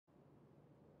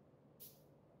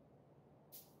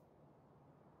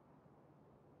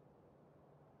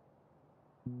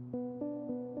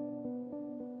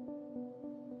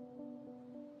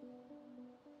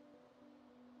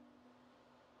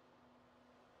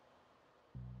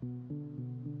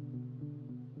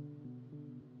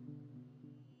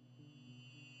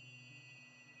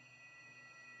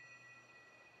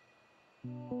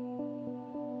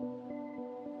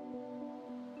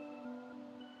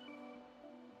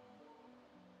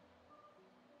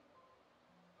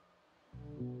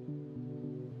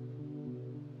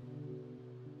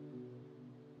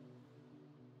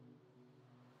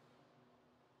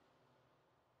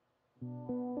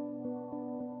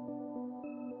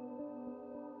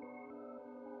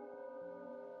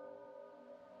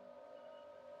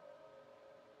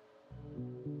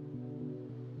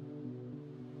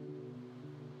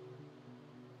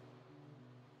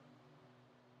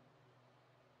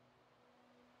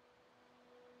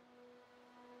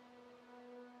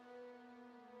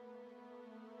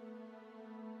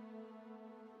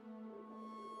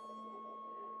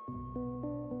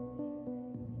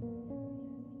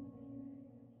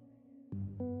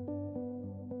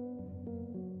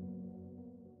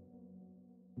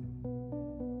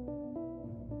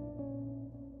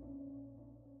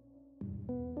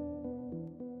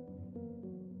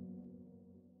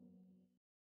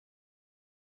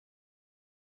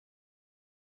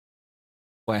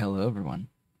Why, hello everyone,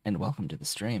 and welcome to the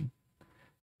stream.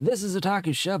 This is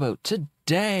Otaku Shobo.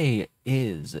 Today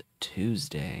is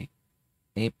Tuesday,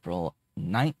 April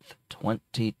 9th,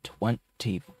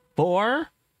 2024.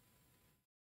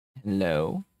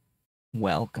 Hello,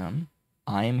 welcome.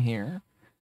 I am here.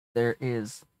 There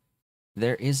is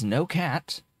no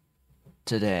cat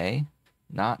today.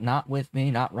 Not with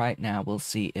me, not right now. We'll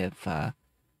see if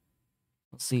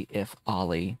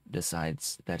Ollie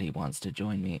decides that he wants to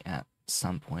join me at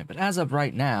some point, but as of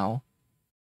right now,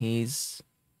 he's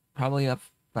probably up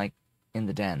like in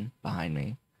the den behind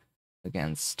me,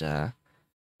 against up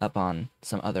on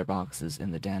some other boxes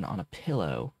in the den on a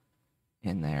pillow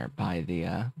in there by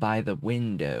the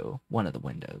window, one of the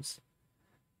windows.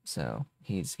 So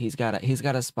he's got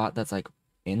a spot that's like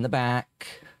in the back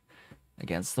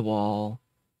against the wall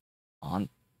on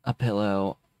a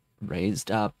pillow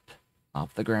raised up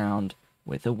off the ground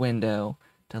with a window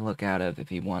to look out of if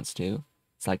he wants to.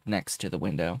 It's like next to the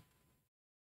window.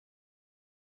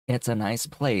 It's a nice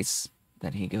place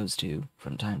that he goes to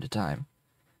from time to time.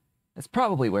 That's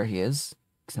probably where he is,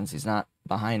 since he's not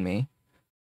behind me.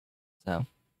 So,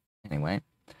 anyway.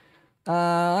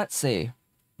 Let's see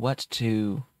what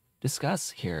to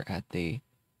discuss here at the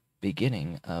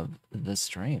beginning of the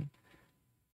stream.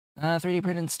 3D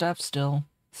printed stuff still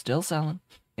selling.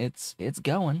 It's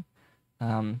going.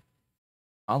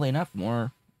 Oddly enough,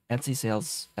 more Etsy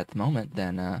sales at the moment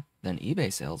than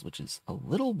eBay sales, which is a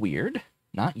little weird.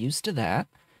 Not used to that.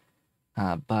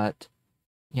 But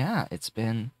yeah, it's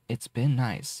been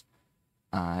nice.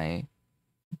 I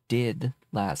did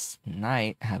last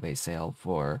night have a sale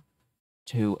for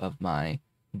 2 of my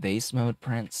vase mode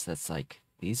prints. That's like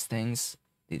these things,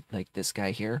 like this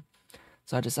guy here.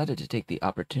 So I decided to take the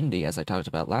opportunity, as I talked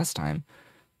about last time,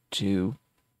 to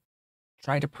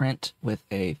try to print with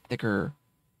a thicker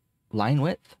line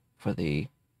width for the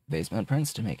vase mode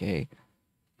prints to make a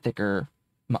thicker,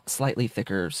 slightly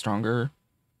thicker, stronger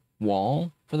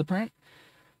wall for the print.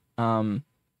 My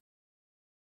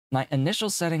initial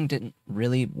setting didn't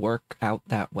really work out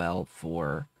that well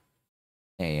for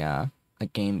a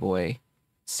Game Boy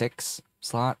 6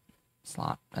 slot,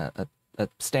 a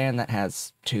stand that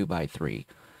has 2x3.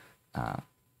 So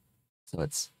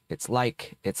it's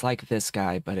like this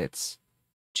guy, but it's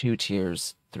 2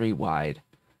 tiers, 3 wide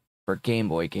for Game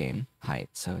Boy game height.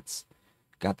 So it's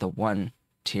got the 1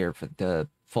 tier for the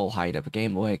full height of a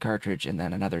Game Boy cartridge, and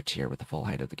then another tier with the full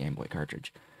height of the Game Boy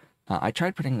cartridge. I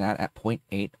tried putting that at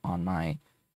 0.8 on my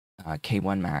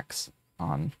K1 Max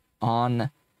on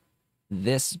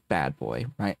this bad boy,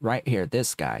 right here,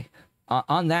 this guy,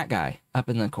 on that guy up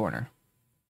in the corner.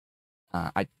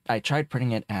 I tried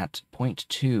putting it at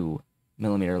 0.2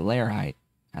 millimeter layer height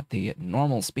at the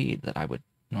normal speed that I would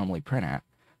normally print at,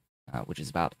 which is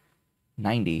about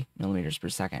 90 millimeters per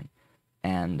second.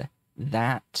 And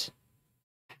that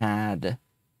had,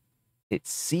 it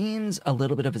seems, a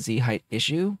little bit of a Z height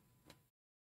issue,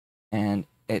 and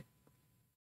it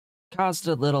caused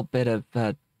a little bit of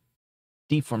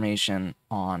deformation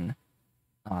on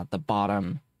the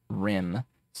bottom rim.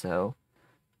 So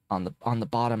on the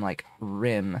bottom like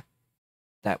rim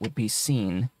that would be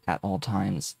seen at all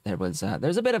times,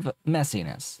 there's a bit of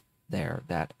messiness there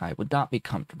that I would not be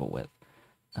comfortable with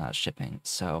shipping.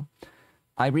 So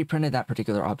I reprinted that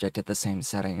particular object at the same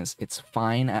settings. It's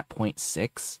fine at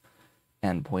 0.6,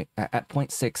 and at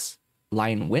 0.6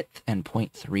 line width and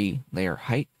 0.3 layer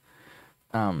height.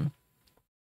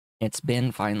 It's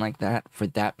been fine like that for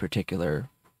that particular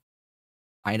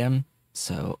item,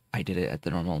 so I did it at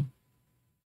the normal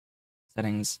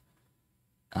settings.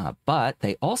 But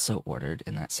they also ordered,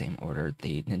 in that same order,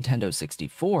 the Nintendo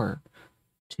 64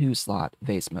 2-slot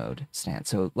vase mode stand.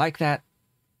 So like that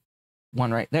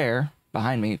one right there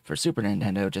behind me for Super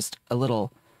Nintendo, just a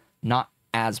little not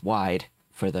as wide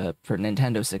for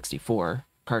Nintendo 64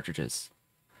 cartridges.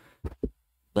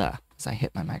 Ugh, as I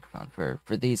hit my microphone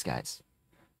for these guys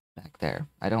back there.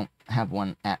 I don't have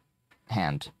one at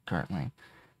hand currently,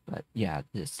 but yeah,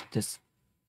 this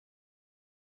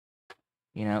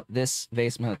you know, this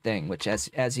vase mode thing, which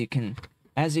as you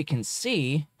can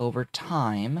see over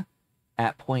time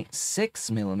at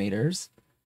 0.6 millimeters,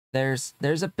 there's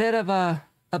a bit of a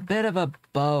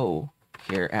bow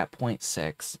here at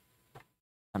 0.6.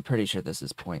 I'm pretty sure this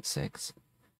is 0.6.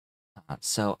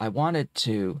 So I wanted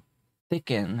to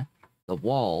thicken the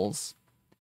walls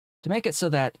to make it so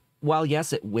that while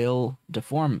yes, it will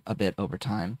deform a bit over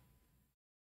time,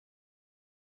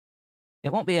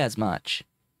 it won't be as much.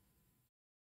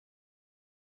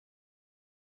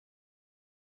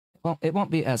 Well, it won't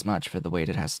be as much for the weight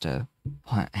it has to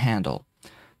handle.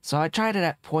 So I tried it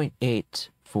at 0.8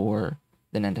 for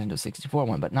the Nintendo 64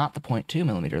 one, but not the 0.2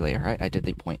 millimeter layer height. I did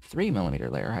the 0.3 millimeter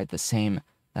layer height, the same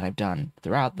that I've done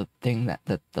throughout, the thing that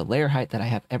the layer height that I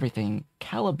have everything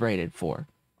calibrated for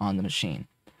on the machine.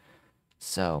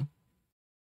 So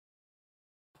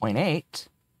 0.8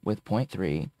 with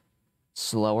 0.3,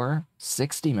 slower,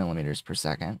 60 millimeters per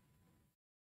second,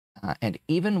 and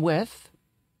even with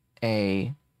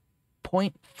a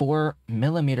 0.4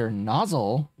 millimeter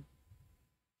nozzle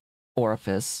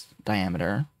orifice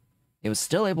diameter, it was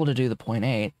still able to do the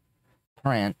 0.8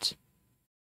 print.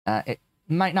 It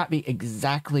might not be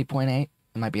exactly 0.8, it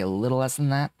might be a little less than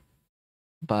that,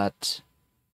 but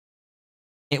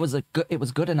it was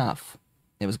good enough.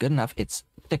 It was good enough. It's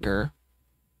thicker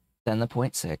than the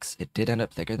 0.6. It did end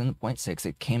up thicker than the 0.6.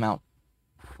 It came out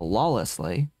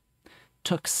flawlessly.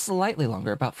 Took slightly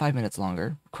longer, about 5 minutes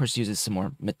longer. Of course, uses some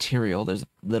more material. There's a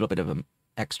little bit of an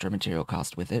extra material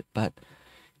cost with it, but,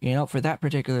 you know, for that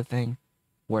particular thing,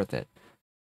 worth it.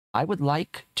 I would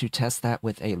like to test that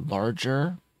with a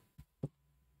larger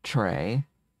tray,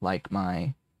 like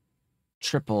my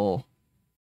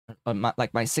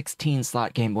like my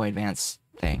 16-slot Game Boy Advance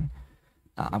thing.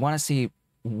 I want to see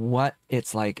what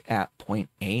it's like at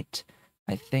 0.8.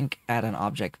 I think at an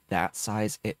object that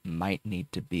size, it might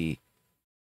need to be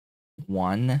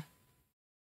 1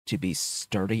 to be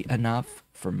sturdy enough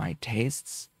for my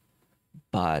tastes,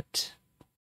 but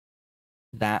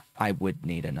that I would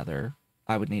need a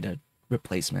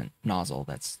replacement nozzle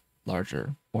that's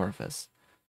larger orifice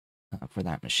for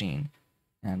that machine.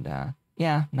 And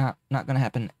yeah, not gonna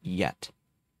happen yet.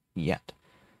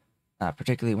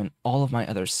 Particularly when all of my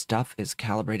other stuff is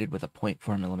calibrated with a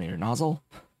 0.4 millimeter nozzle.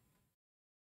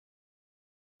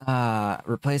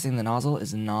 Replacing the nozzle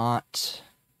is not...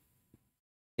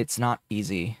 It's not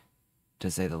easy, to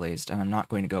say the least, and I'm not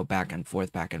going to go back and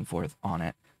forth on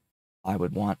it. I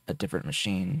would want a different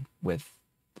machine with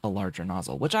a larger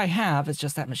nozzle, which I have. It's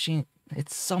just that machine,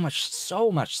 it's so much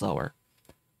slower.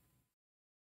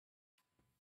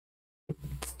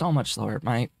 So much slower.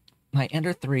 My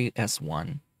Ender 3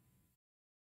 S1,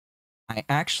 I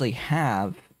actually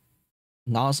have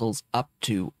nozzles up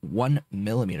to 1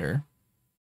 millimeter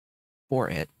for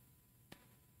it,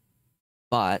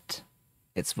 but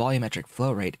its volumetric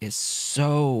flow rate is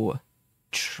so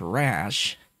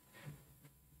trash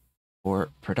for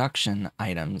production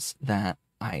items that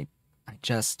I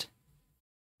just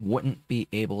wouldn't be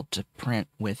able to print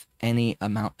with any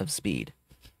amount of speed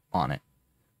on it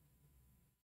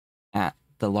at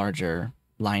the larger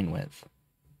line width.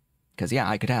 Because yeah,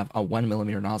 I could have a 1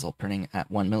 millimeter nozzle printing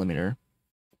at 1 millimeter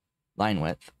line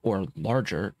width, or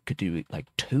larger, could do like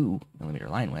 2 millimeter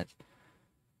line width.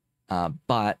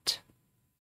 But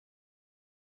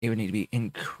it would need to be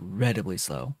incredibly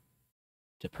slow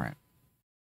to print.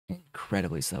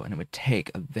 Incredibly slow, and it would take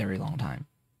a very long time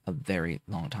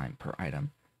per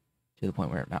item, to the point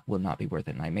where it will not be worth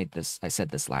it. And I said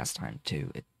this last time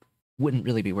too, it wouldn't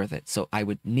really be worth it. So I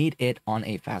would need it on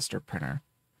a faster printer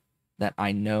that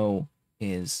I know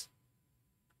is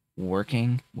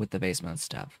working with the base mode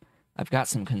stuff. I've got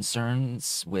some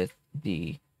concerns with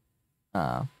the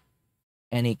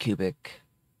Anycubic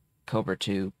Cobra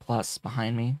 2 Plus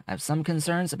behind me. I have some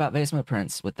concerns about base mode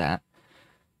prints with that.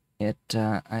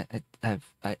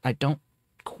 I don't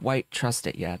quite trust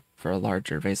it yet for a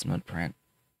larger base mode print.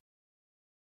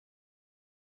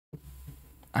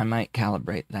 I might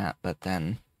calibrate that, but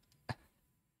then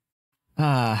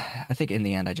I think in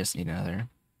the end I just need another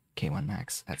K1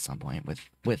 Max at some point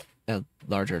with a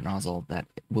larger nozzle that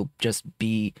will just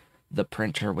be the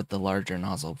printer with the larger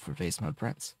nozzle for face mode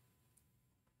prints.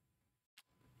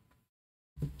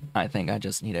 I think I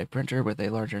just need a printer with a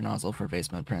larger nozzle for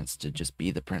face mode prints to just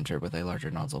be the printer with a larger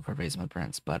nozzle for face mode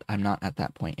prints, but I'm not at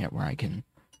that point yet where I can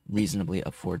reasonably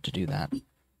afford to do that.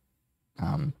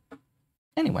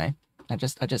 Anyway, I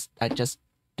just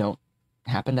don't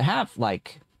happen to have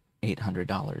like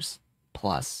 $800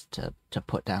 plus to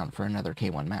put down for another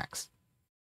K1 Max.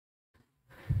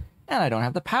 And I don't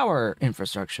have the power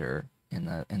infrastructure in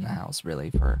the house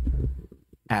really for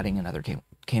adding another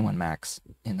K1 Max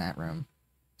in that room.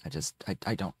 I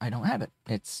don't have it.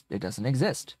 It doesn't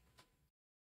exist.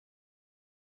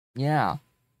 Yeah.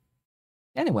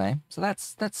 Anyway, so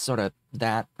that's sort of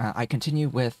that. I continue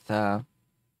with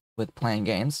playing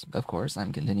games, of course.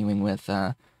 I'm continuing with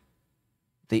the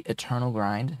eternal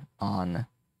grind on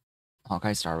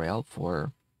Honkai Star Rail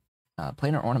for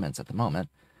planar ornaments at the moment.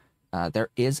 There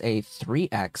is a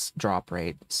 3x drop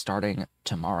rate starting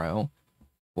tomorrow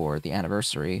for the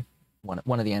anniversary,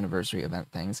 one of the anniversary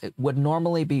event things. It would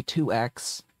normally be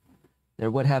 2x.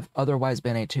 There would have otherwise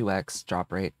been a 2x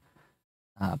drop rate,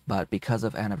 but because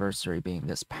of anniversary being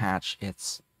this patch,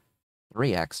 it's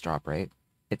 3x drop rate.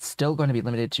 It's still going to be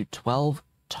limited to 12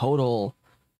 total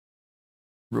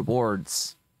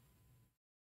rewards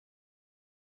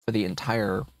for the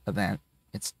entire event.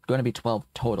 It's going to be 12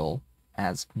 total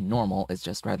as normal. It's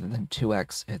just rather than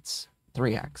 2x, it's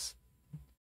 3x.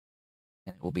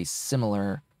 And it will be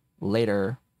similar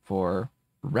later for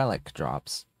relic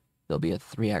drops. There'll be a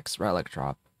 3x relic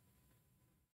drop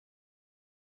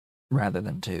rather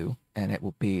than 2, and it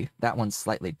will be, that one's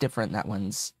slightly different. That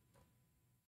one's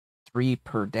 3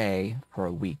 per day for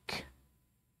a week.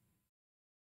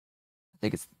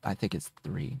 I think it's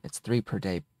 3. It's 3 per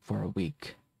day for a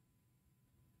week.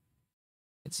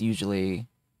 It's usually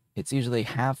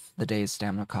half the day's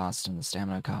stamina cost, and the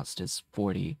stamina cost is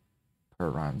 40 per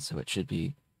run, so it should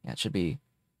be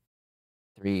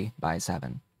 3 by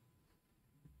 7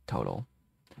 total.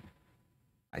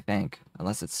 I think,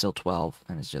 unless it's still 12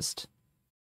 and it's just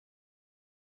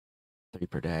 3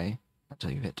 per day until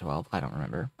you hit 12. I don't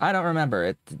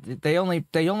remember. They only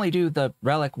do the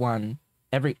relic one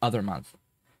every other month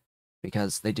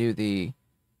because they do the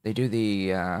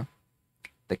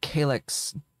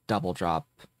Calyx double drop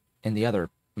in the other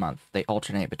month. They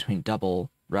alternate between double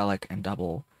relic and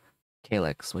double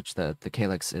Calyx, which the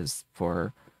Calyx is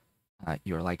for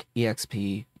your like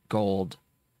EXP, gold,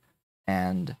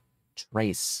 and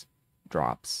trace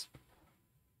drops.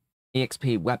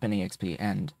 EXP, weapon EXP,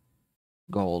 and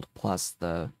gold, plus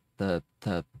the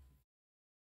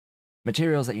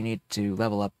materials that you need to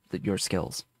level up your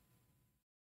skills.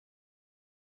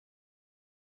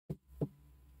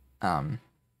 But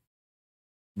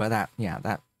that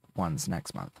one's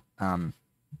next month.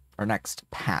 Or next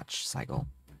patch cycle.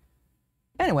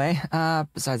 Anyway,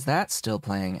 besides that, still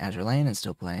playing Azure Lane and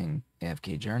still playing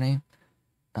AFK Journey.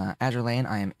 Azure Lane,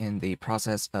 I am in the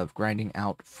process of grinding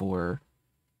out for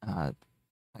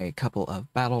a couple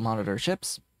of battle monitor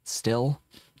ships. Still,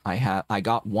 I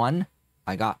got one.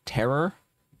 I got Terror.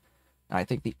 I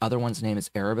think the other one's name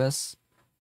is Erebus.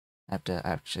 I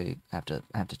have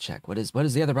to check. What is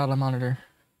the other battle monitor?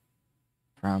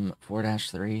 From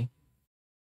 4-3.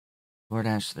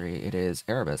 4-3. It is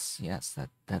Erebus. Yes,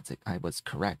 that's it. I was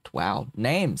correct. Wow,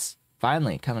 names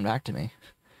finally coming back to me.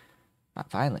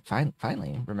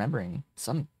 Finally remembering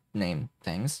some name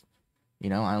things. You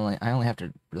know, I only have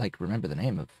to like remember the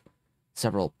name of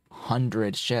several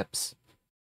hundred ships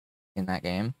in that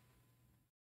game.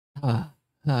 But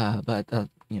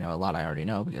you know, a lot I already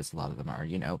know because a lot of them are,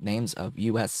 you know, names of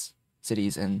U.S.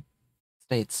 cities and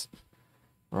states,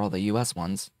 or all the U.S.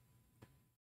 ones.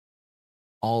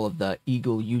 All of the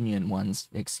Eagle Union ones,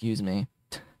 excuse me.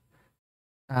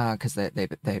 Because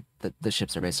the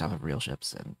ships are based off of real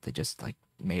ships, and they just like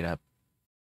made up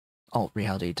alt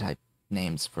reality type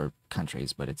names for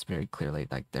countries, but it's very clearly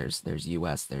like there's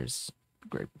U.S., there's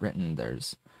Great Britain,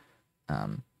 there's I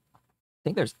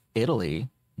think there's Italy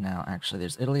now. Actually,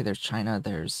 there's Italy, there's China,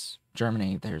 there's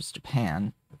Germany, there's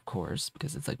Japan, of course,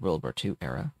 because it's like World War II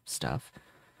era stuff.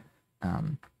 They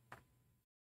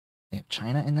have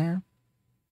China in there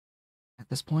at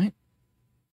this point.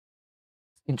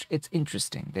 It's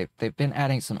interesting. They've been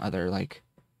adding some other like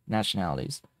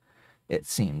nationalities, it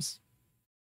seems.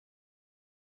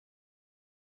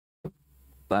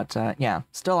 But yeah,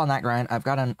 still on that grind. I've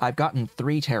gotten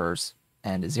 3 terrors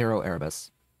and 0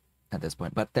 Erebus at this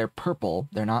point, but they're purple.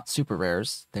 They're not super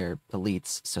rares. They're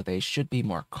elites, so they should be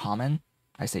more common.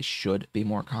 I say should be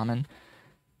more common.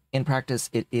 In practice,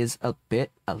 it is a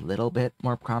little bit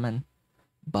more common,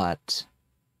 but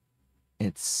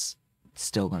it's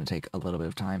still going to take a little bit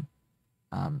of time.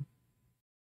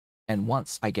 And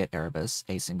once I get Erebus,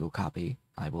 a single copy,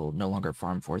 I will no longer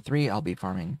farm 4-3. I'll be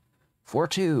farming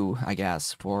 4-2, I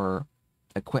guess, for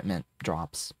equipment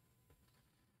drops.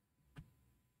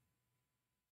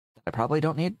 I probably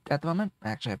don't need at the moment.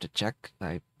 I actually have to check.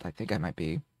 I think I might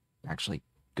be actually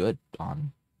good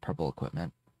on purple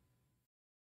equipment.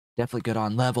 Definitely good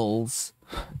on levels.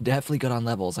 Definitely good on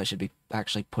levels. I should be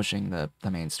actually pushing the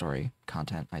main story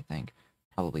content, I think.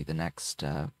 Probably the next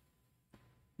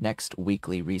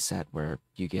weekly reset where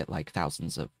you get like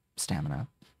thousands of stamina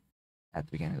at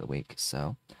the beginning of the week.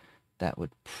 So that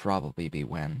would probably be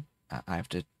when I have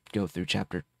to go through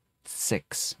chapter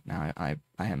 6. Now I've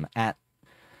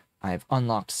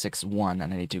unlocked 6-1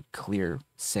 and I need to clear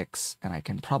 6, and I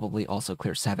can probably also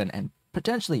clear 7 and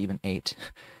potentially even 8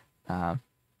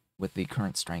 with the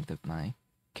current strength of my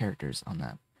characters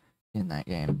in that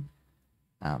game.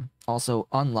 Also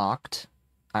unlocked,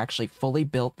 I actually fully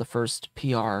built the first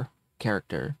PR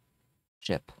character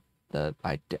ship.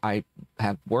 I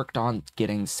have worked on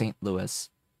getting St. Louis.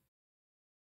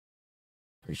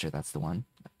 Pretty sure that's the one.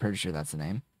 Pretty sure that's the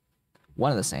name.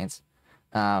 One of the Saints.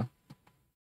 It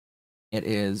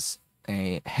is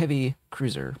a heavy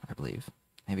cruiser, I believe.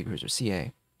 Heavy cruiser,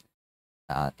 CA.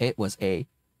 It was a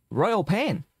royal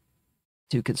pain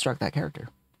to construct that character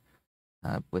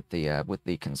with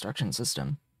the construction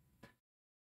system.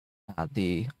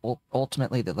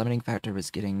 Ultimately, the limiting factor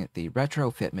was getting the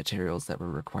retrofit materials that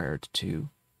were required to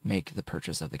make the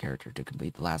purchase of the character, to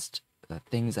complete the last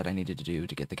things that I needed to do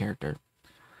to get the character.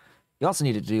 You also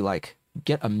needed to do, like,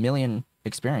 get 1 million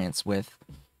experience with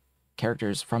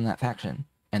characters from that faction,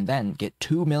 and then get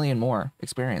 2 million more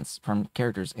experience from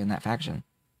characters in that faction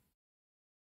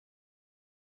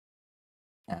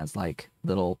as like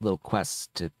little quests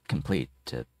to complete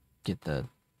to get the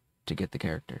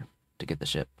character, to get the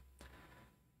ship.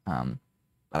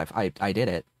 But I did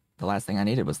it. The last thing I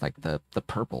needed was like the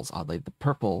purples, oddly, the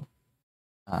purple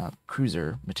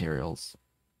cruiser materials,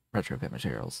 retrofit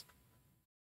materials.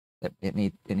 It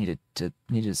needed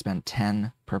to spend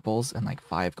 10 purples and like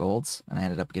 5 golds, and I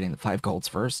ended up getting the 5 golds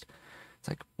first. It's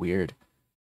like weird.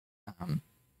 And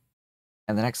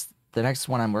the next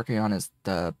one I'm working on is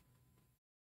the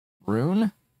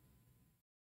Rune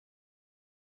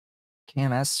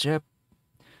KMS ship.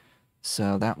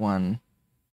 So that one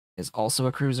is also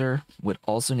a cruiser, would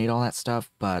also need all that stuff,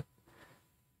 but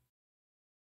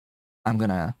I'm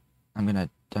gonna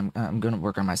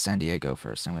work on my San Diego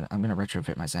first. I'm gonna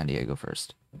retrofit my San Diego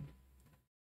first.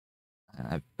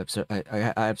 I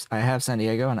have San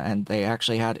Diego, and they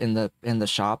actually had in the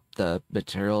shop the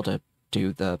material to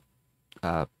do the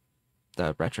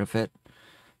retrofit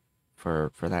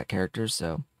for that character,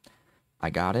 so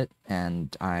I got it,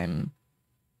 and I'm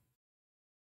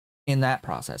in that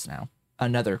process now.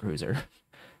 Another cruiser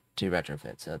to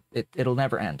retrofit, so it'll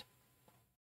never end.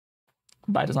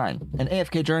 By design. And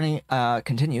AFK journey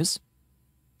continues.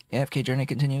 AFK journey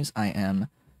continues. I am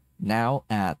now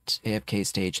at AFK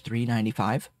stage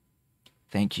 395.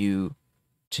 Thank you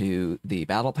to the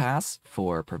Battle Pass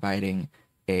for providing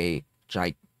a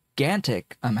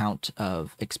gigantic amount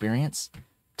of experience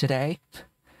today.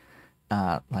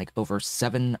 Like over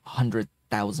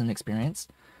 700,000 experience.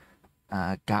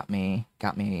 Got me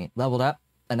leveled up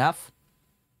enough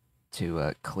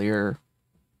to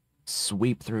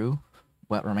sweep through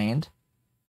what remained.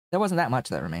 There wasn't that much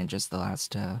that remained, just the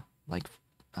last 5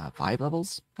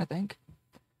 levels, I think.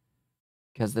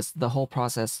 Because the whole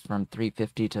process from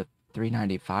 350 to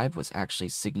 395 was actually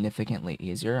significantly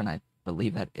easier, and I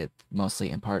believe that it mostly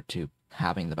in part to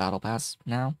having the battle pass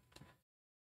now.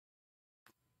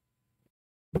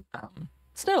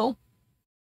 Still,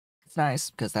 it's nice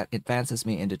because that advances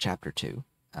me into chapter 2.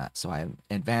 So I'm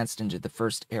advanced into the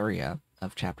first area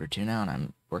of chapter 2 now, and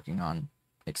I'm working on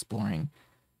exploring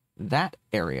that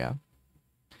area.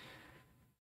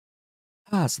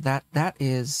 So that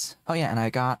is... Oh yeah, and I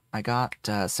got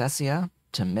Cessia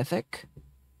to Mythic.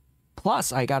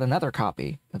 Plus, I got another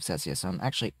copy of Cessia, so I'm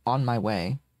actually on my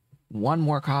way. One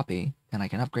more copy, and I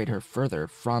can upgrade her further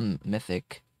from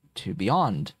Mythic to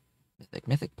beyond Mythic.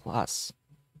 Mythic Plus.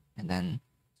 And then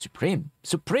Supreme!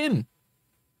 Supreme!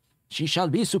 She shall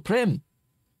be Supreme!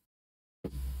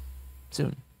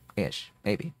 Soon-ish,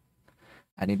 maybe.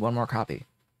 I need one more copy.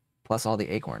 Plus all the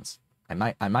acorns. I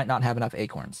might not have enough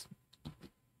acorns.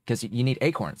 Because you need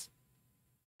acorns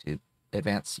to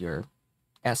advance your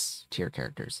S tier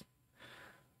characters.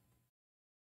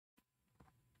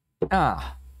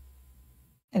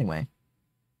 Anyway,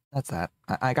 that's that.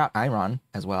 I got Iron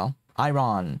as well.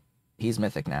 Iron. he's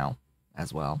mythic now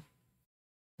as well.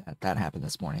 That happened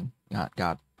this morning.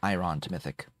 Got Iron to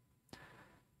mythic.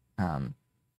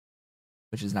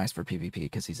 Which is nice for PvP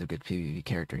because he's a good PvP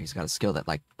character. He's got a skill that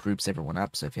like groups everyone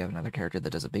up. So if you have another character that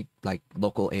does a big like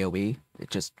local AoE, it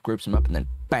just groups them up and then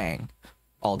bang,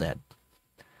 all dead.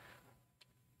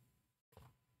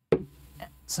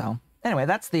 So anyway,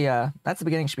 that's the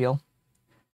beginning spiel.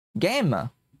 Game.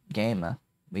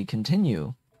 We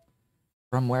continue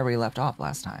from where we left off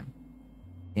last time.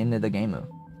 Into the game.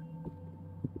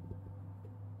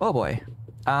 Oh boy.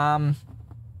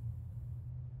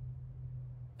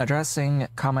 Addressing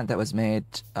comment that was made,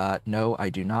 no, I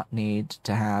do not need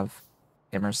to have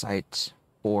immersite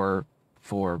or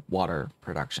for water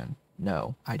production.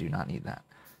 No, I do not need that.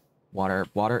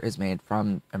 Water is made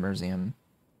from immersium,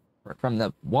 from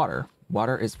the water.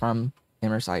 Water is from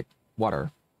immersite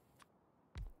water.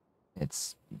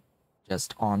 It's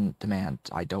just on demand.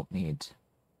 I don't need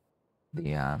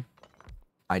the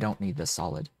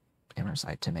solid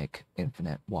immersite to make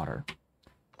infinite water.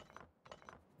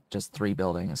 Just 3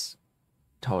 buildings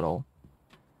total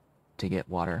to get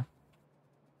water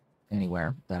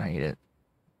anywhere that I need it,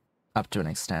 up to an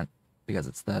extent, because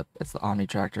it's the Omni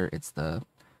tractor, it's the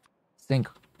sink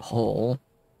hole,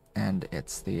 and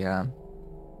it's the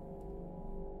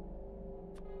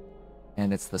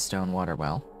stone water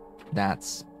well.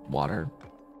 That's water.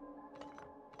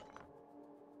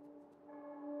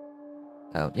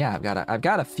 So yeah, I've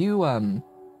got a few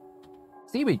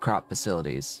seaweed crop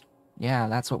facilities. Yeah,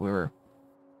 that's what we're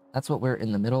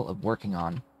in the middle of working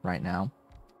on right now.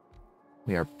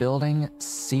 We are building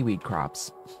seaweed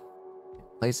crops.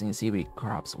 Placing seaweed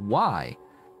crops. Why?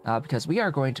 Because we are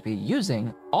going to be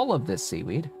using all of this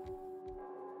seaweed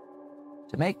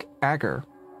to make agar.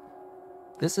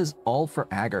 This is all for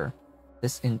agar.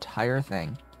 This entire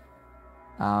thing.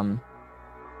 I'm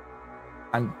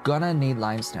gonna need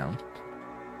limestone.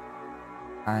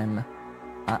 I'm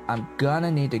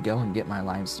gonna need to go and get my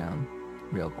limestone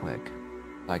real quick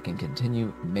so I can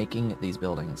continue making these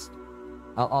buildings.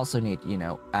 I'll also need, you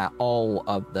know, all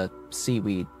of the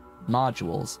seaweed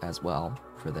modules as well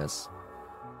for this.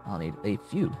 I'll need a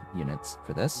few units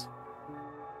for this.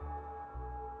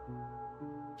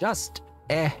 Just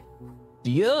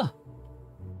few.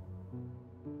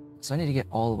 So I need to get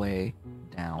all the way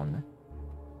down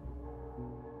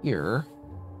here,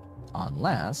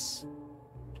 unless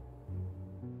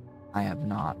I have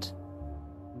not.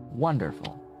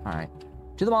 Wonderful. All right.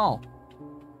 To the mall.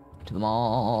 To the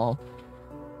mall.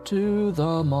 To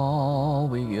the mall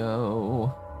we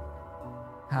go.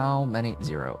 How many?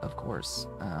 0, of course.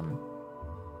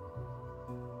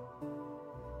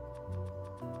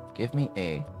 Give me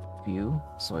a few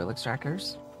soil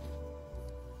extractors.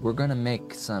 We're gonna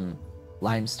make some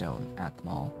limestone at the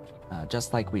mall,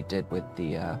 just like we did with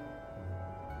the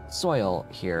soil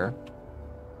here.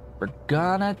 We're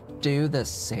gonna do the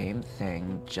same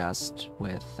thing, just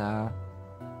with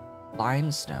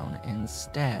limestone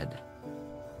instead.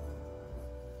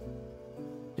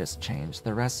 Just change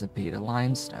the recipe to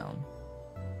limestone.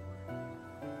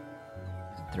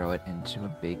 And throw it into a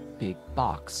big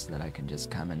box that I can just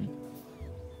come and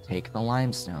take the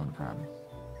limestone from.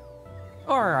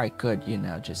 Or I could, you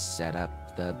know, just set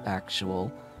up the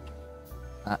actual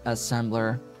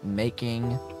assembler,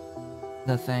 making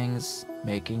the things,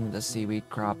 making the seaweed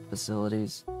crop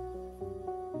facilities.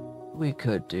 We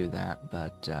could do that,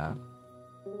 but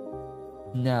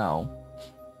no.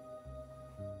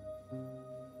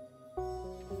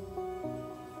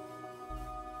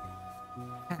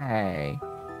 Hey.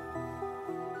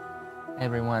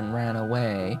 Everyone ran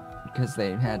away because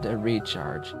they had to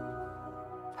recharge.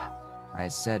 I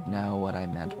said no, what I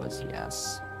meant was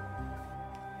yes.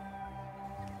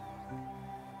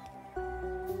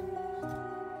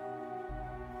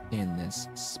 In this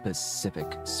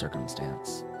specific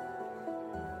circumstance.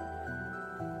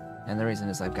 And the reason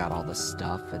is I've got all the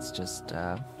stuff, it's just,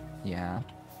 yeah.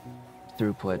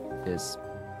 Throughput is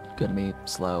gonna be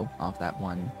slow off that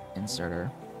one inserter.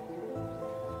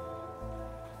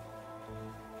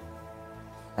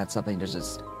 That's something to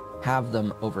just have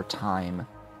them over time.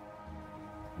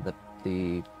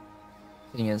 The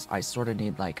thing is, I sort of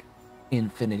need, like,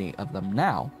 infinity of them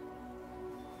now.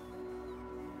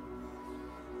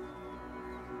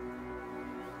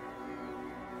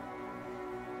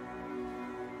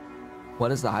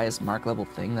 What is the highest mark level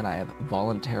thing that I have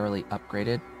voluntarily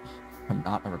upgraded from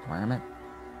not a requirement?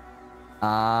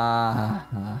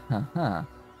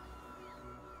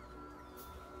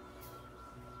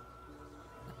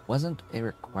 Wasn't a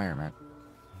requirement.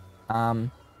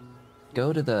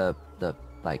 Go to the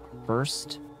like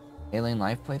first Alien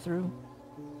Life playthrough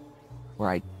where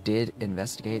I did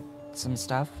investigate some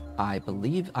stuff. I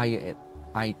believe I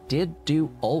did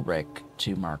do Ulrich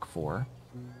to Mark IV.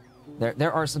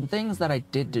 There are some things that I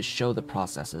did to show the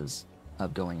processes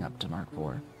of going up to Mark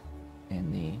IV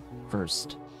in the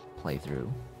first playthrough.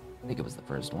 I think it was the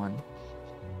first one.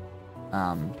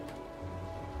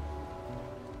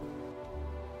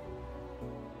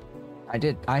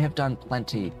 I have done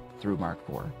plenty through Mark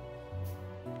IV.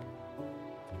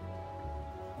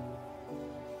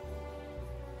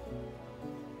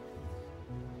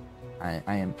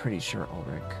 I am pretty sure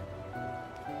Ulrich.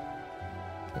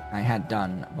 I had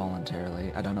done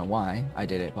voluntarily. I don't know why I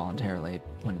did it voluntarily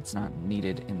when it's not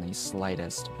needed in the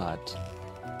slightest, but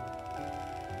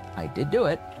I did do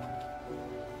it.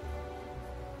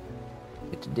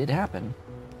 It did happen.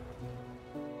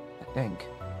 I think.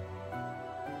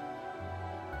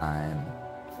 I'm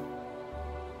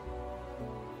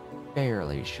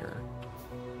fairly sure.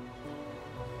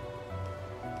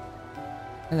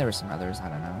 And there were some others, I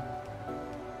don't know.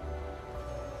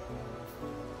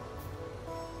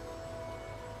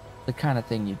 The kind of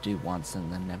thing you do once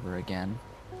and then never again.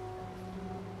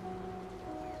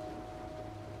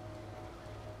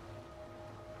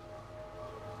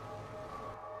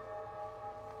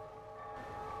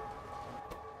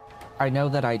 I know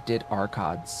that I did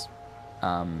Archods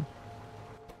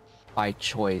by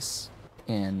choice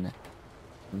in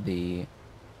the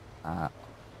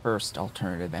first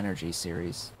alternative energy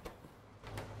series.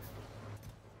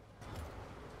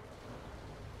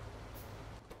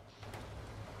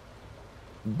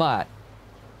 But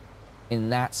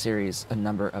in that series, a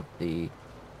number of the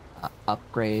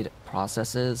upgrade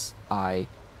processes, I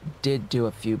did do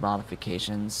a few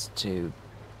modifications to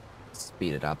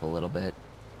speed it up a little bit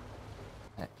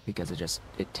because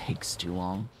it takes too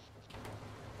long.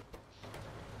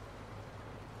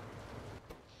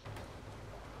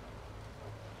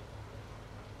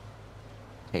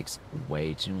 Takes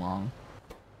way too long.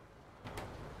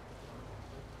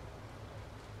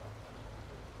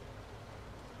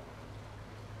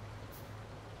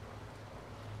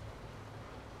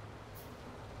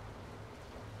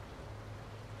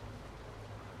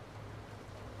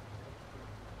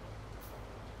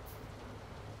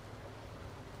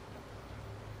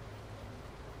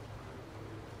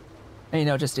 And, you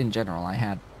know, just in general, I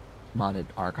had modded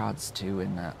Archods too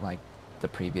in like the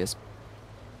previous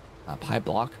Pi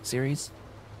Block series.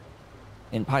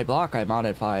 In Pi Block, I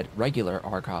modified regular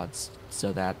Archods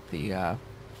so that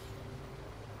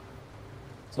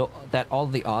all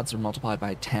the odds are multiplied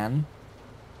by 10,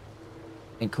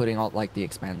 including all like the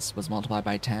expense was multiplied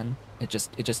by 10. It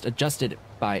just adjusted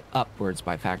by upwards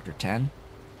by factor 10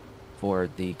 for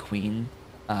the queen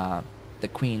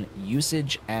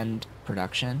usage and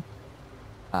production.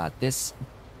 This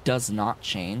does not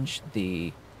change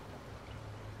the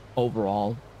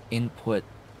overall input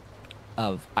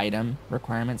of item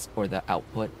requirements or the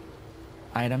output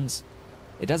items.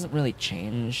 It doesn't really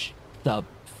change the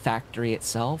factory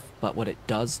itself, but what it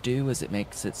does do is it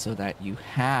makes it so that you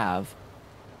have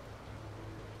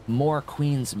more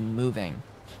queens moving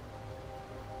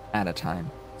at a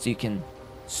time. So you can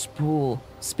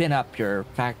spin up your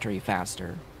factory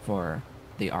faster for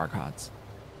the Archods.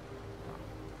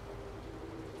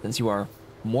 Since you are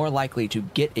more likely to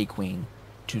get a queen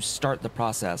to start the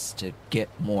process to get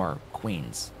more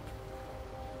queens.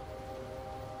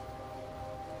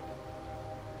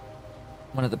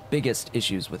 One of the biggest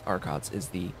issues with Archods is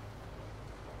the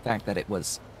fact that it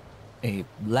was a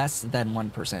less than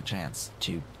 1% chance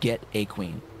to get a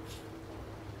queen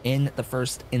in the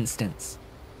first instance,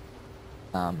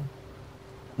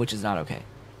 which is not okay.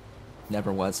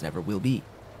 Never was, never will be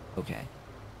okay.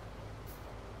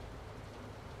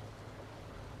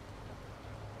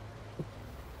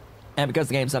 And because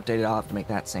the game's updated, I'll have to make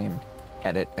that same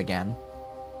edit again.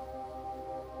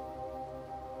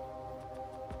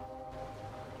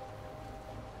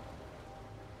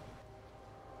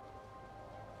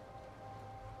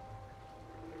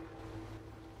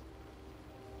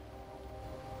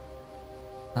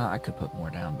 I could put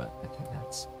more down, but I think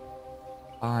that's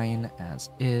fine as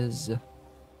is. I'm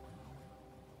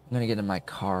gonna get in my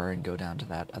car and go down to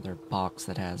that other box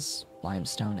that has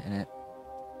limestone in it.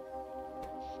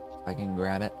 If I can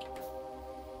grab it.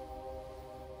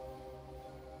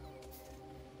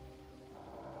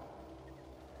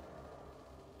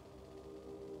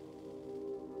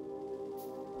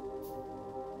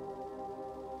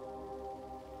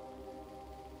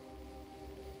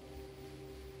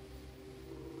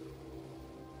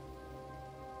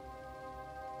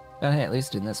 But hey, at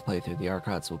least in this playthrough, the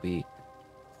Archods will be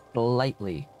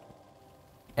slightly,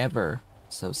 ever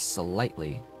so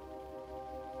slightly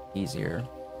easier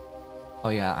Oh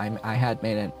yeah, I had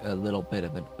made a little bit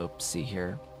of an oopsie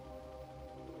here.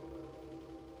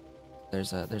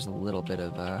 There's a little bit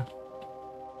of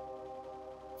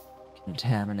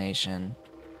contamination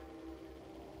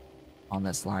on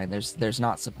this line. There's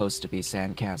not supposed to be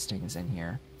sand castings in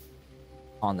here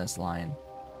on this line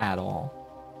at all.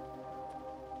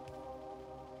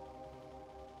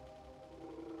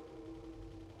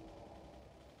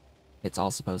 It's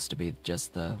all supposed to be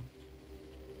just the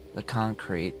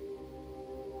concrete.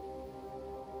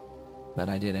 But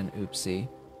I did an oopsie.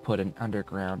 Put an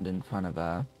underground in front of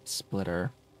a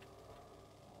splitter.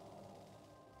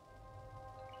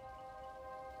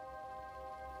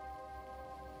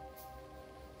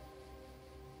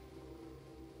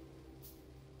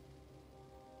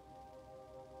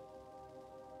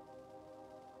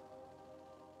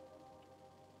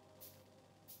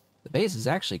 The base is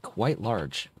actually quite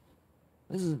large.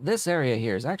 This area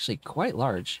here is actually quite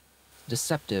large.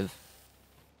 Deceptive.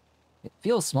 It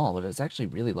feels small, but it's actually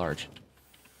really large.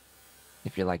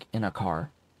 If you're like in a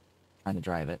car trying to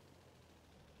drive it.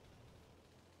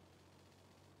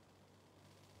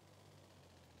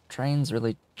 Trains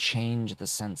really change the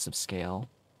sense of scale.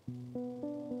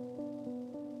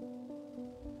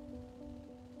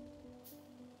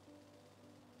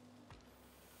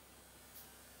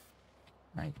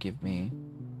 Alright, give me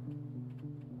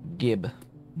Gib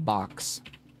box.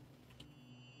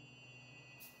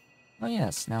 Oh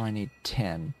yes, now I need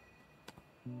 10.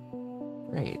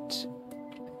 Great.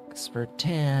 Thanks for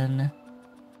 10.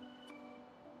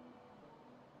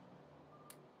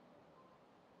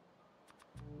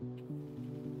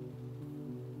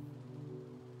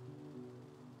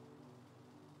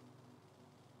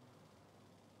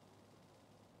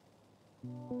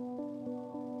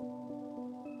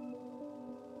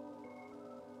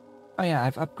 Oh yeah,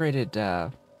 I've upgraded, I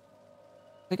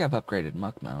think I've upgraded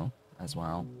Muckmo as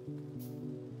well.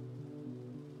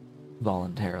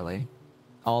 Voluntarily.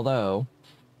 Although,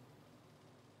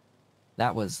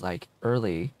 that was, like,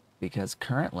 early, because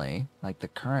currently, like, the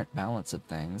current balance of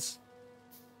things,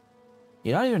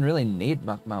 you don't even really need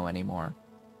Muckmo anymore.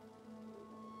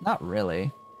 Not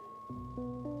really.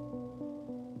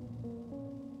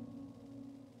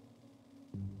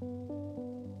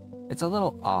 It's a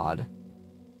little odd.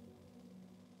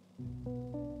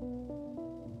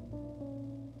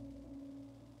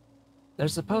 They're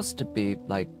supposed to be,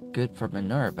 like, good for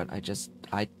manure, but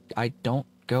I don't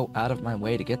go out of my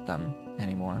way to get them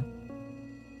anymore.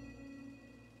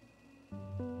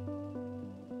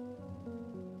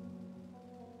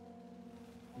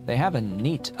 They have a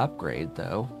neat upgrade,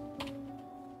 though.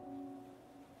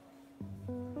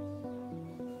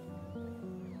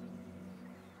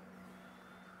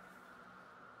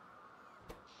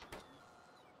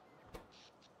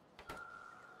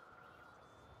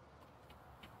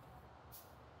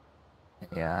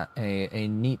 Yeah, a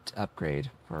neat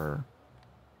upgrade for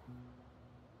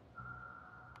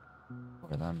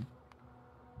them.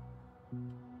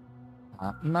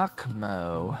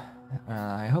 Muckmo.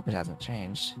 I hope it hasn't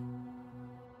changed.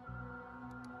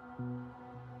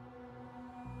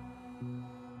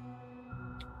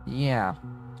 Yeah,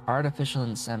 artificial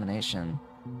insemination,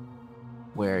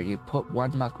 where you put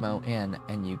one Muckmo in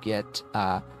and you get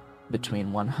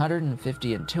between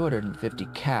 150 and 250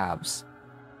 calves,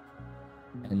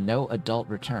 and no adult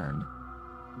return.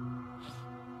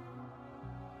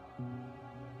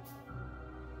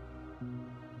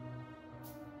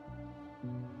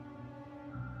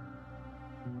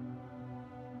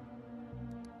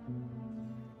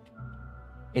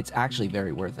 It's actually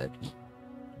very worth it.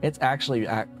 It's actually,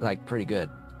 like, pretty good.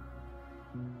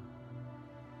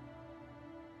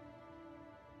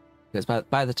 Because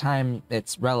by the time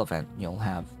it's relevant, you'll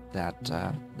have that,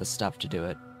 the stuff to do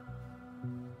it.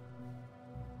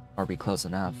 Or be close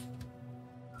enough.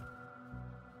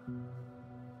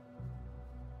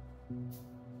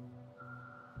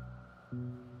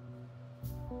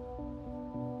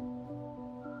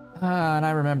 And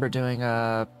I remember doing,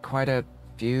 quite a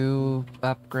few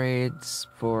upgrades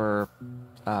for,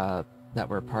 that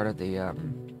were part of the,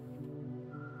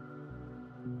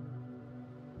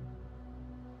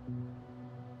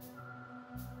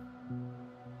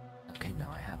 okay, no,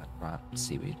 I haven't brought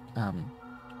seaweed.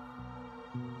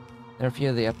 There are a few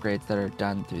of the upgrades that are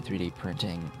done through 3D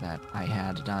printing that I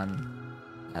had done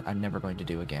that I'm never going to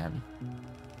do again.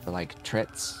 So, like,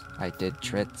 trits. I did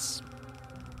trits.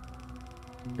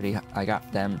 I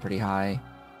got them pretty high.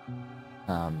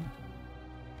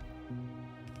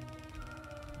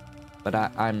 But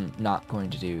I'm not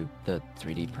going to do the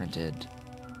 3D printed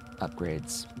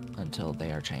upgrades until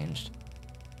they are changed.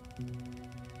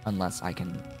 Unless I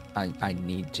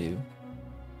need to.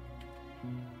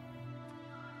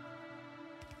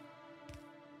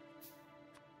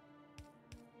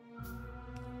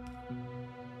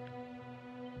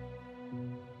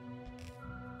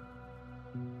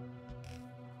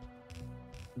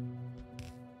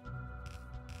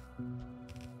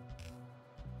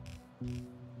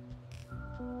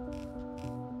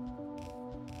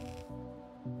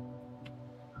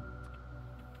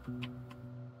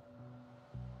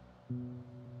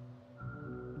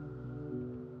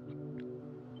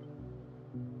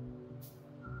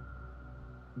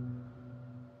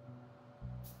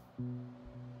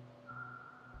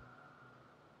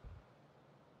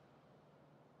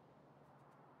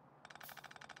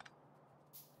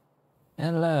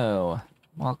 Hello,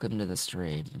 welcome to the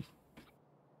stream.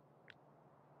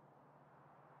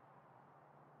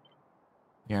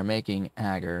 We are making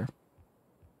agar.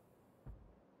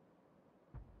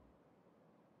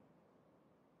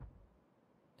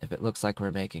 If it looks like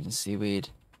we're making seaweed,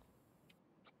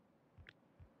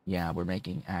 yeah, we're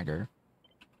making agar.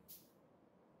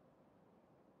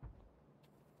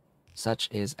 Such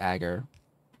is agar.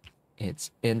 It's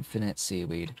infinite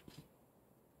seaweed.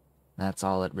 That's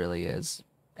all it really is.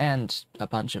 And a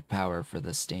bunch of power for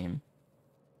the steam.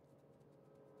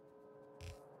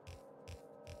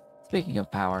 Speaking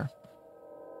of power,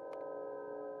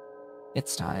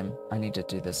 it's time. I need to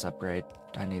do this upgrade.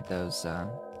 I need those,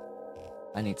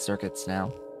 I need circuits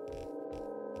now.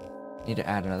 Need to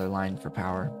add another line for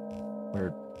power.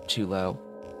 We're too low.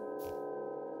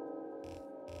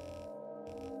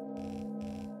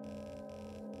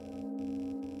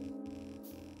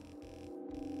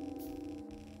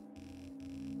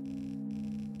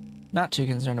 Not too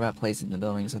concerned about placing the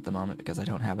buildings at the moment because I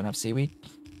don't have enough seaweed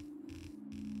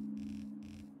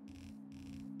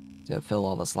to fill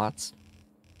all the slots.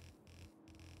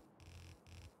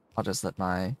 I'll just let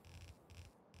my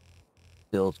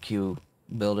build queue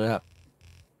build it up.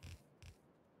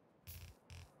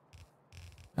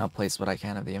 I'll place what I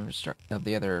can of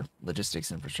the other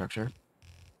logistics infrastructure.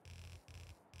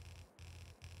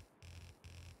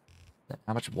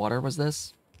 How much water was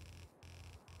this?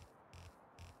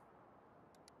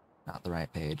 Not the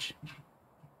right page.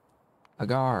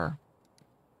 Agar.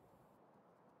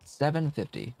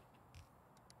 750.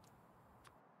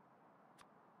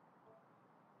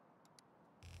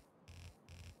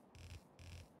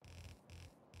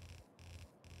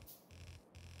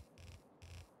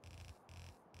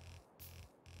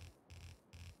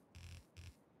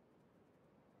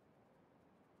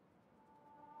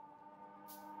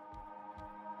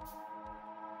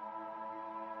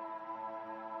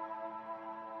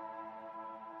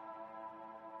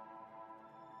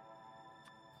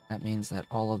 That means that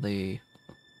all of the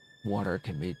water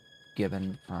can be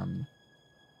given from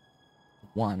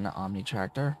one Omni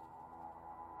tractor.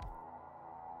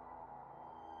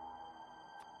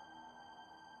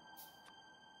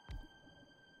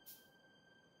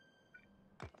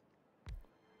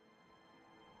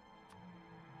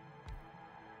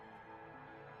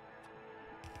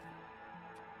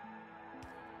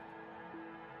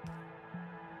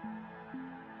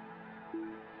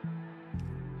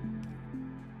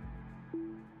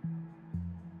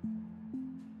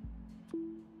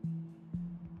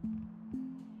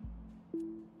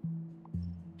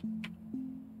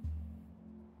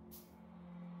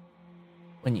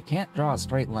 When you can't draw a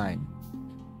straight line.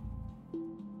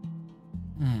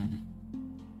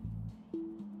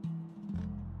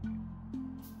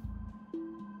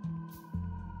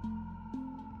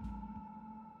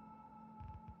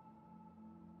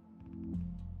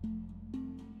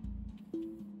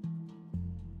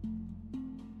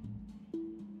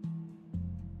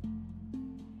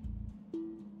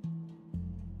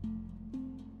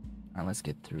 Alright, let's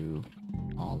get through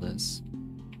all this.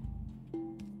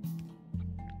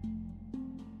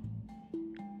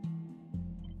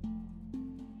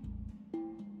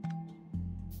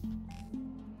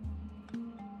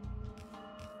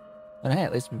 But hey,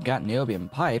 at least we've got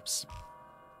niobium pipes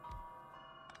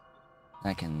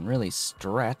that can really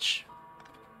stretch.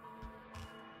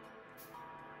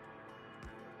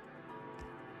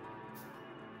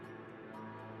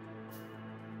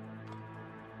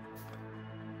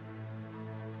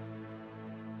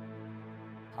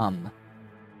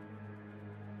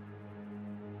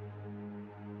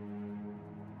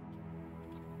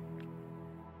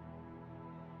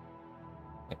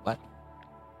 Wait, what?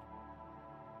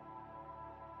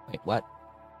 Wait, what?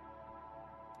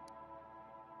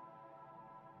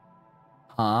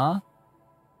 Huh?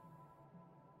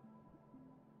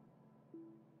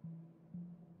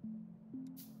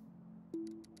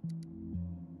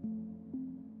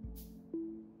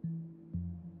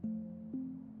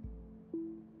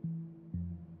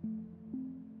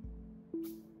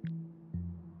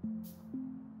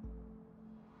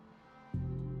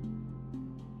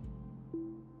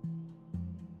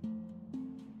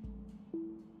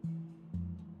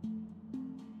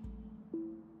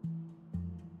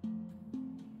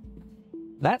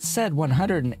 That said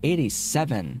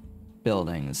 187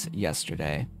 buildings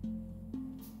yesterday.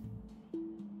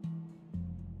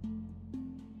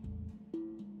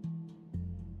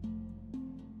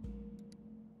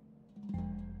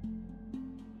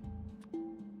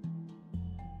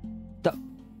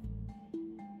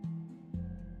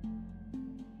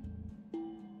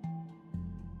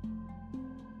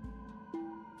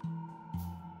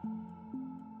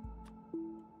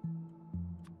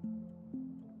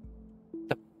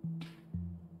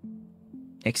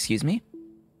 Excuse me?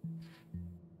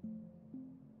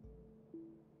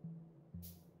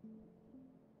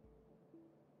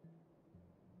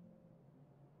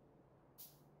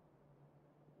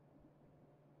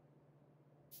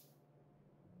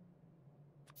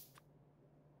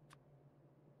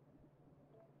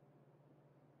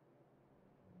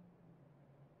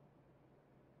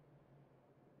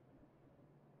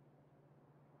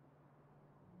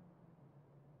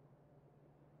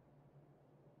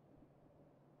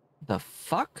 The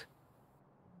fuck?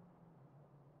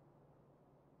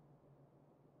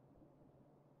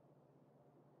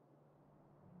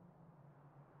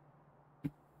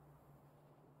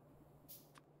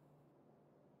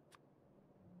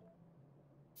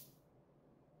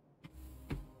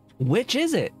 Which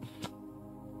is it?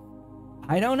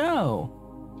 I don't know.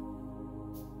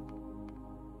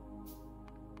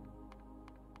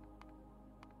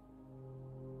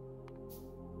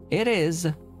 It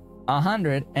is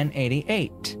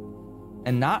 188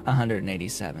 and not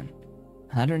 187.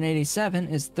 187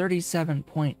 is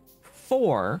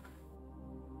 37.4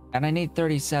 and I need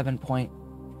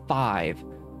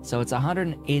 37.5. So it's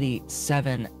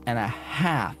 187 and a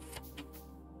half.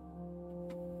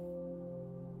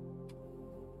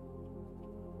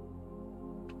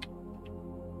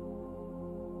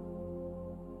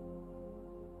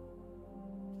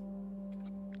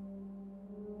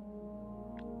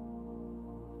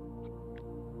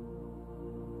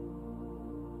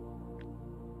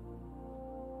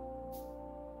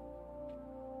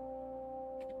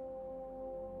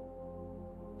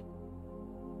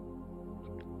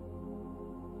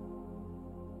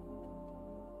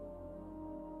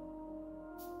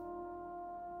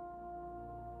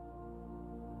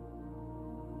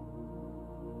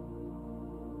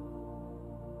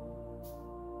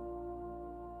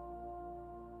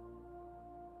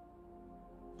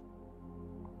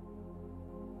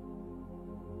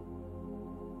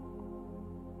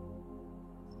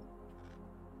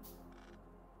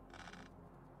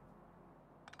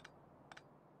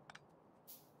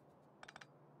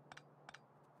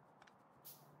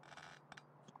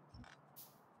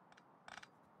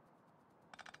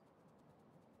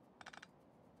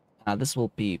 This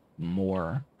will be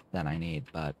more than I need,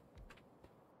 but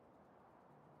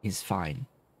he's fine.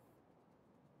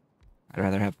 I'd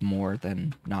rather have more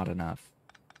than not enough.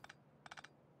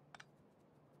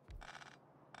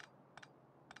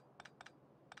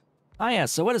 Ah, yeah,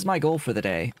 so what is my goal for the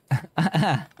day?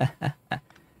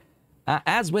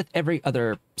 As with every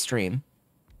other stream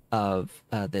of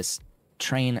this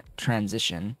train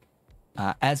transition,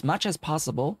 as much as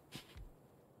possible,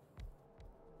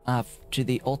 to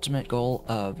the ultimate goal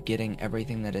of getting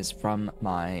everything that is from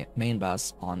my main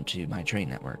bus onto my train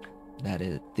network. That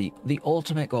is the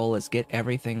ultimate goal is get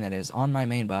everything that is on my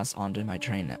main bus onto my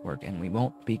train network, and we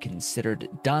won't be considered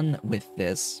done with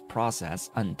this process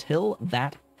until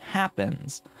that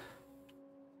happens.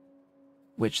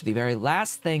 Which the very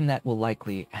last thing that will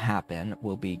likely happen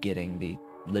will be getting the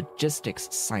logistics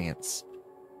science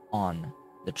on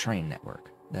the train network.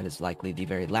 That is likely the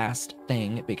very last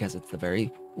thing, because it's the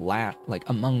very like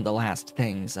among the last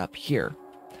things up here,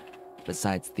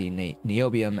 besides the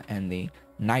niobium and the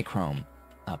nichrome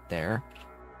up there.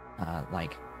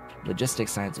 Like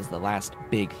logistics science is the last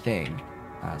big thing,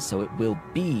 so it will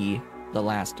be the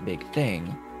last big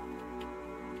thing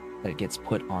that gets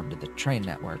put onto the train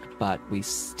network. But we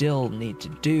still need to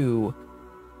do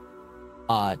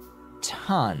a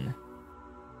ton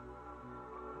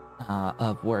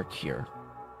of work here.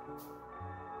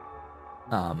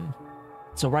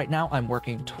 So right now I'm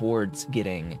working towards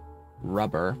getting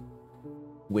rubber,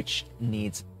 which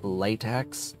needs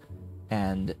latex,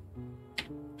 and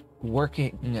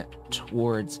working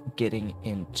towards getting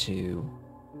into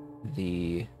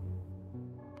the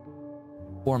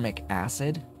formic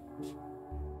acid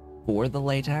for the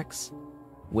latex,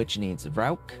 which needs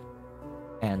Vrauk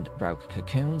and Vrauk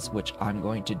cocoons, which I'm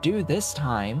going to do this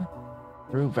time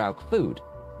through Vrauk food.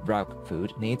 Vrauk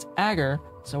food needs agar,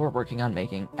 so we're working on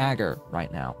making agar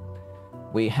right now.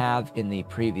 We have, in the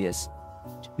previous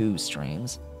 2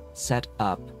 streams, set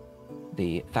up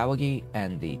the fawagi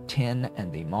and the tin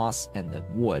and the moss and the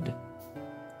wood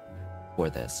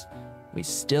for this. We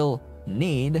still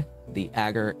need the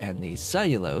agar and the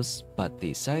cellulose, but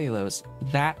the cellulose,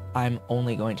 that I'm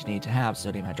only going to need to have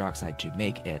sodium hydroxide to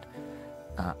make it.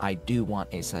 I do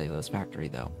want a cellulose factory,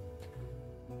 though.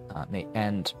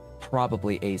 And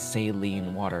probably a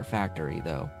saline water factory,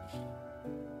 though,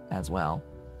 as well.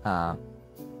 Out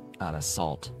of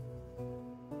salt.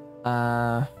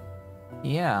 Yeah.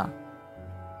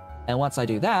 And once I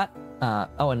do that,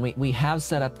 oh, and we have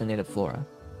set up the native flora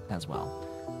as well.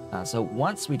 So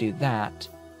once we do that,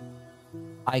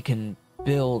 I can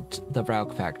build the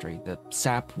Vrauk factory. The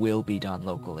sap will be done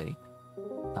locally.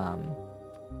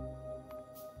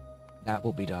 That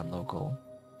will be done local.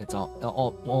 It's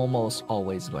almost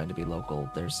always going to be local.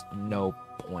 There's no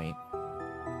point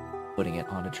putting it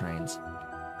onto trains.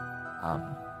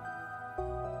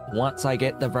 Once I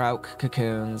get the Vrauk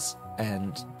cocoons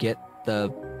and get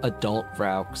the adult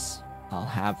Vrauks, I'll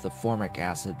have the formic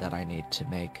acid that I need to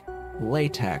make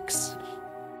latex.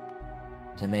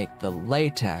 To make the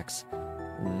latex,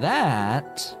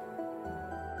 that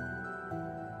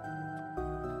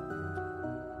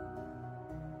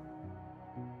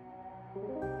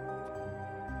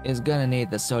is gonna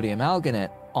need the sodium alginate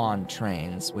on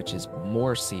trains, which is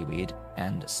more seaweed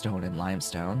and stone and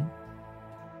limestone.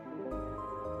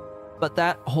 But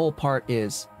that whole part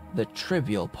is the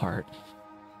trivial part,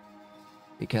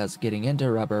 because getting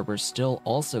into rubber, we're still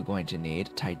also going to need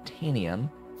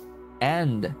titanium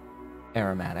and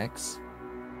aromatics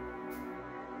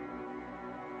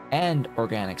and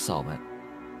organic solvent,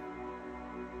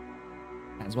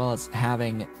 as well as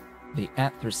having the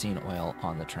anthracene oil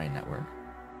on the train network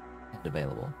and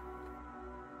available.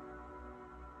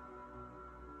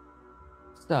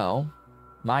 So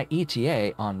my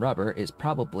ETA on rubber is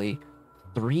probably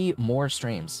 3 more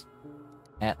streams,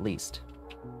 at least.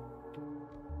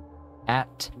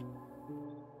 At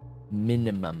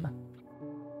minimum.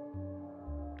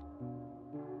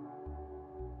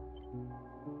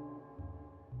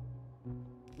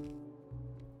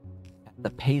 At the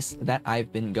pace that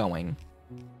I've been going,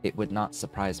 it would not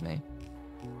surprise me.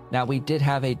 Now, we did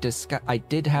have a I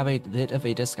did have a bit of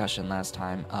a discussion last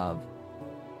time of,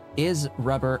 is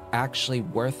rubber actually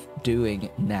worth doing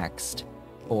next?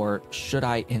 Or should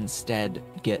I instead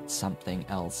get something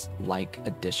else like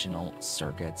additional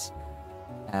circuits?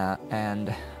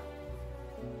 And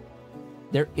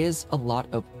there is a lot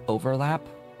of overlap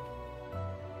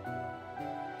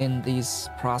in these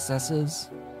processes,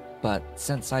 but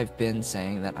since I've been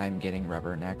saying that I'm getting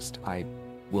rubber next, I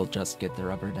will just get the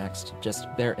rubber next. Just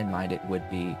bear in mind it would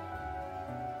be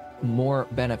more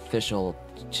beneficial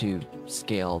to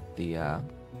scale the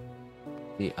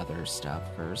other stuff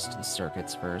first, the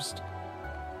circuits first.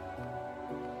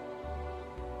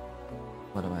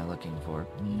 What am I looking for?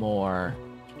 More.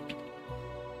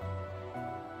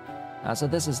 So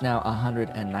this is now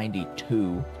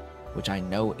 192, which I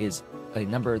know is a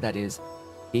number that is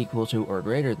equal to or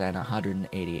greater than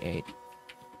 188.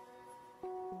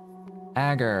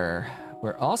 Agar.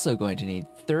 We're also going to need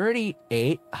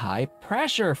 38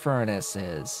 high-pressure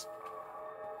furnaces.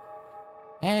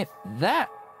 And that,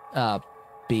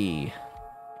 be...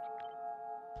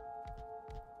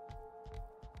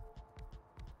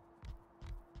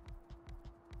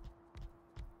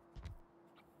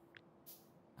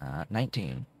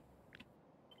 19.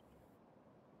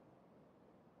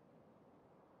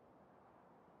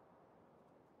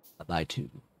 By 2.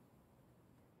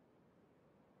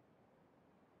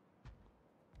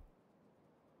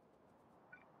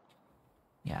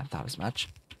 Yeah, I thought as much.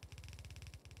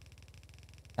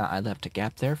 I left a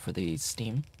gap there for the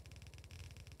steam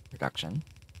production.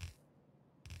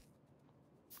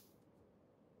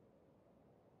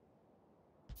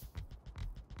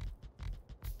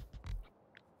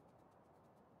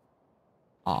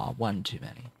 Aw, one too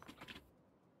many.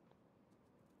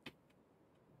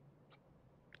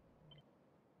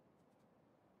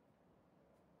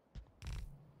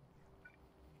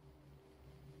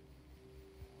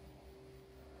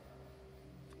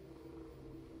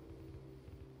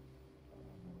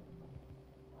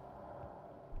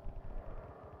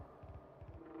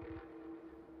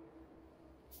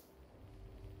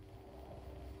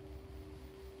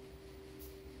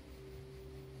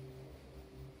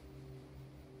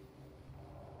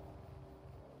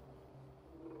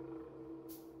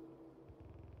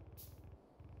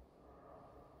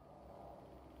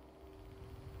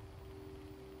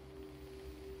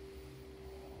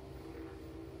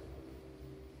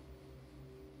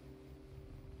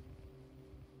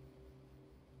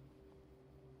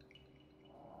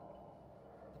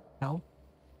 No.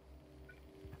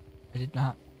 I did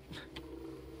not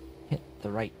hit the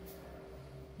right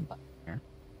button here.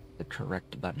 The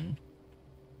correct button.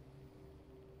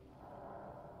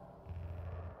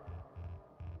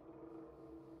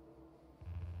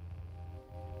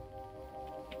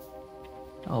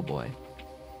 Oh boy.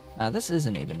 This is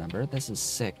an even number. This is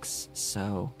 6,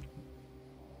 so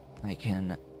I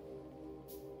can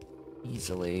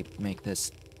easily make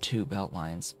this 2 belt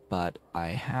lines, but I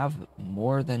have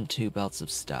more than 2 belts of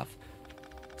stuff.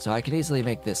 So I could easily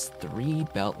make this 3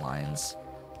 belt lines.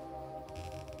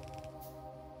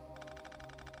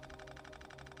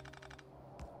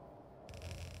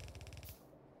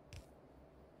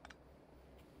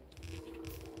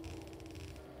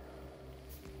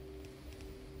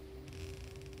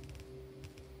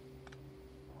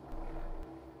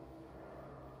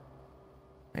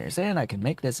 You're saying I can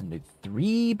make this into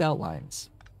 3 belt lines.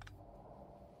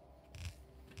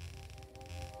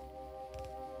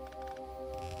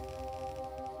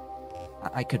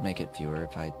 I could make it fewer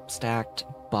if I stacked,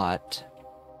 but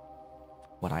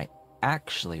what I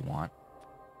actually want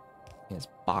is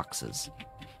boxes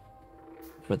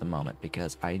for the moment,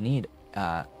 because I need,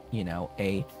 you know,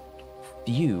 a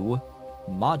few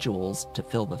modules to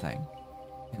fill the thing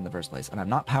in the first place. And I'm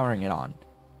not powering it on.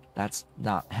 That's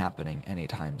not happening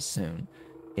anytime soon.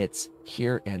 It's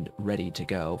here and ready to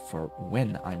go for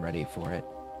when I'm ready for it,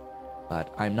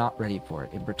 but I'm not ready for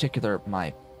it. In particular,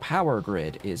 my power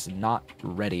grid is not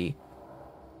ready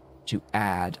to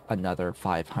add another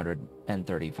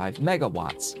 535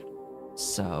 megawatts.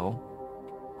 So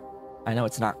I know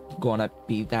it's not going to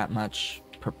be that much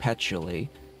perpetually,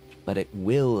 but it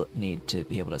will need to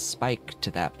be able to spike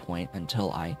to that point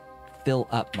until I fill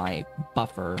up my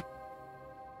buffer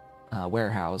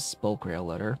warehouse bulk rail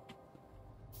loader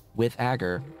with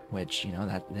agar, which, you know,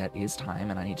 that is time,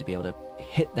 and I need to be able to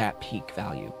hit that peak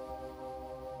value.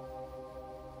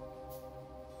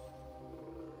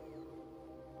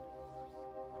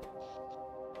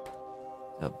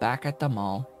 So back at the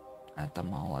mall, at the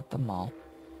mall.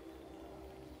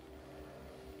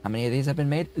 How many of these have been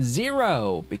made?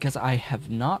 0, because I have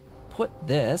not put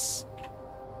this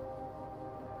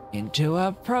into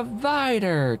a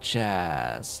provider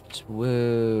chest.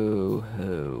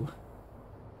 Woo-hoo.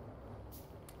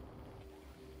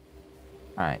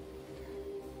 Alright.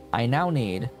 I now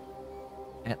need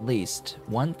at least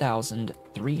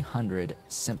 1,300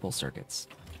 simple circuits.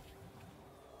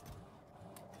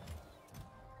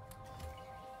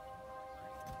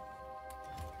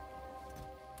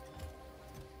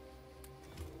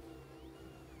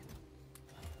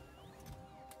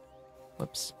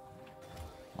 Whoops.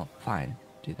 Well, fine.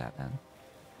 Do that then.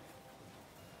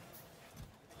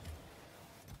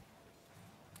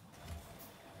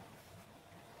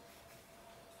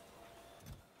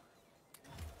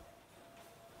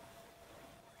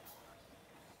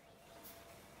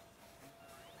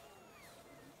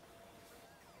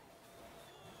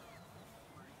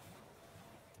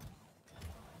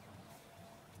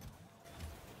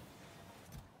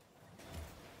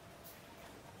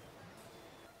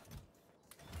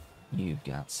 You've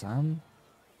got some.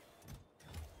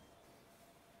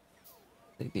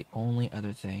 I think the only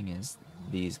other thing is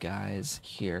these guys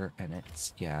here, and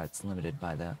it's, yeah, it's limited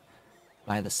by the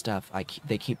stuff.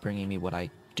 They keep bringing me what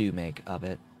I do make of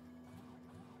it.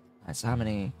 Alright, so how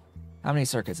many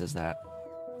circuits is that?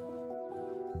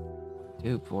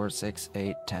 2, 4, 6,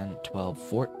 8, 10, 12,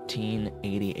 14,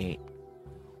 88.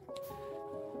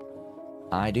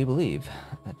 I do believe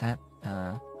that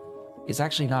is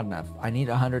actually not enough. I need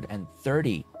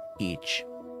 130 each.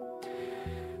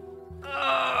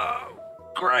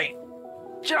 Great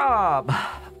job!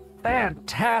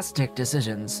 Fantastic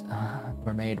decisions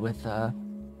were made with the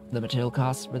material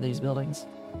costs for these buildings.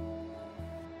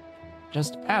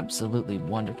 Just absolutely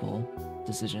wonderful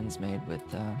decisions made with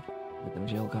the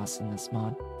material costs in this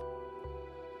mod.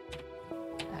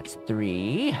 That's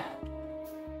 3.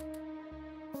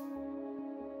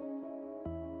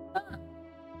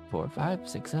 4, 5,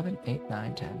 6, 7, 8,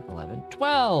 9, 10, 11,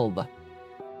 12!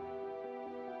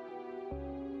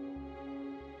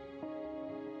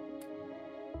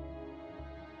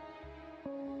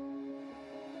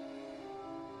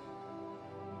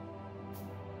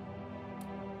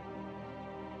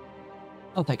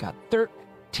 Oh, thank God.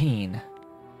 13.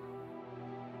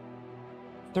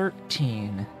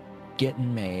 13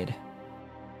 getting made.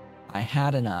 I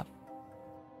had enough.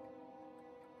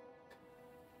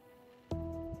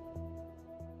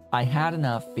 I had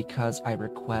enough because I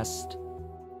request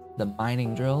the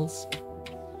mining drills,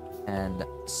 and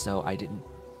so I didn't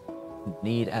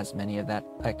need as many of that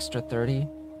extra 30,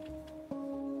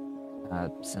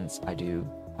 since I do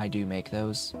make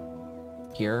those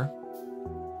here,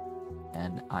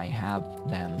 and I have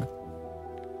them.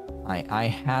 I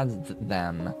had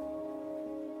them.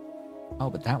 Oh,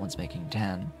 but that one's making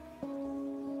 10.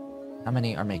 How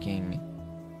many are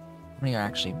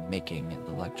actually making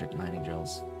the electric mining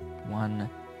drills? 1,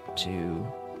 2,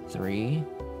 3,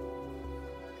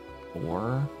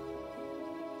 4,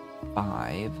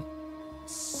 5,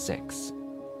 6.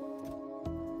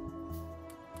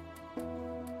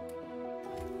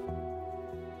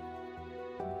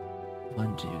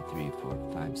 One, 2, 3, 4,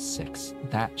 5, 6.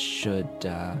 That should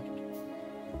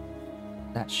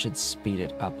speed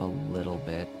it up a little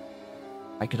bit.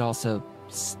 I could also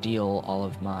steal all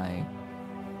of my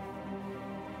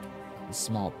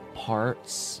small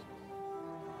parts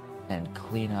and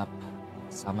clean up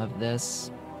some of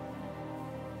this.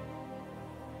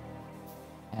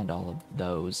 And all of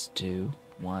those too.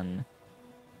 1,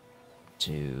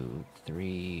 2,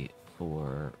 3,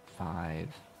 4, 5,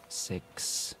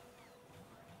 6.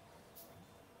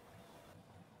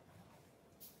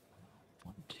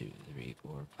 1, 2, 3,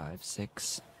 4, 5,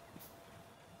 6.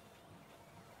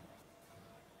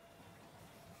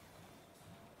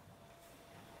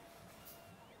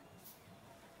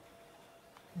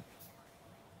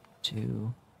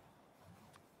 Two,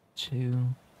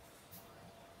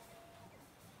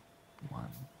 1,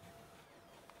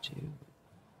 2,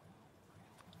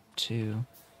 2.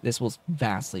 This will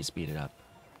vastly speed it up.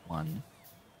 1,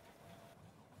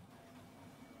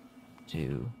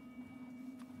 2,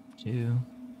 2.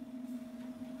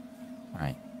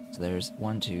 Alright, so there's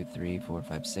 1, 2, 3, 4,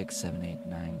 5, 6, 7, 8,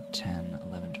 9, 10,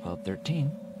 11, 12,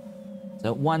 13.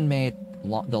 So 1 made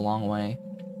the long way,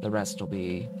 the rest will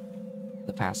be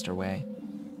the faster way.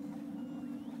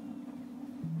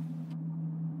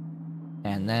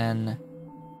 And then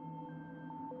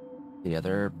the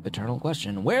other eternal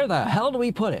question, where the hell do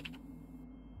we put it?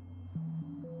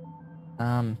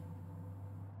 Alright.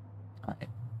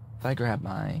 If I grab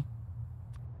my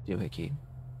doohickey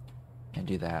and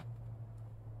do that,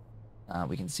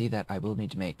 we can see that I will need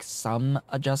to make some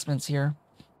adjustments here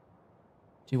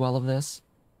to all of this.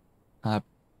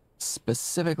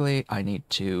 Specifically, I need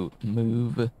to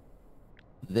move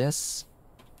this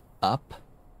up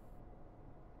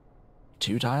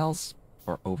 2 tiles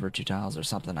or over 2 tiles or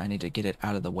something. I need to get it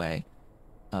out of the way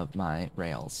of my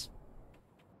rails.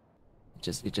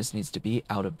 It just needs to be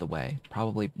out of the way.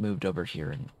 Probably moved over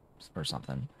here or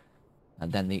something.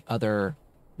 And then the other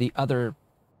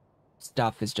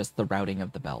stuff is just the routing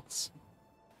of the belts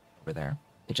over there.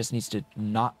 It just needs to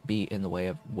not be in the way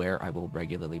of where I will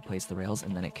regularly place the rails,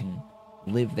 and then it can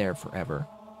live there forever.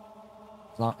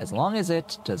 As long as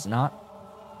it is not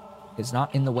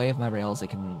in the way of my rails, it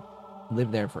can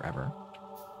live there forever.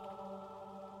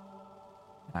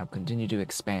 I'll continue to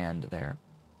expand there.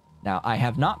 Now, I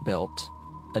have not built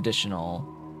additional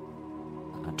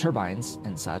turbines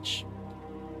and such.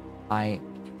 I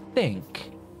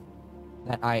think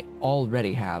that I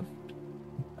already have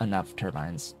enough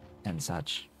turbines and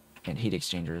such and heat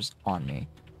exchangers on me.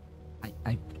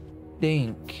 I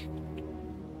think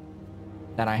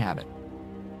that I have it.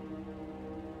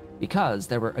 Because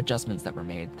there were adjustments that were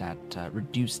made that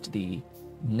reduced the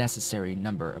necessary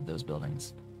number of those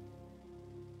buildings.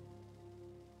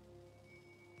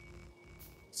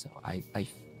 So I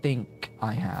think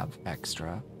I have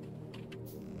extra.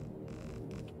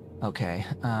 Okay,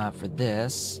 for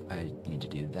this, I need to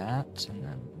do that, and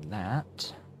then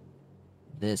that.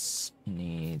 This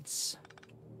needs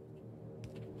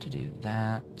to do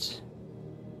that.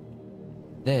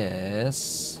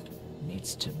 This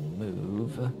needs to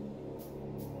move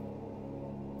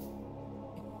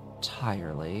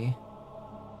entirely.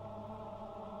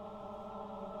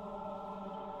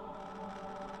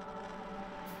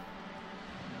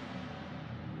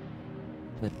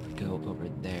 Let's go over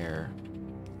there.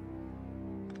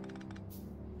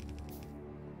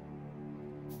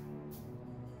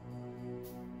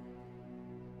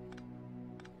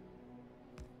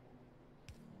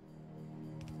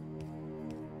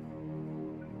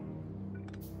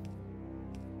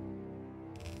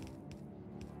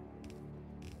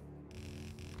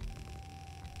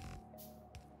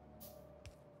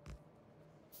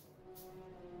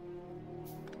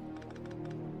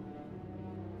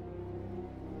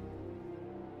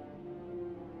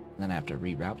 Then I have to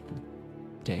reroute the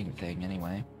dang thing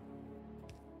anyway.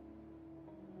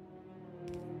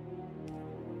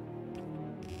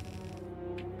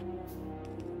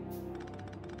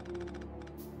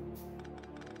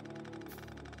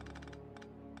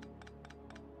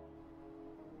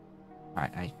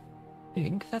 Alright, I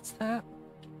think that's that.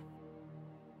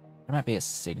 There might be a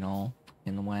signal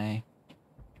in the way.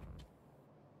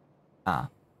 Ah.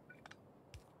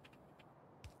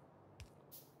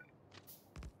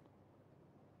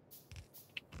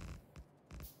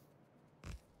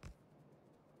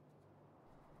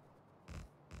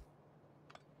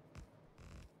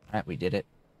 Alright, we did it.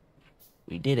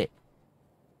 We did it.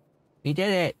 We did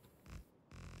it!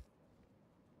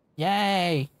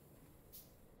 Yay!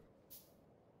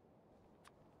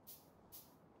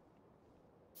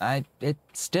 It's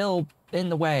still in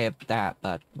the way of that,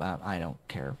 but I don't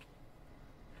care.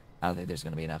 I don't think there's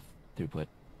going to be enough throughput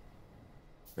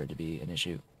for it to be an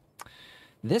issue.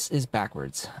 This is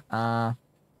backwards.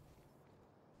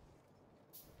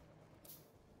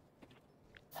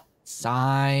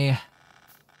 Sigh.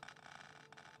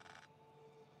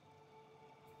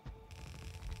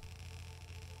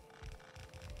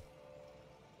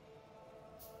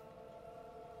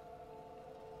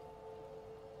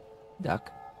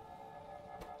 Duck.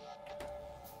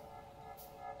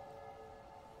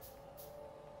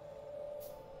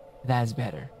 That's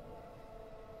better.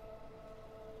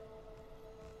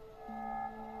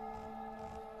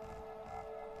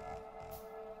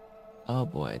 Oh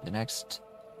boy, the next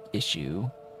issue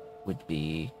would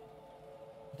be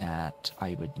that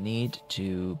I would need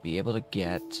to be able to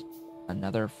get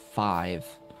another 5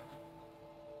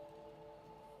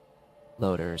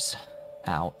 loaders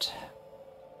out.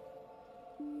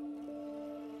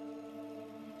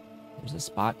 There's a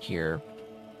spot here,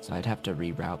 so I'd have to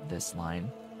reroute this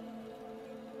line.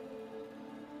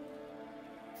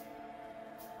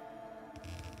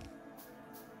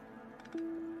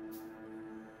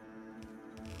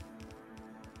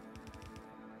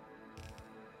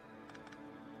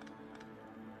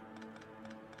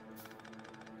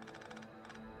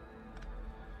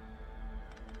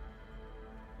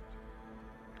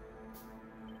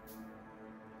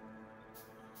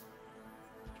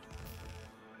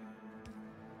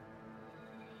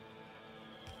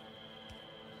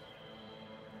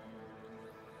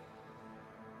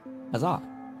 Huzzah!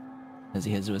 As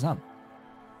he heads to his home.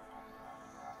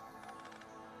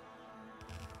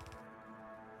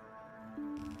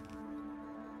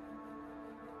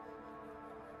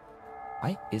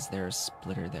 Why is there a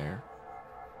splitter there?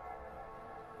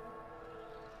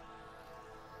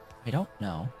 I don't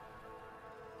know.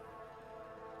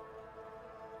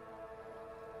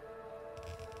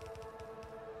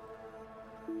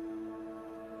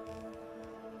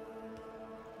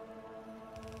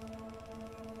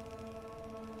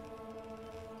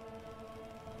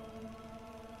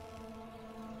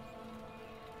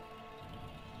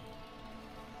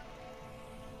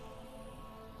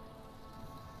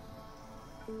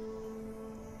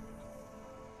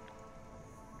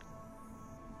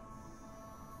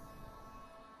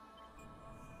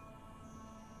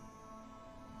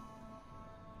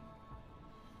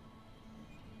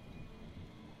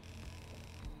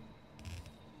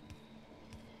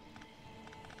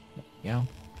 Go.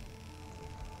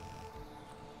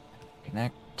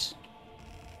 Connect.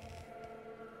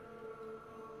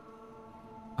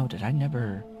 Oh, did I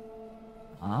never...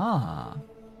 Ah.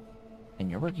 And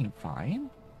you're working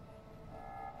fine?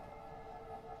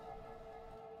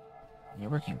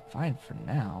 You're working fine for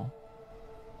now.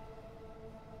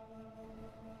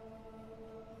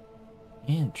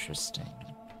 Interesting.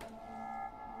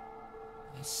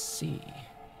 I see.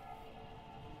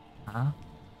 Huh?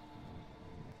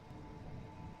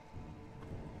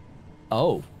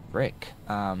 Oh, frick.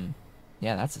 Yeah,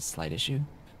 that's a slight issue.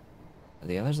 Are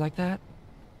the others like that?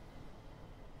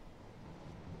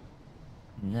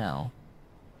 No.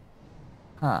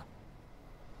 Huh.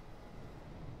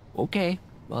 Okay.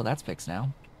 Well, that's fixed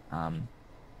now.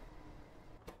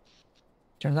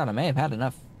 Turns out I may have had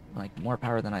enough, like, more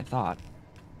power than I thought.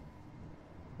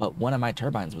 But one of my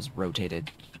turbines was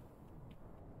rotated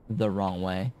the wrong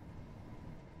way.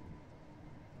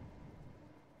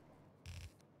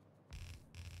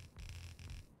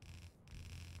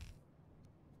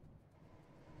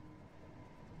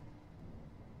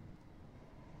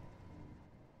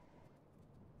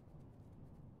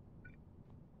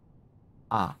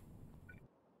 Ah.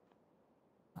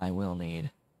 I will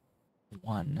need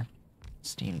 1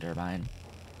 steam turbine.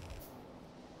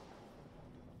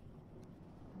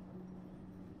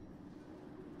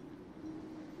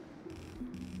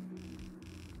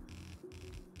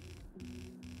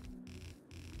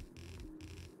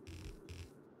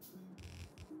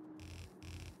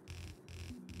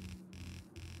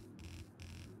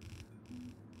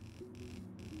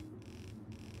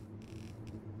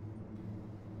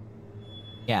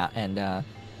 Yeah, and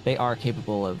they are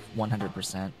capable of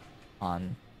 100%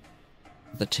 on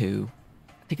the 2.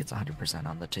 I think it's 100%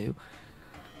 on the 2.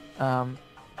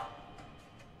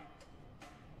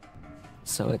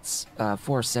 So it's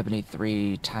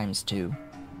 473 times 2.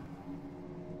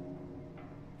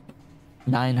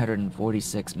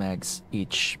 946 megs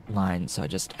each line, so I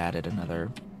just added another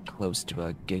close to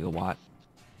a gigawatt,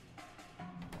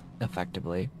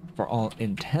 effectively, for all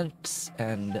intents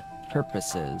and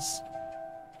purposes.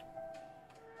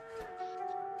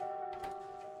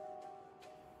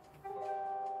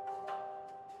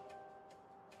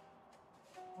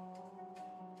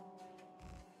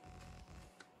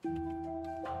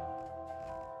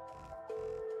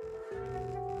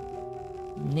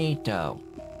 Neato.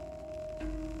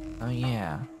 Oh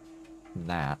yeah,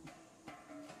 that.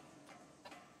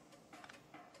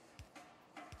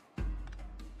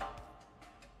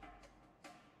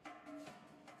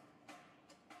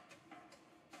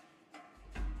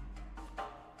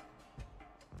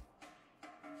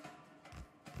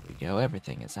 There we go.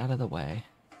 Everything is out of the way.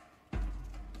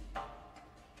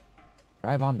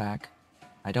 Drive on back.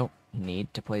 I don't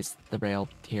need to place the rail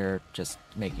here, just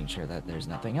making sure that there's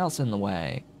nothing else in the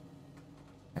way.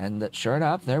 And that, sure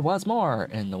enough, there was more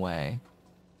in the way.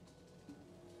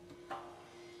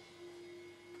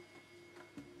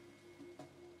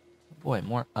 Boy,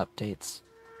 more updates.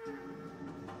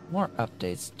 More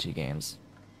updates to games.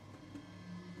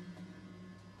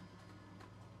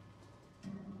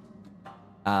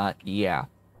 Yeah.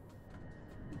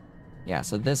 Yeah,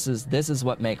 so this is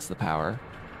what makes the power,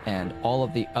 and all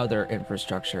of the other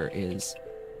infrastructure is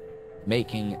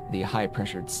making the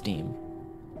high-pressured steam.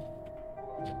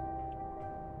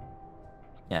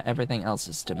 Yeah, everything else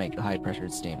is to make the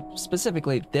high-pressured steam.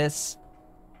 Specifically, this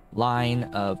line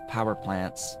of power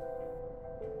plants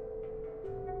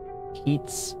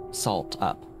heats salt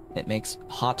up. It makes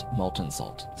hot molten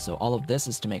salt. So all of this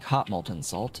is to make hot molten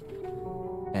salt,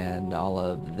 and all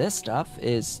of this stuff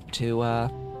is to,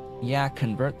 yeah,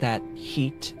 convert that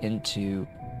heat into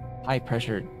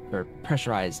high-pressured or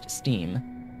pressurized steam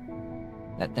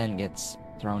that then gets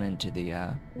thrown into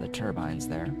the turbines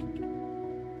there.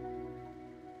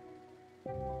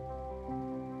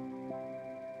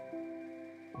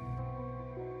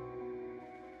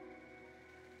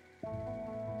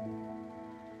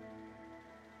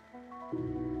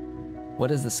 What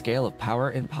is the scale of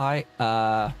power in Pi?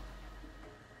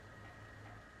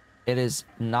 It is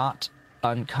not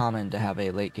uncommon to have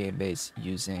a late game base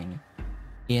using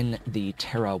in the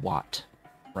terawatt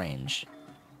range.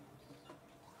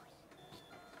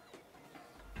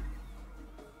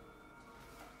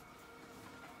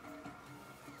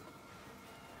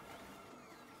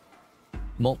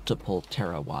 Multiple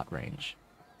terawatt range.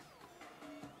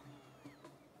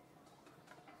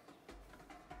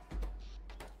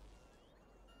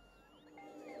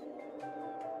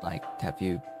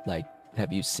 Like,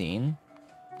 have you seen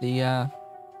the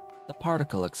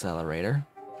particle accelerator?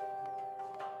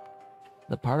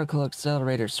 The particle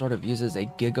accelerator sort of uses a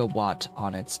gigawatt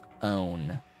on its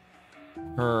own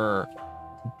per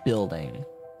building.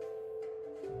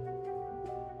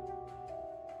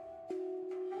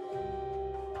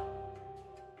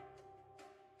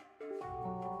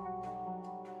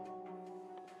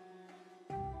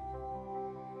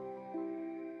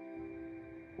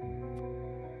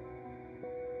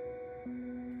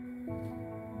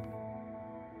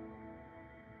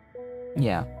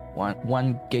 Yeah,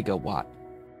 one gigawatt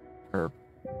per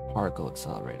particle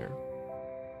accelerator.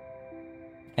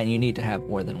 And you need to have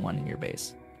more than one in your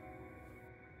base.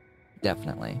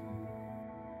 Definitely.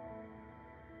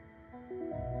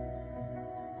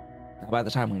 By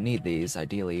the time we need these,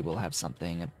 ideally we'll have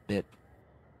something a bit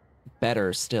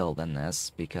better still than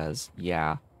this, because,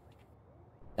 yeah,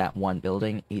 that one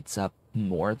building eats up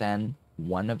more than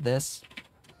one of this.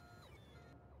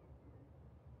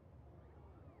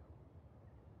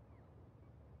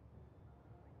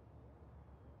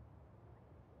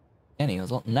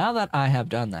 Anyways, well, now that I have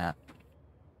done that,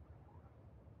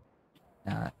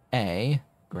 A,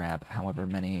 grab however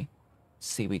many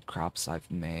seaweed crops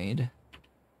I've made.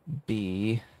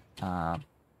 B, I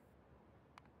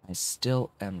still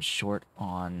am short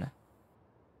on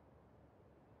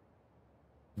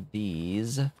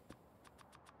these,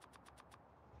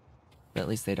 but at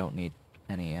least they don't need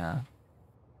any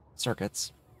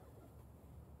circuits.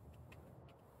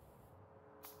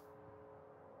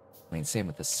 I mean, same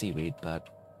with the seaweed, but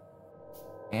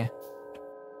eh.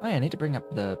 Oh yeah, I need to bring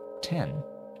up the tin.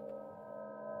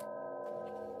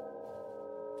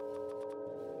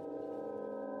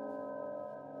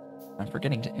 I'm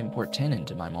forgetting to import tin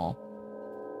into my mall.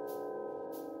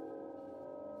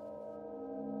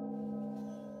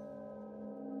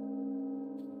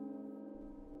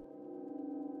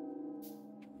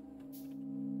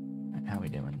 How we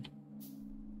doing?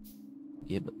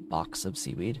 Give a box of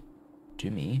seaweed to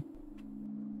me.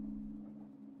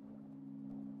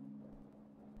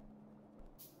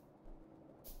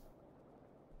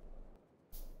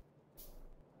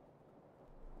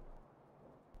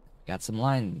 Got some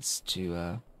lines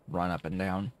to run up and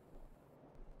down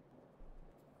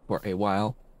for a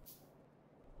while.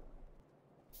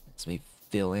 Let's me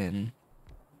fill in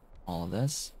all of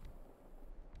this.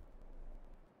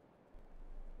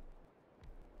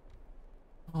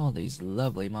 All these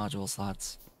lovely module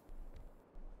slots.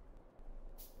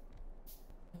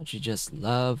 Don't you just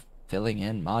love filling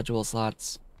in module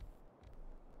slots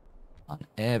on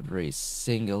every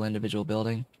single individual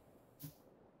building?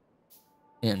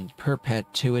 In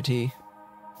perpetuity.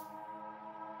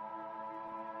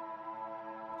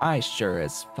 I sure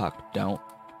as fuck don't.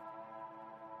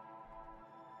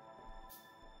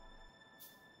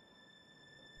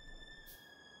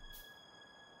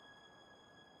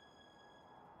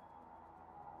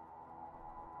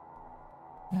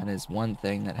 That is one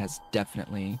thing that has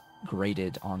definitely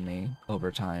grated on me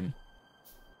over time.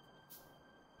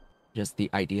 Just the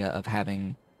idea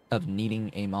of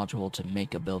needing a module to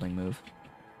make a building move.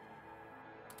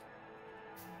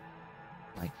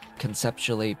 Like,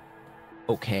 conceptually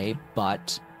okay,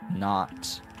 but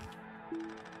not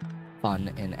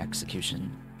fun in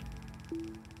execution.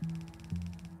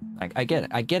 Like, I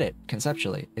get it,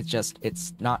 conceptually. It's just,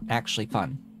 it's not actually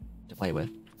fun to play with.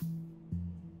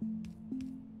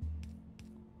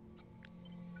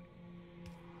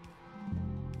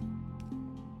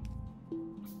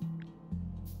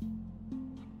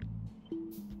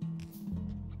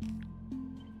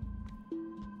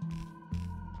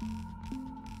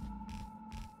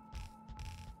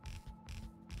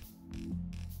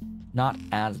 Not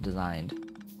as designed.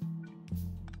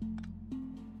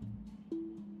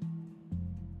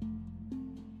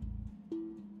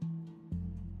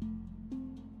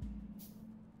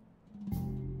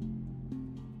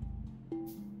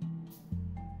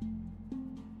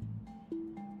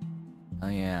 Oh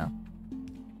yeah.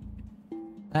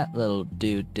 That little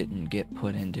dude didn't get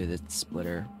put into the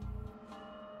splitter.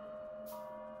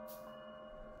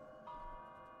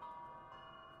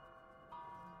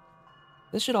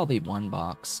 This should all be one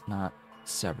box, not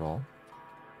several.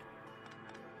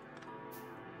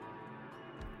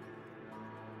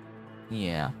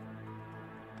 Yeah.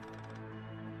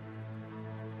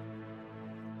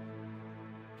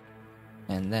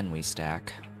 And then we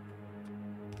stack.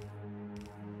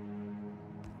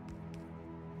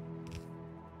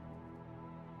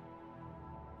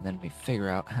 Then we figure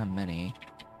out how many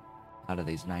out of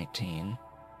these 19.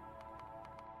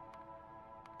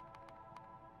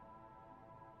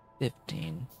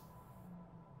 15.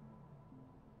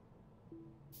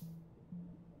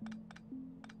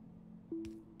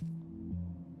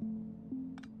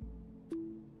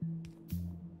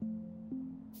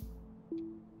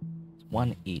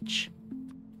 One each.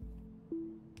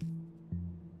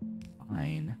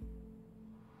 Fine.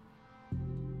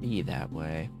 Be that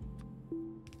way.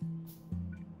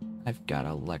 I've got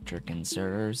electric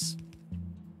inserters.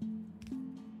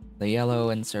 The yellow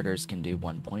inserters can do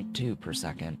 1.2 per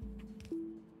second.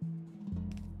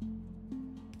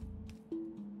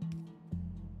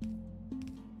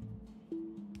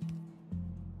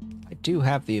 I do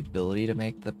have the ability to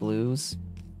make the blues.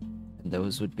 And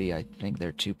those would be, I think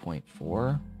they're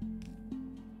 2.4.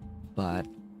 But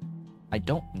I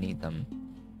don't need them.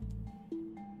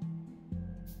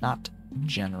 Not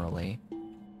generally.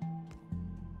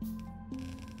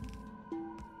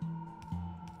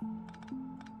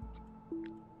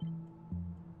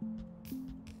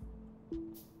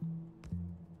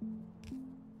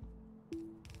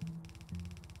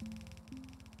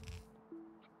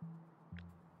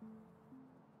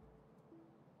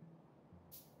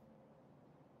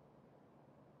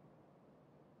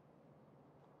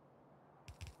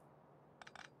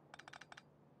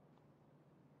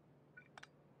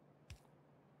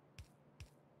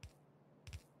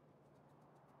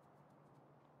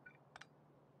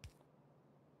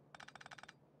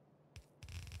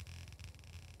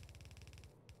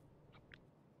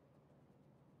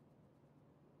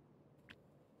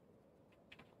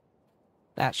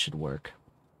 That should work.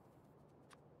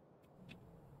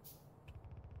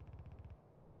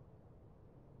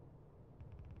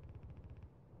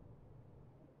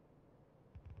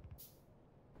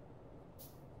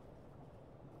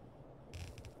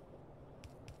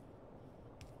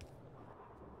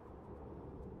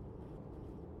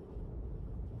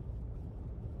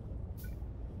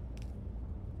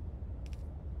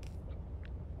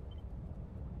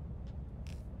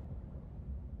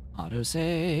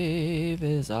 Autosave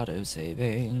is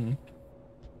autosaving.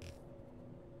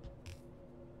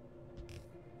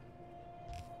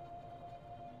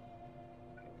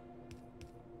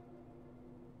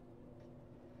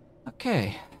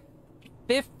 Okay.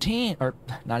 15, or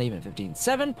not even 15,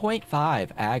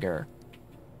 7.5 agar.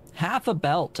 Half a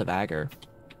belt of agar.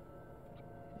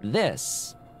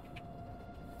 This.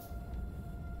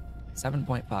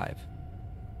 7.5.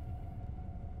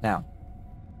 Now,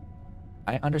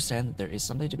 I understand that there is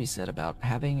something to be said about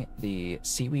having the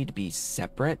seaweed be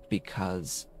separate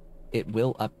because it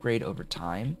will upgrade over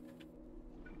time.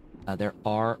 There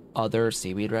are other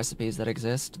seaweed recipes that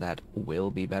exist that will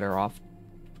be better off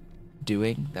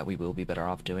doing, that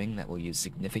will use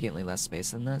significantly less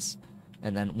space than this.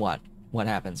 And then what? What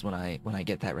happens when I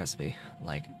get that recipe?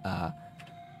 Like,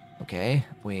 okay,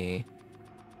 we'll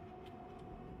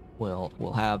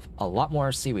have a lot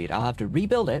more seaweed. I'll have to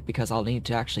rebuild it because I'll need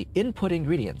to actually input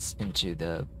ingredients into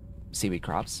the seaweed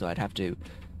crops. So I'd have to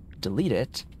delete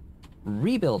it,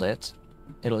 rebuild it,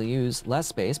 it'll use less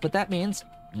space, but that means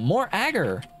more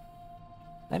agar.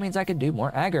 That means I can do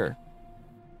more agar.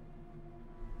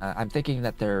 I'm thinking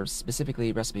that there's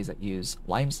specifically recipes that use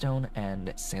limestone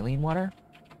and saline water.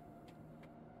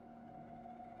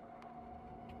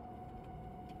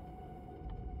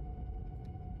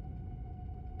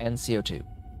 And CO2.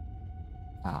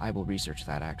 I will research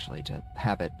that, actually, to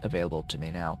have it available to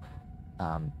me now.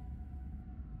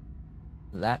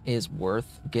 That is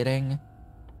worth getting.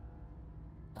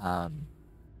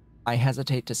 I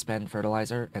hesitate to spend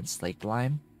fertilizer and slaked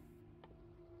lime.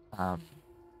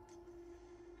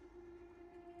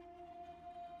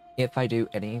 If I do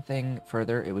anything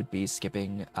further, it would be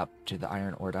skipping up to the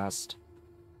iron ore dust.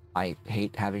 I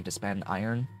hate having to spend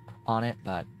iron on it,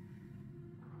 but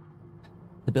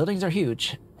the buildings are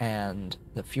huge, and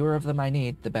the fewer of them I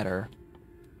need, the better.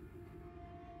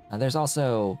 There's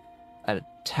also a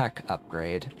tech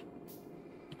upgrade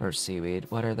for seaweed.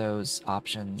 What are those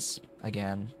options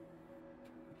again?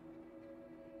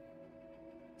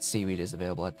 Seaweed is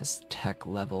available at this tech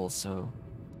level, so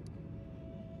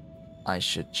I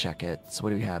should check it. So what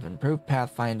do we have? Improved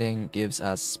pathfinding gives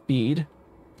us speed,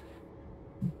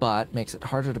 but makes it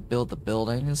harder to build the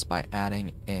buildings by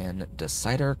adding in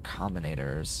decider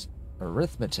combinators,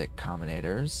 arithmetic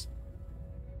combinators,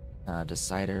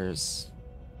 deciders,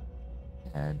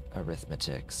 and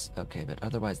arithmetics. Okay, but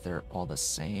otherwise they're all the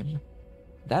same.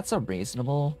 That's a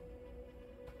reasonable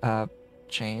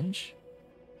change.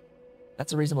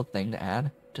 That's a reasonable thing to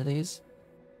add to these.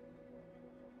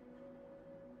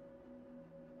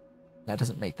 That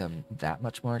doesn't make them that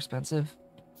much more expensive,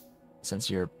 since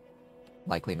you're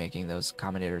likely making those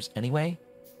combinators anyway.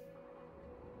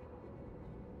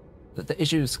 The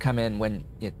issues come in when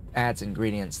it adds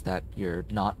ingredients that you're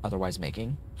not otherwise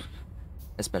making,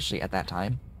 especially at that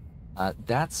time.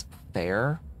 That's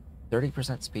fair.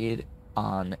 30% speed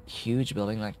on huge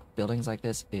buildings like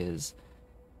this is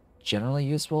generally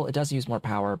useful. It does use more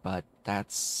power, but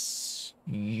that's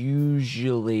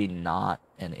usually not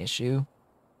an issue.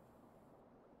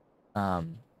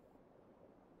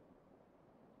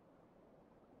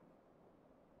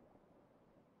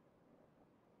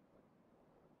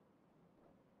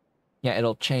 Yeah,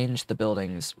 it'll change the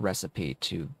building's recipe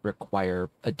to require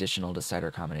additional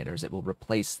decider combinators. It will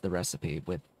replace the recipe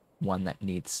with one that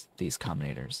needs these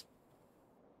combinators.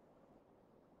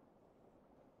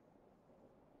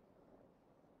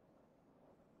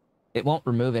 It won't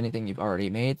remove anything you've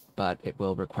already made, but it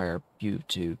will require you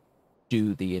to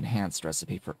do the enhanced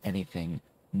recipe for anything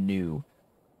new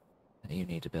that you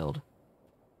need to build.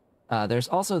 There's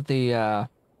also the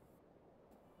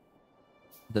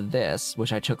this,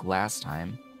 which I took last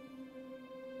time.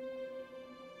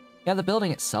 Yeah, the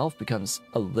building itself becomes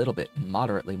a little bit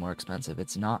moderately more expensive.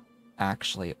 It's not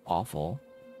actually awful.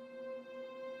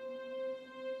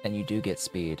 And you do get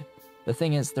speed. The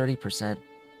thing is, 30%.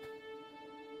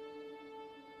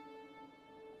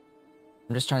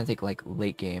 I'm just trying to think, like,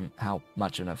 late game, how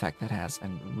much of an effect that has,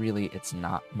 and really it's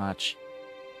not much.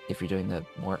 If you're doing the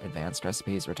more advanced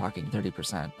recipes, we're talking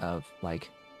 30% of, like,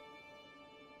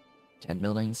 10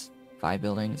 buildings, 5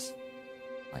 buildings.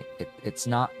 Like, it's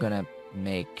not gonna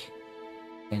make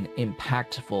an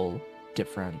impactful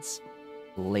difference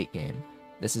late game.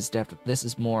 This is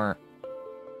more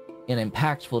an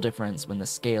impactful difference when the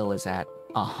scale is at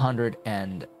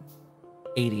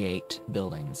 188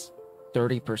 buildings.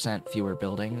 30% fewer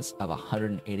buildings of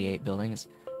 188 buildings.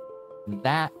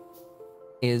 That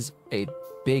is a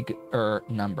bigger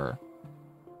number.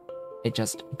 It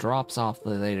just drops off the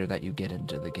later that you get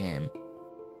into the game.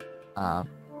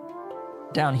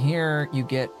 Down here, you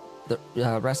get the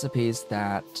recipes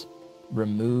that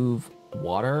remove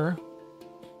water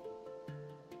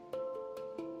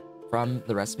from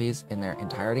the recipes in their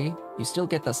entirety. You still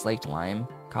get the slaked lime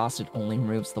cost. It only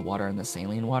removes the water and the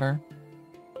saline water,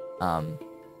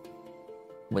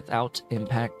 without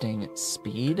impacting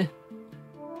speed.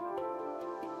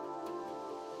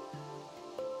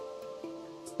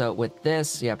 So with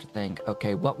this, you have to think,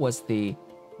 okay, what's the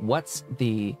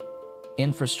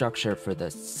infrastructure for the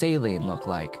saline look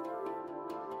like?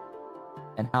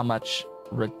 And how much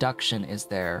reduction is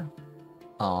there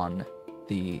on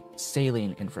the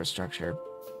saline infrastructure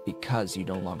because you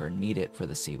no longer need it for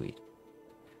the seaweed?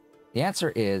 The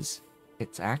answer is,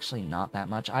 it's actually not that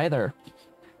much either.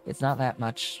 It's not that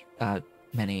much,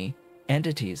 many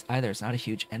entities either. It's not a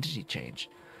huge entity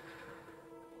change.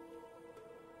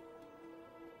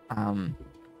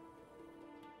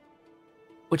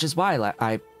 Which is why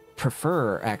I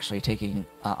prefer actually taking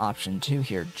option 2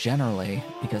 here generally,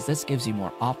 because this gives you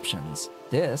more options.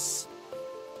 This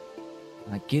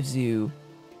gives you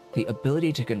the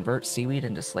ability to convert seaweed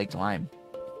into slaked lime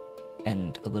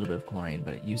and a little bit of chlorine,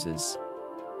 but it uses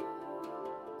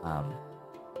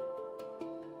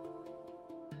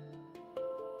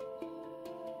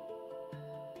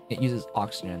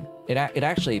oxygen. It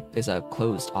actually is a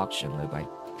closed oxygen loop, I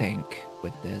think,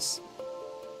 with this.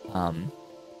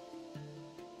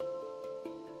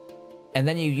 And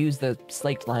then you use the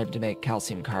slaked lime to make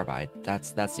calcium carbide.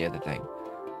 That's the other thing.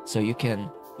 So you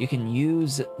can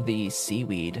use the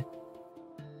seaweed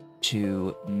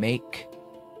to make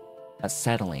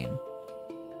acetylene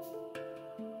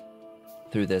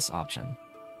through this option.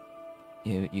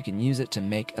 You can use it to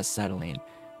make acetylene.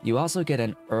 You also get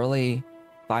an early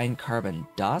fine carbon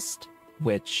dust,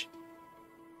 which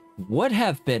would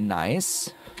have been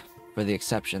nice, for the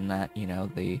exception that, you know,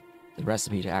 the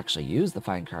recipe to actually use the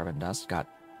fine carbon dust got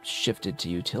shifted to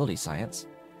utility science.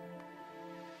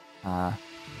 Yeah,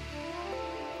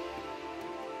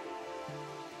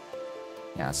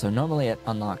 so normally it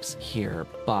unlocks here,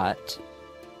 but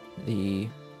the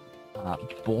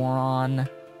boron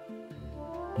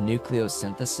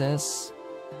nucleosynthesis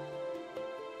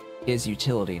is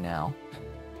utility now.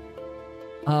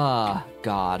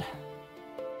 God.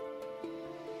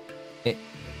 It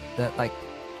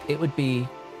would be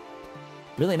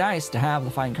really nice to have the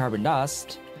fine carbon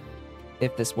dust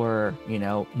if this were, you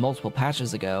know, multiple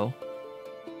patches ago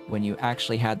when you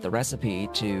actually had the recipe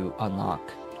to unlock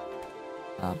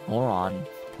boron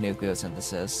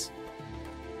nucleosynthesis.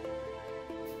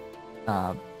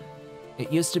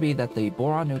 It used to be that the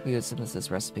boron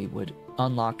nucleosynthesis recipe would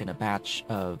unlock in a batch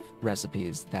of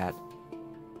recipes that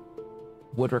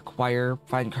would require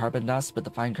fine carbon dust, but the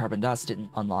fine carbon dust didn't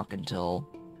unlock until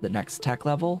the next tech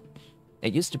level.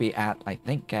 It used to be at, I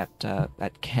think,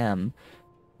 at Chem,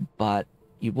 but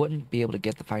you wouldn't be able to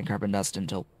get the fine carbon dust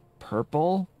until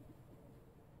purple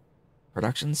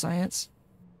production science.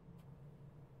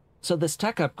 So this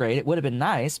tech upgrade, it would have been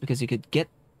nice because you could get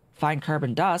fine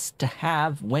carbon dust to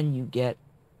have when you get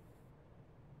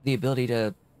the ability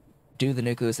to do the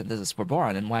nucleosynthesis for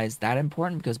boron. And why is that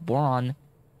important? Because boron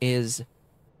is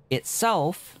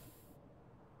itself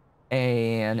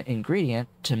an ingredient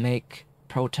to make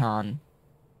proton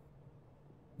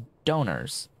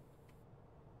donors,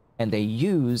 and they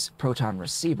use proton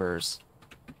receivers.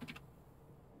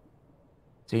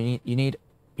 So you need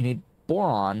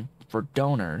boron for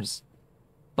donors,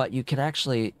 but you can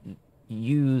actually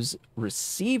use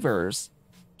receivers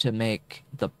to make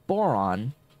the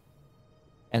boron,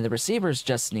 and the receivers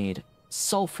just need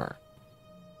sulfur.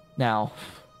 Now,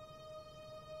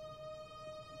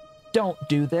 don't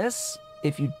do this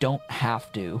if you don't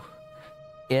have to.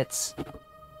 It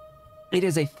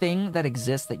is a thing that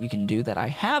exists that you can do that I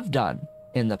have done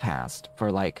in the past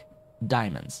for, like,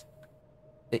 diamonds.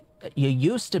 You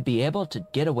used to be able to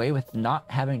get away with not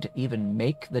having to even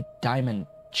make the diamond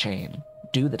chain,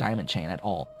 do the diamond chain at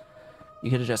all. You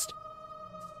could have just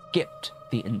skipped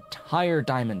the entire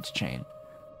diamond chain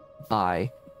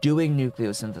by doing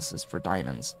nucleosynthesis for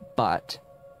diamonds, but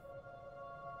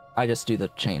I just do the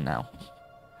chain now.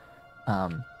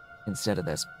 Instead of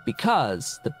this,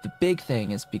 because the big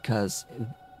thing is because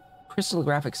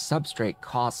crystallographic substrate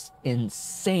costs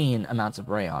insane amounts of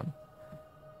rayon,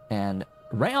 and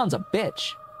rayon's a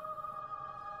bitch.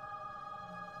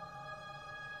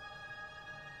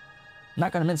 I'm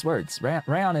not gonna mince words.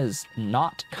 Rayon is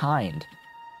not kind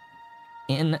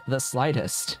in the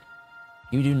slightest.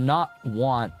 You do not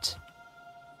want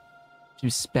to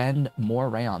spend more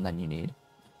rayon than you need.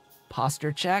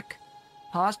 Posture check.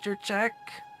 Posture check.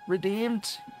 Redeemed.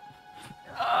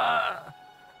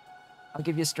 I'll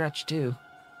give you a stretch too.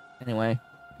 Anyway,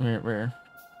 we're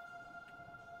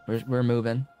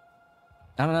moving.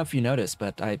 I don't know if you noticed,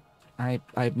 but I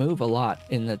move a lot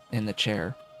in the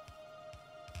chair.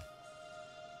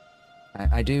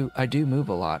 I do move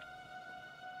a lot.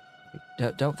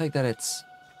 Don't think that it's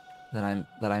that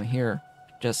I'm here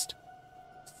just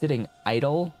sitting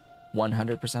idle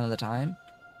 100% of the time.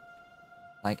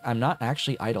 Like, I'm not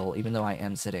actually idle, even though I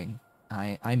am sitting.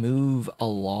 I move a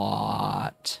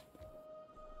lot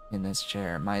in this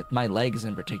chair. My legs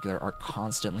in particular are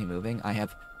constantly moving. I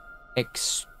have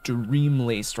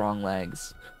extremely strong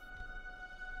legs.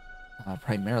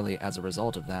 Primarily as a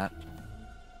result of that.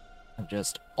 I'm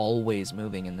just always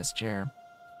moving in this chair.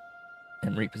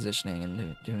 And repositioning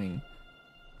and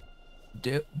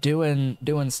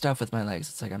doing stuff with my legs.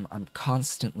 It's like I'm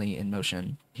constantly in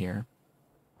motion here.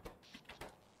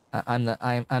 I'm the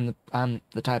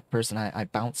type of person I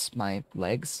bounce my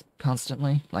legs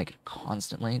constantly, like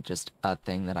constantly, just a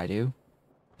thing that I do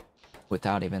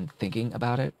without even thinking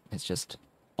about it. It's just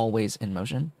always in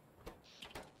motion.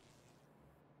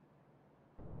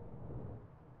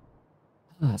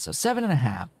 So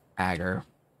 7.5 agar.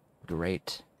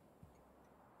 Great.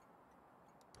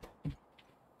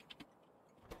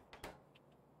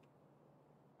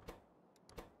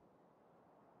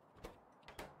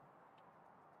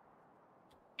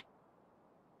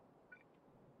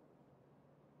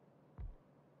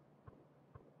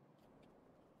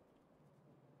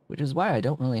 Which is why I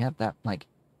don't really have that, like,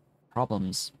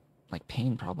 problems, like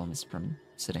pain problems from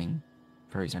sitting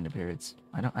for extended periods.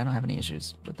 I don't have any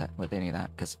issues with that, with any of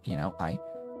that, because, you know, I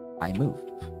move.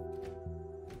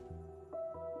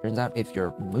 Turns out if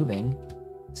you're moving,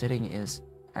 sitting is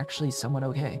actually somewhat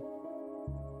okay.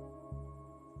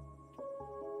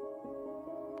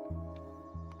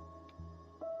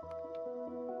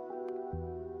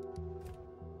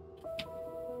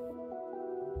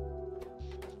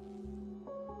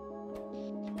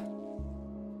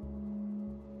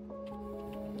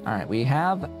 Alright, we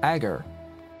have agar.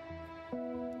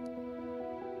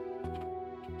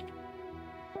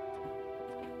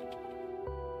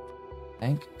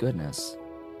 Thank goodness.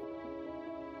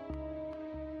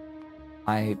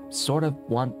 I sort of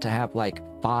want to have like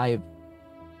 5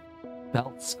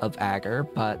 belts of agar,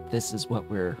 but this is what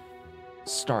we're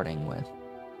starting with.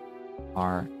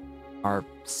 Our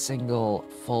single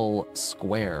full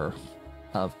square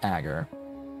of agar.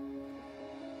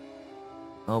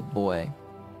 Oh boy.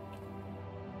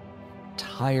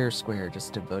 Entire square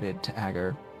just devoted to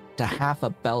agar. To half a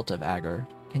belt of agar.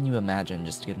 Can you imagine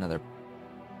just to get another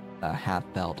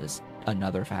half belt is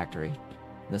another factory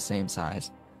the same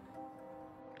size.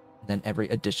 Then every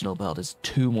additional belt is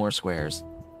 2 more squares.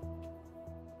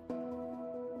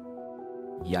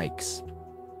 Yikes.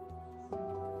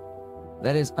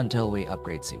 That is until we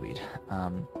upgrade seaweed,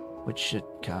 which should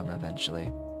come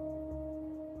eventually.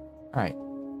 Alright,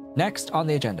 next on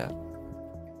the agenda.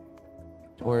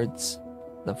 Towards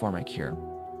the formic here.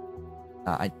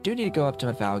 I do need to go up to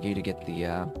Mafalgi to get the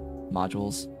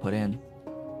modules put in.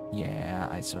 Yeah,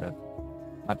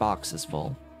 my box is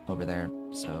full over there,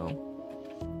 so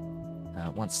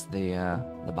once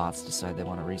the bots decide they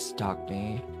want to restock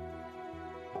me,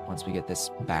 once we get this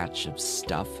batch of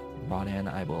stuff brought in,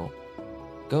 I will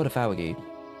go to Fawagi,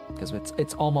 because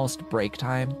it's almost break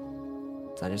time,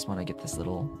 so I just want to get this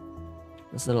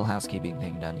little housekeeping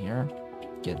thing done here.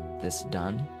 Get this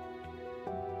done.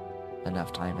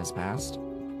 Enough time has passed.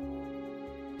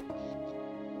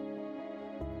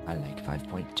 I like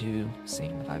 5.2,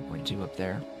 seeing the 5.2 up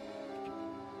there.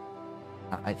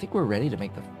 I think we're ready to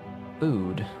make the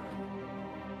food.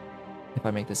 If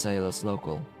I make the cellulose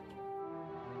local.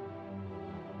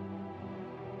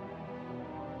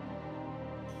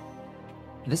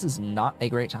 This is not a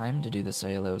great time to do the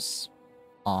cellulose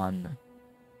on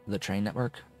the train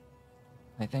network,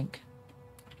 I think.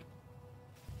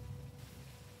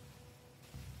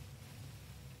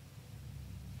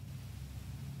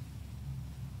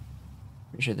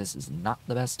 Pretty sure this is not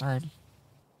the best time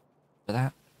for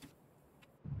that.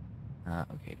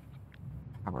 Okay.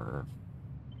 Power.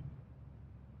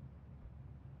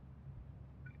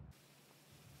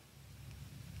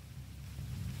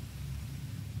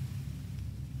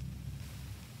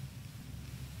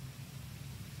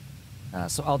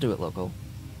 So I'll do it local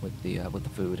with the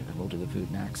food, and we'll do the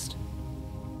food next.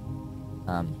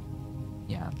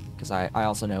 Yeah, because I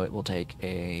also know it will take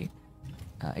a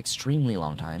extremely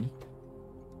long time.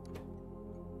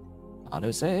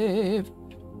 Autosave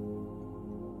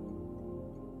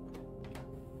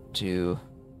to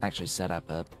actually set up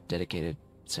a dedicated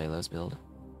cellulose build.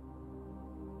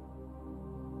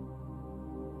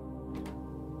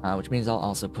 Which means I'll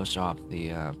also push off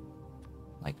the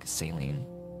like saline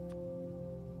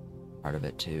part of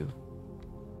it too.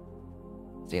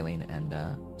 Saline and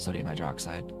sodium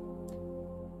hydroxide.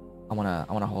 I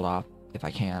wanna hold off if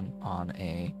I can on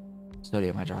a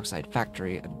sodium hydroxide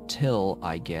factory until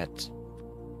I get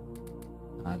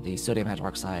the sodium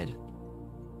hydroxide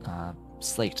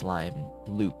slaked lime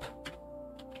loop.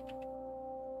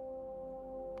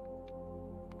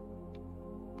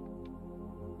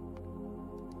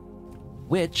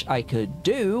 Which I could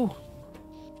do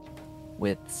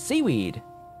with seaweed.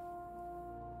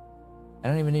 I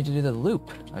don't even need to do the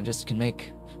loop. I just can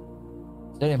make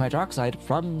sodium hydroxide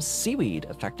from seaweed,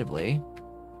 effectively.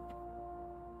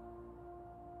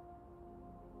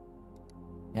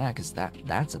 Yeah, because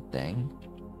that's a thing.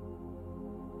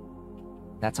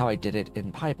 That's how I did it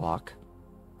in PyBlock,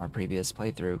 our previous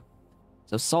playthrough.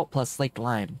 So salt plus slaked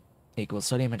lime equals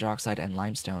sodium hydroxide and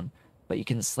limestone, but you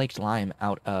can slaked lime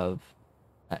out of...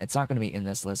 it's not going to be in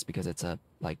this list because it's a,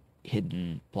 like,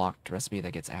 hidden blocked recipe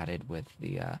that gets added with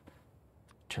the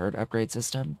turd upgrade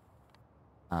system.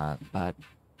 But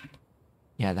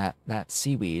yeah, that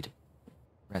seaweed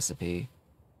recipe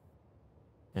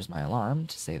There's my alarm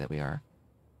to say that we are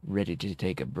ready to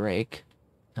take a break.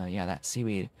 Yeah, that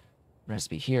seaweed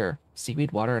recipe here.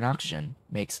 Seaweed, water, and oxygen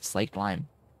makes slaked lime.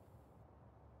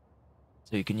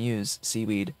 So you can use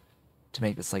seaweed to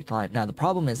make the slaked lime. Now the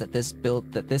problem is that this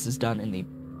is done in the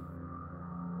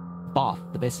BOF,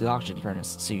 the basic oxygen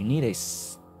furnace. So you need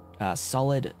a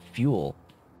solid fuel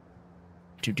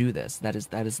to do this. That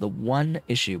is the one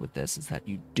issue with this, is that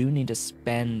you do need to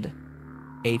spend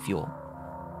a fuel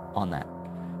on that.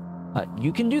 But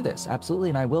you can do this, absolutely,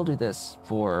 and I will do this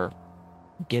for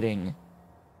getting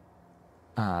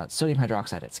sodium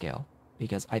hydroxide at scale,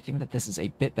 because I think that this is a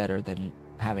bit better than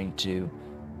having to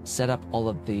set up all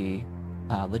of the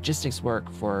logistics work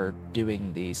for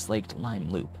doing the slaked lime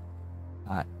loop,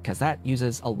 because that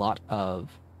uses a lot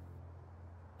of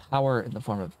power in the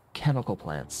form of chemical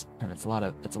plants, and it's a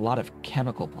lot of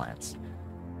chemical plants.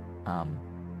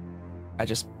 I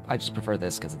just prefer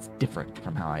this because it's different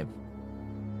from how I've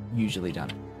usually done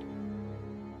it.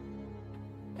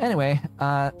 Anyway,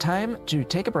 time to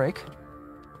take a break.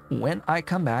 When I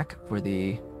come back for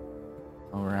the...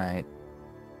 Alright.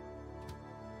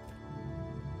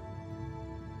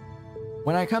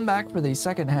 When I come back for the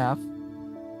second half...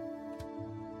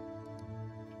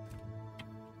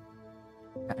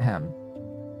 Ahem.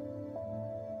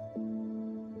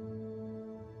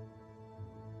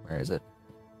 Where is it?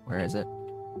 Where is it?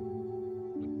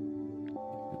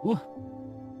 Ooh.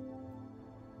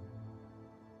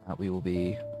 We will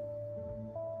be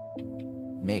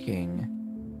making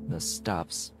the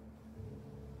stuffs.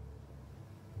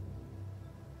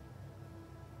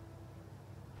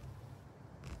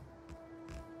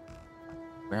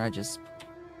 Where I just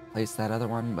placed that other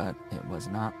one, but it was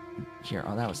not here.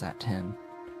 Oh, that was that tin.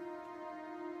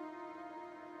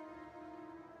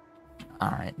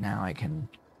 Alright, now I can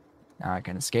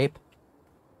escape.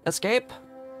 Escape!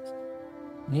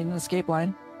 Need an escape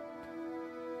line.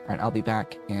 Alright, I'll be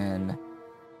back in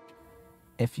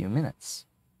a few minutes.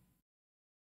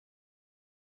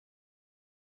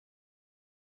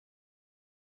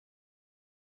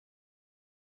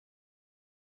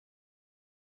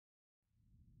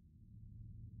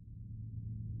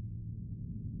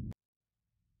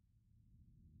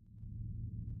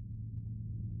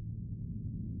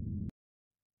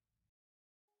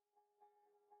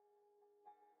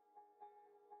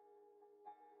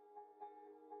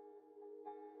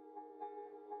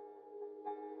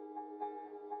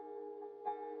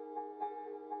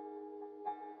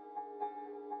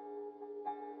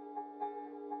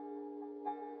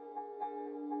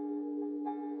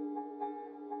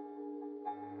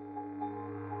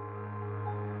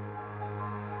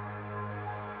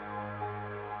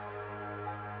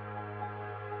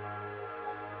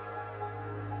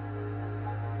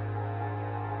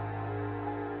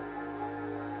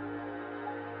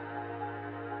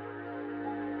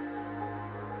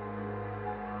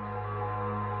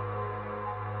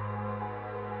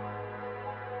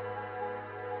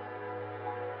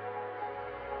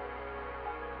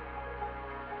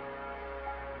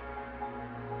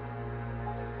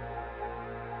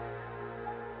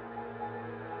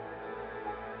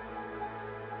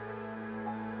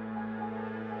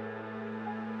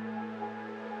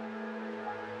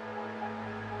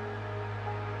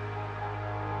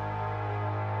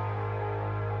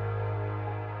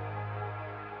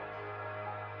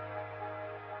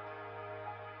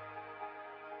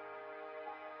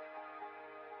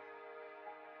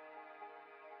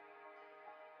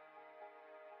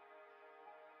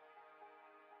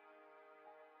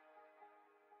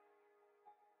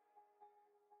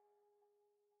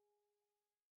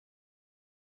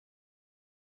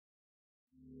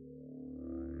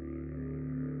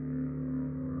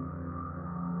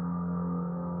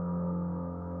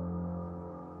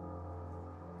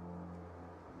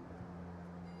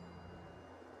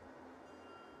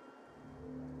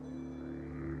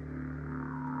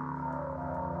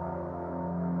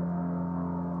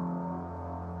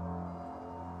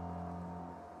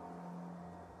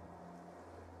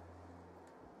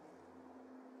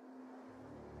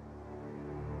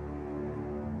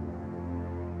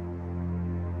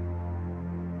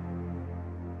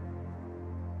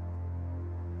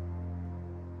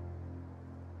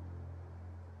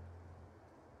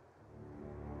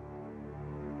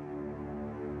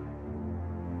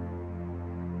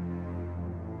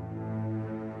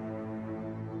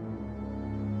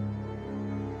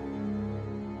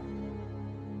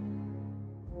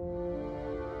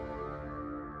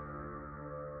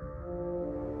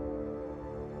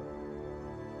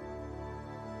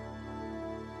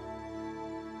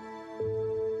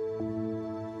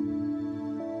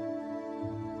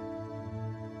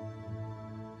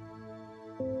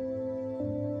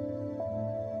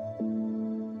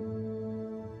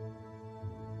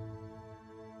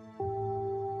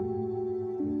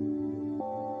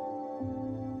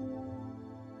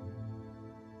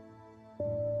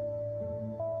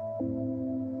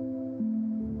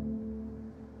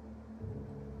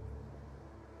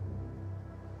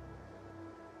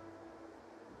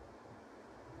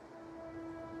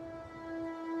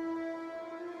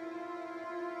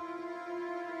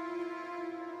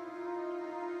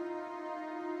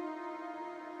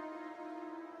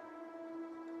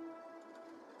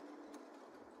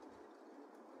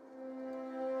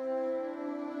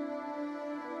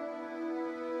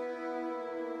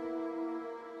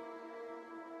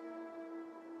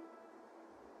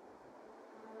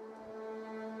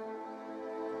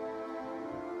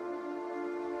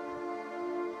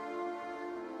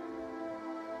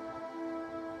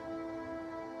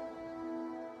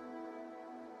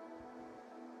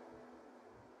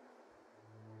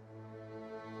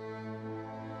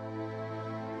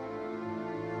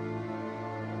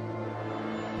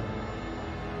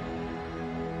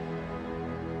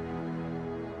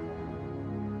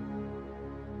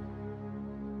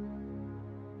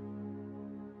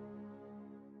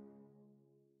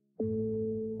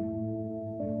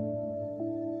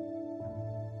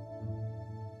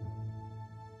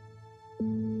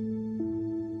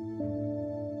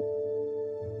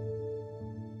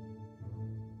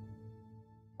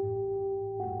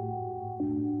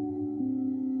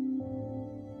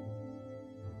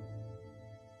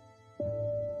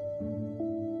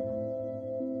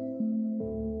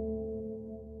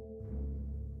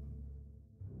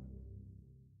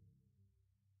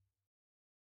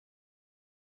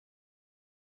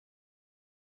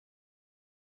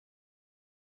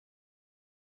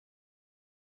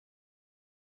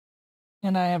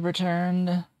 And I have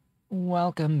returned.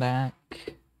 Welcome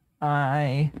back.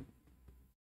 I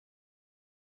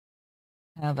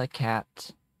have a cat.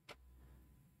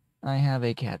 I have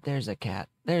a cat. There's a cat.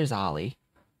 There's Ollie.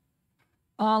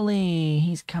 Ollie,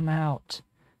 he's come out.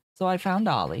 So I found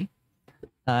Ollie.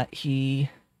 He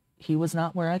was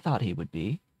not where I thought he would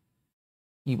be.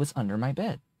 He was under my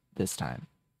bed this time.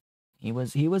 He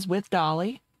was with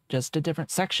Dolly, just a different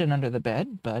section under the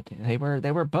bed, but they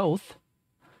were both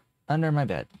under my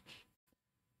bed.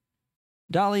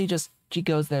 Dolly she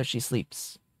goes there, she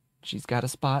sleeps. She's got a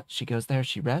spot, she goes there,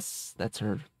 she rests. That's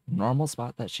her normal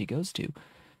spot that she goes to.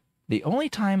 The only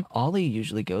time Ollie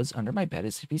usually goes under my bed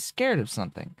is if he's scared of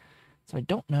something. So I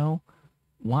don't know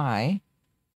why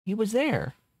he was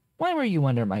there. Why were you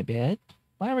under my bed?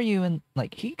 Why were you in,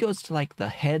 like, he goes to, like, the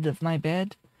head of my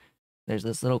bed. There's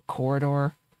this little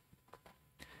corridor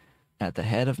at the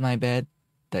head of my bed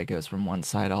that goes from one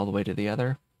side all the way to the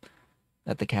other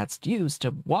that the cats use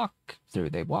to walk through.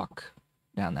 They walk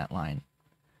down that line.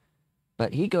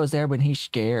 But he goes there when he's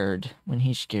scared. When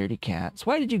he's scaredy cat. So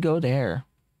why did you go there?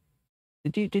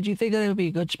 Did you think that it would be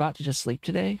a good spot to just sleep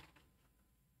today?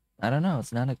 I don't know. It's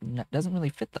doesn't really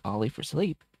fit the Ollie for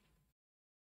sleep.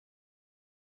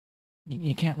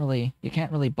 You can't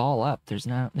really ball up. There's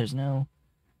no.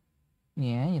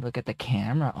 Yeah, you look at the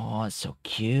camera. Oh, it's so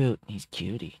cute. He's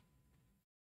cutie.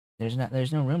 There's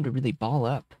no room to really ball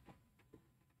up.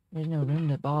 There's no room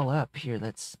to ball up. Here,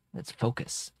 let's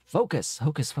focus. Focus.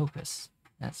 Hocus focus.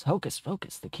 That's hocus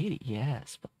focus. The kitty.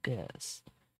 Yes, focus.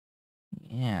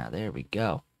 Yeah, there we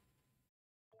go.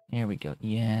 There we go.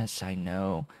 Yes, I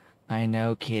know. I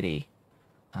know, kitty.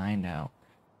 I know.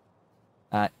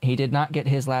 He did not get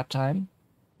his lap time.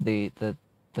 The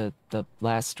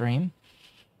last stream.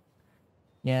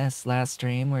 Yes, last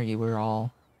stream where you were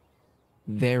all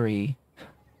very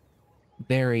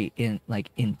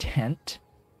intent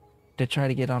to try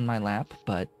to get on my lap,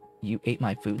 but you ate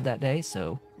my food that day,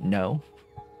 so no.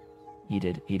 He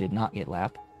did not get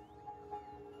lap.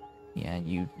 Yeah,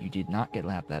 you did not get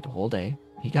lap that whole day.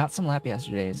 He got some lap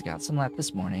yesterday, he's got some lap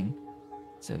this morning.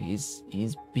 So he's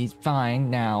fine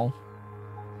now.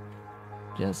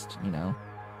 Just, you know,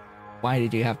 why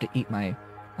did you have to eat my,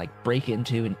 like, break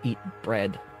into and eat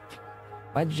bread?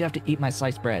 Why did you have to eat my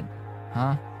sliced bread?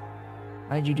 Huh?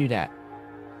 Why did you do that?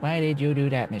 Why did you do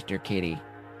that, Mr. Kitty?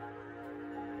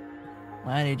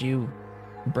 Why did you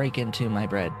break into my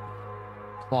bread?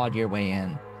 Clawed your way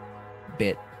in.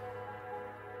 Bit.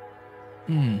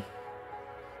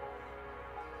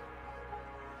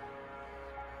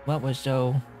 What was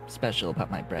so special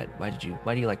about my bread? Why do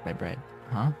you like my bread?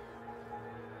 Huh?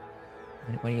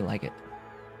 Why do you like it?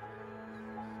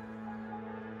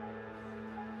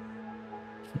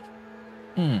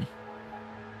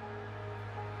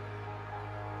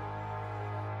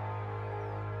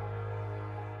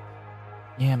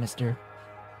 Yeah, mister.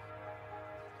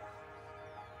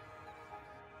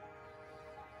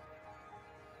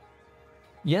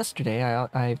 Yesterday,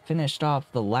 I finished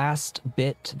off the last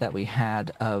bit that we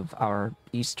had of our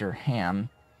Easter ham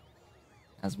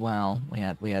as well.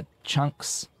 We had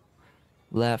chunks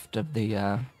left of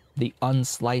the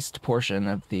unsliced portion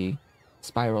of the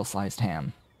spiral sliced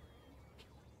ham.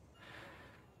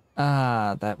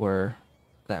 That were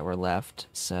left,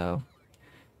 so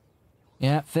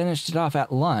yeah, finished it off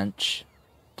at lunch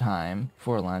time,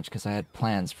 for lunch, because I had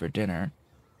plans for dinner.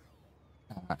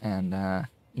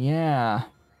 Yeah.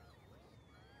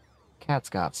 Cat's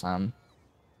got some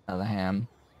of the ham.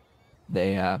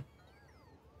 They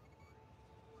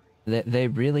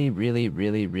really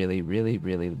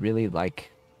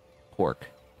like pork.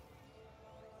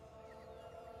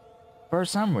 For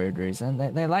some weird reason,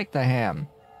 they like the ham.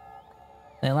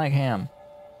 They like ham.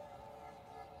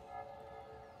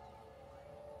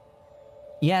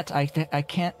 Yet I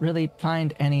can't really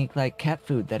find any, like, cat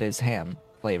food that is ham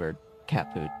flavored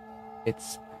cat food.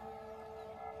 It's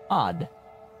odd.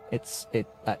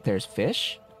 There's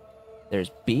fish,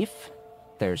 there's beef,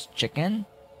 there's chicken,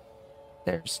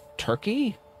 there's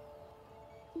turkey.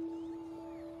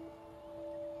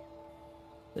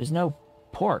 There's no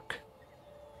pork.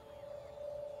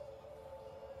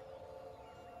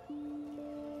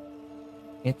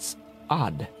 It's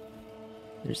odd.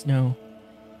 There's no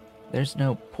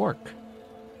pork.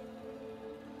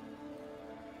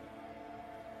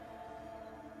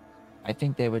 I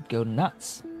think they would go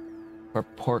nuts for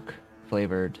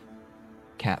pork-flavored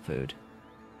cat food.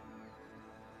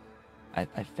 I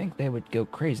think they would go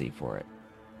crazy for it.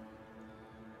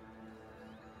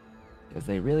 Because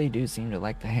they really do seem to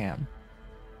like the ham.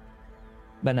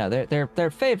 But no,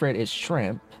 their favorite is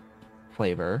shrimp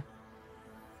flavor.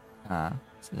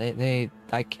 So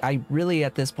I really,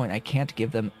 at this point, I can't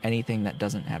give them anything that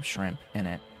doesn't have shrimp in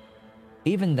it.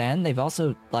 Even then, they've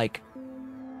also, like,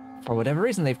 for whatever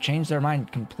reason, they've changed their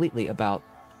mind completely about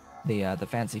the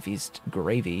Fancy Feast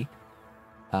gravy.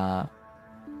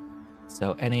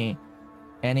 So any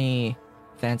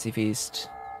Fancy Feast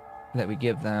that we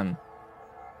give them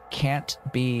can't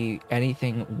be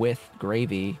anything with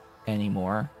gravy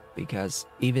anymore, because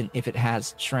even if it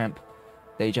has shrimp,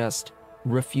 they just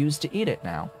refuse to eat it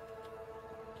now.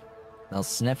 They'll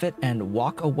sniff it and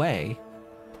walk away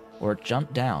or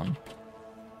jump down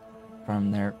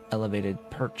from their elevated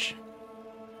perch.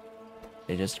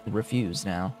 They just refuse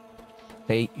now.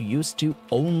 They used to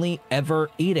only ever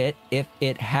eat it if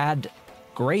it had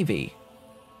gravy.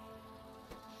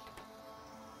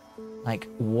 Like,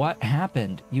 what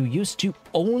happened? You used to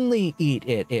only eat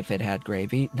it if it had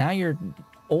gravy. Now you're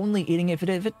only eating it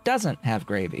if it doesn't have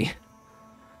gravy.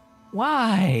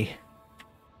 Why?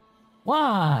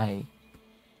 Why?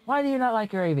 Why do you not like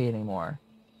gravy anymore?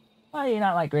 Why do you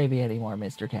not like gravy anymore,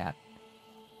 Mr. Cat?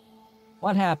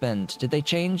 What happened? Did they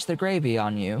change the gravy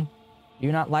on you? Do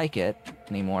you not like it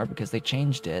anymore because they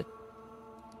changed it?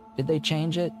 Did they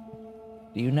change it?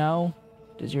 Do you know?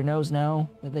 Does your nose know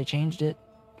that they changed it?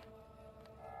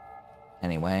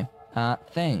 Anyway,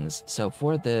 things. So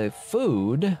for the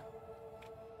food...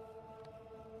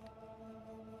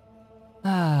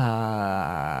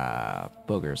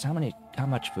 boogers. How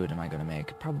much food am I gonna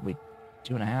make? Probably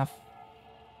 2.5.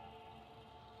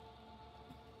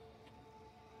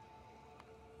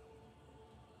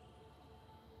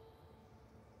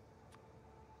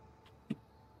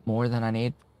 More than I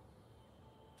need.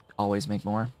 Always make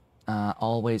more.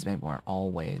 Always make more.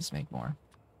 Always make more.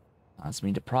 So we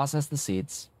need to process the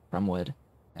seeds from wood,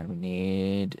 and we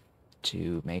need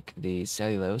to make the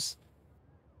cellulose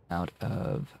out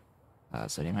of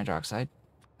sodium hydroxide,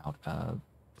 out of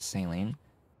saline,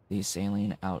 the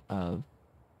saline out of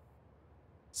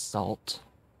salt,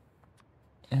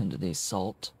 and the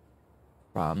salt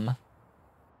from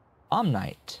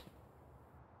Omnite.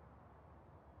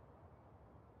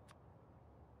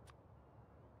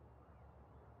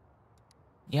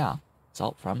 Yeah,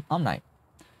 salt from Omnite.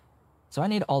 So I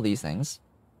need all these things.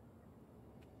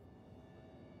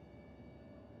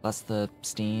 Plus the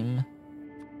steam.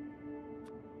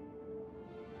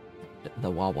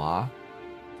 The wah-wah.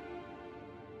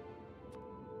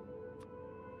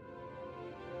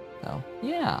 So,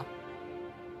 yeah.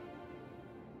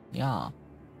 Yeah.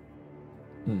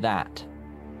 That.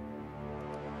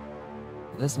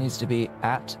 This needs to be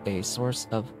at a source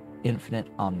of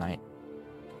infinite Omnite.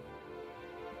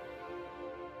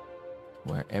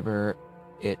 Wherever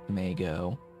it may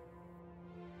go.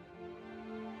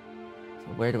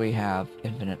 So where do we have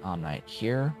infinite Omnite?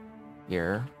 Here,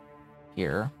 here,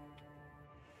 here.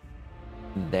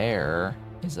 There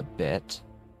is a bit.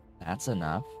 That's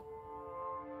enough.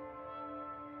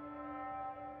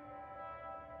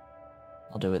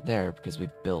 I'll do it there because we've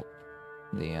built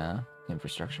the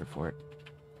infrastructure for it.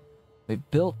 We've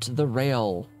built the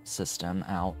rail system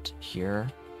out here.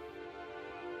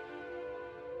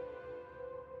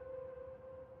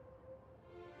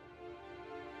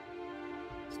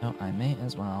 So I may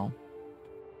as well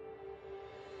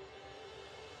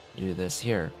do this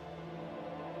here.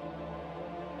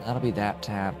 That'll be that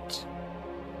tapped.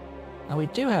 Now we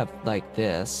do have, like,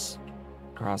 this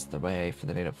across the way for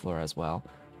the native flora as well.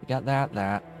 We got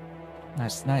that.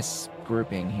 Nice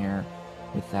grouping here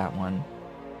with that one.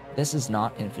 This is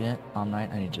not infinite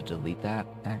Omnite. I need to delete that,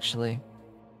 actually.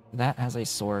 That has a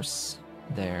source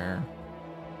there,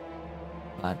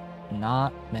 but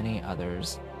not many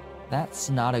others. That's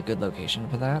not a good location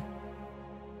for that.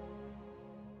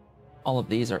 All of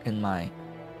these are in my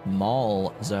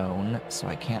mall zone, so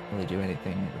I can't really do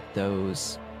anything with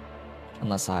those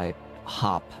unless I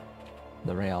hop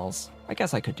the rails. I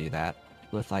guess I could do that.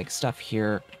 With, like, stuff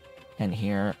here and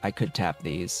here, I could tap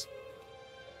these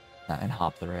and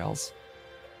hop the rails.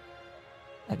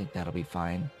 I think that'll be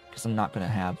fine, because I'm not going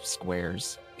to have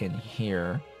squares in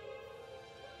here,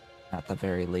 at the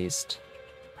very least.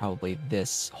 Probably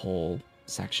this whole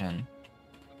section.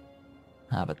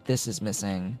 But this is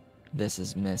missing. This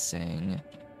is missing.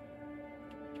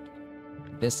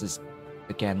 This is,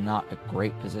 again, not a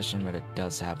great position, but it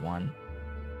does have one.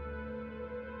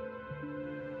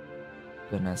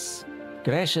 Goodness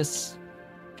gracious.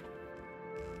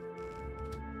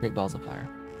 Great balls of fire.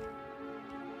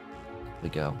 We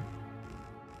go.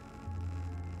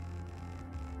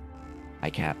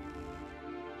 Hi, Cat.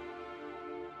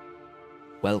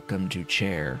 Welcome to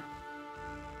chair.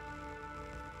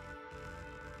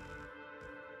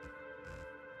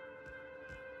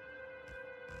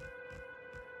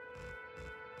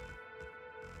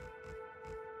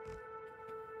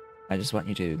 I just want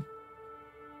you to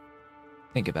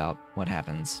think about what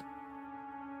happens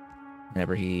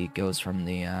whenever he goes from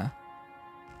the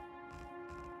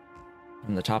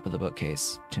top of the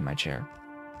bookcase to my chair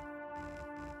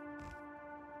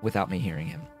without me hearing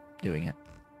him doing it.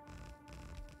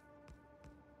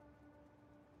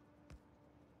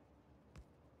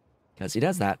 Because he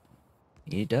does that.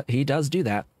 He does do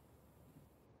that.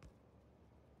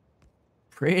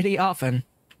 Pretty often.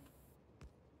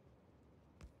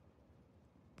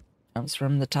 Jumps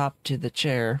from the top to the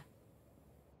chair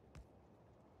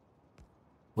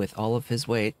with all of his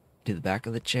weight to the back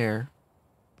of the chair.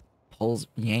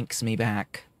 Yanks me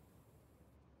back.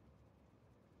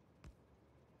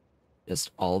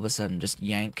 Just all of a sudden, just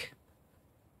yank.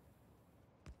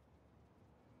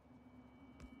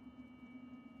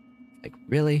 Like,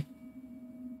 really?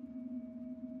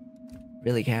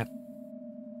 Really, Cat?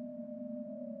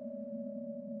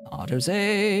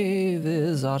 Autosave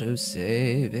is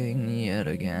autosaving yet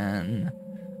again.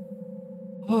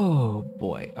 Oh,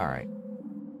 boy. Alright.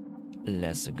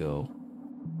 Let's go.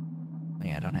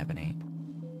 Yeah, I don't have any.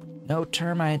 No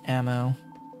termite ammo.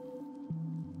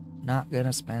 Not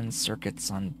gonna spend circuits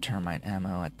on termite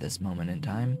ammo at this moment in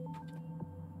time.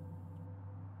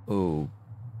 Oh,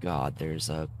 God, there's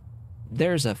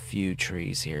a few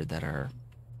trees here that are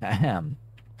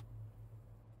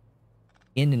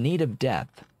in need of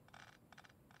death.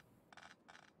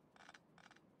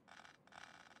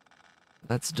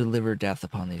 Let's deliver death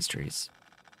upon these trees.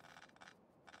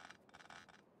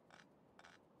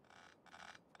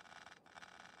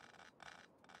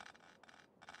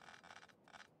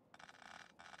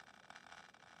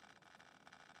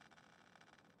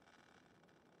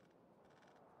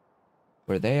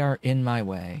 For they are in my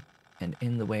way, and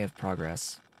in the way of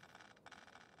progress.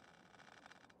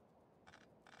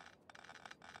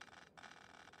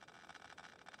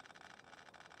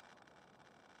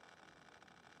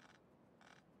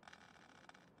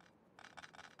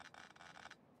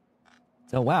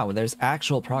 So wow, there's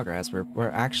actual progress. We're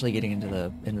actually getting into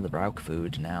the Brauk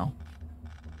food now.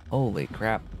 Holy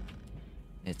crap.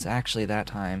 It's actually that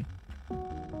time.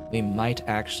 We might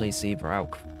actually see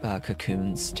Brauk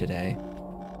cocoons today.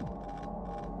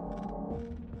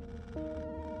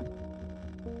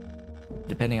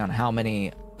 Depending on how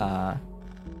many Brauk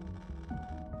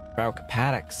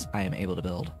paddocks I am able to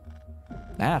build.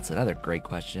 That's another great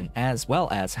question. As well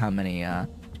as how many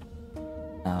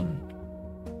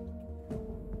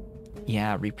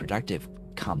reproductive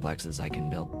complexes I can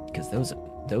build, because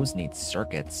those need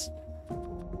circuits.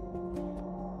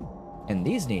 And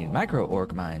these need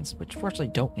micro-org mines, which fortunately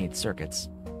don't need circuits.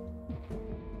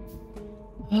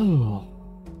 Oh,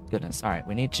 goodness. All right,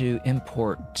 we need to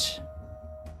import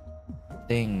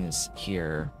things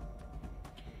here.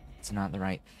 It's not the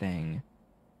right thing.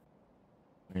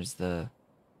 Where's the...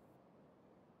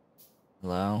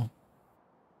 Hello?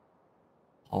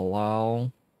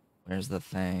 Hello? Where's the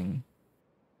thing?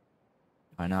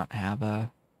 Do I not have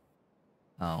a...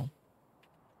 Oh.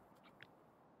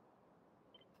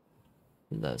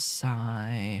 The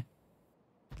sigh.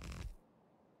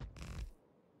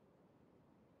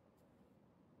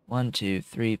 1, 2,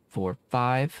 3, 4,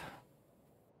 5.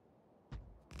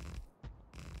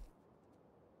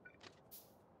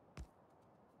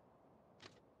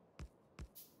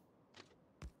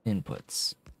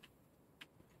 Inputs.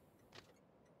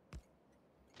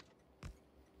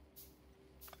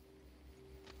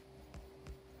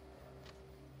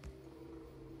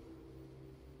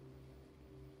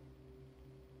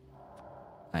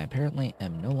 I apparently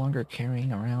am no longer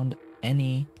carrying around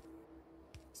any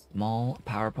small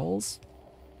power poles.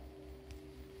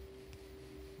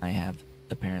 I have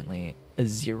apparently a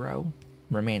 0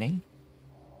 remaining.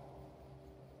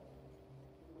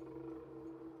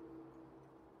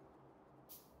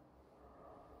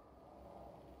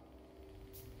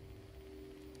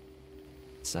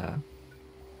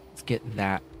 Let's get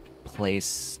that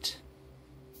placed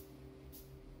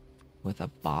with a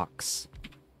box.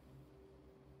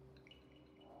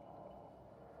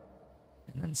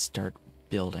 And then start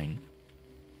building.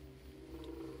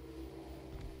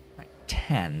 Right,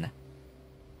 10.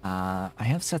 I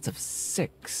have sets of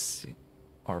 6.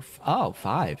 Or,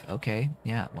 5. Okay,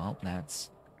 yeah, well, that's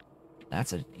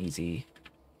an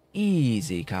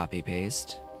easy copy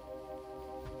paste.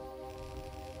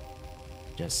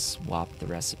 Just swap the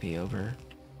recipe over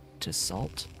to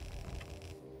salt.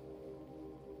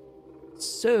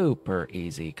 Super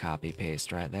easy copy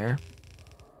paste right there.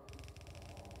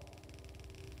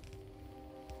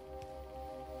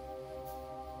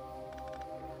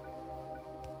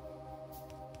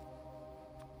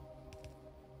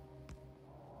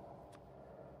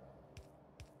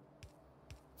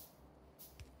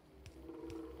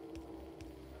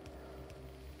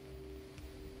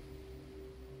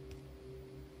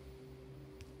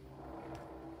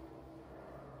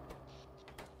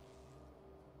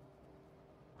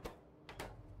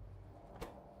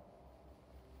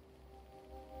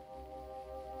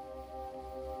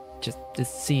 just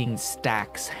seeing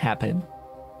stacks happen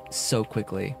so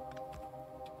quickly.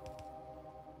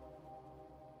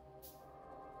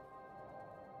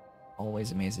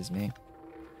 Always amazes me.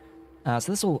 So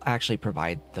this will actually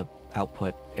provide the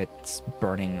output. It's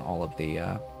burning all of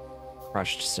the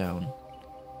crushed stone,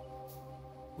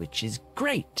 which is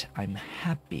great. I'm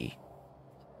happy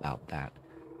about that.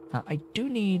 I do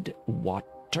need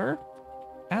water.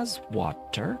 As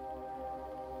water.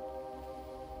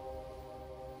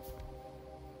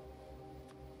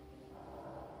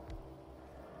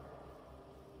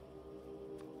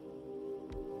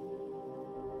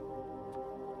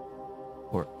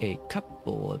 For a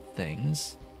couple of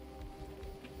things.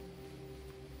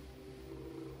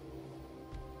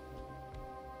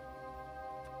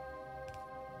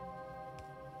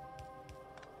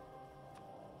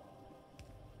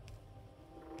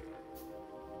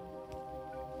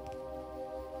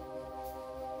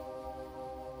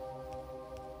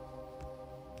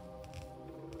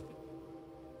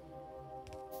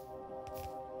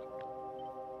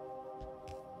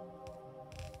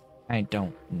 I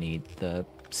don't need the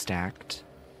stack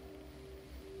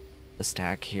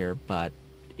here, but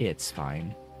it's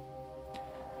fine.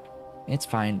 It's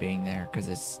fine being there because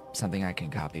it's something I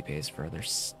can copy paste for other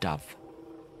stuff.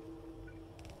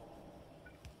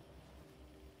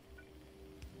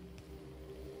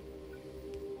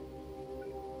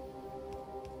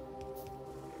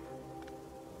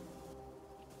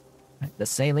 The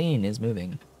saline is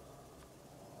moving.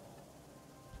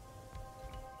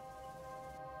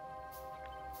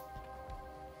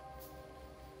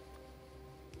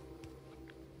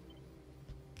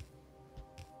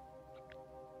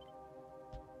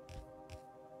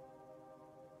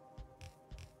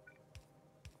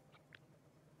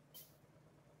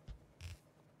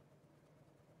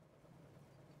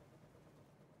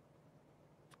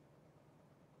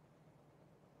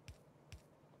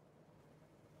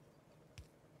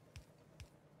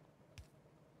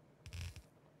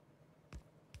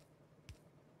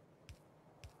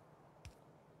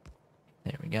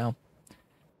 There we go.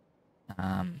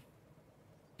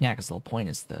 Yeah, because the whole point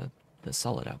is the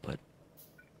solid output.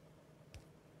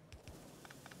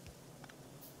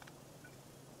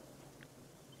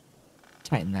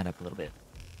 Tighten that up a little bit.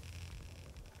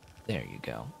 There you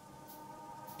go.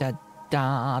 Da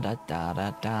da da da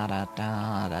da da da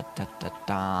da da da da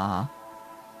da.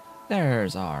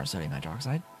 There's our sodium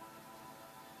hydroxide.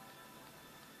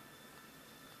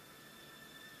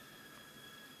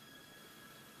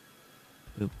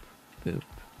 Boop, boop,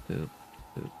 boop,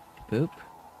 boop, boop.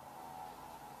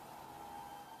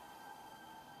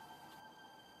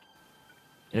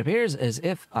 It appears as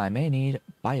if I may need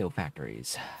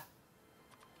biofactories.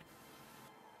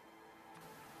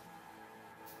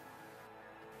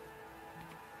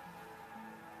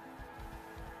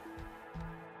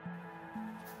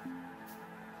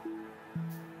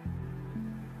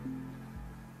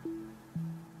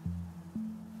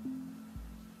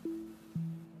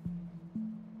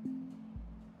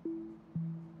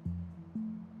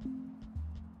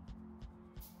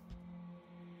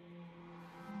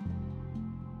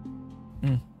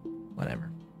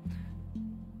 Whatever.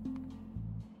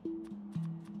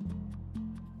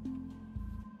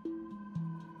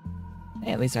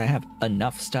 Hey, at least I have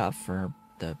enough stuff for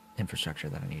the infrastructure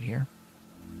that I need here.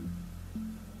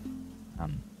 Yeah,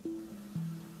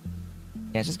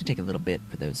 it's just gonna take a little bit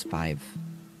for those 5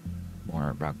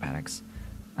 more rock paddocks.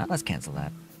 Let's cancel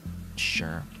that.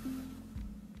 Sure.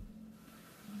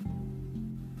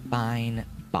 Fine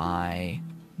by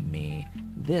me.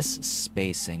 This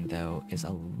spacing, though, is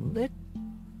a little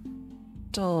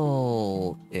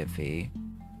iffy.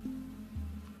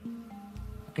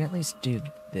 I can at least do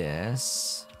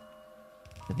this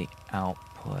for the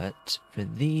output. For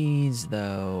these,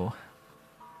 though,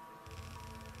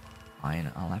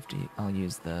 fine. I'll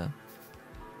use the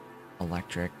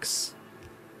electrics.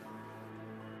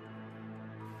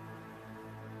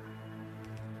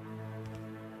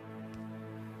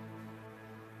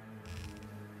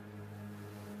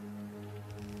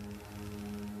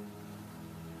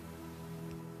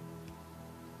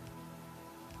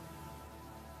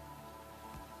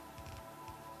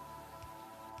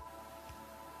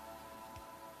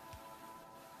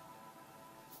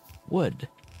 Wood.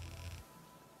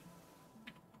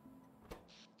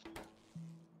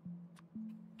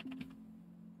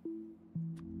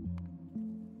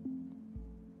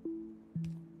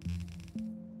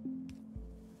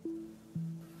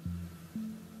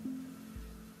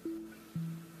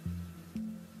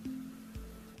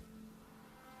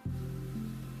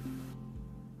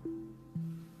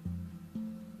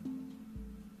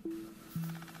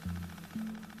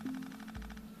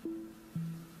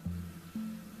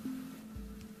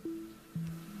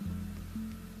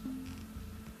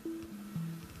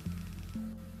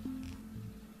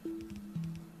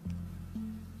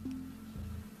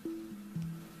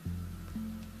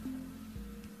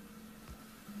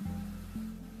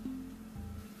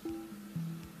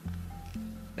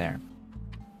 There.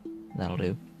 That'll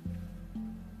do.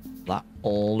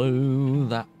 That'll do.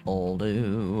 That'll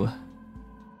do.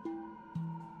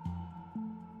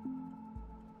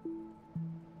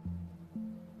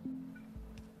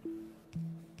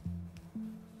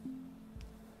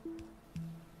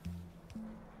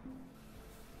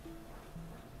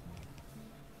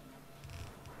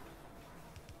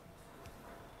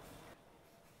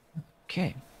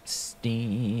 Okay.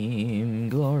 Steam,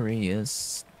 glorious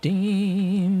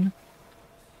steam.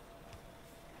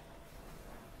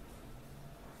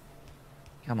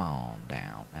 Come on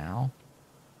down now.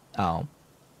 Oh.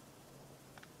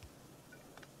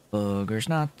 Boogers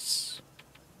nuts.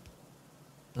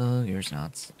 Boogers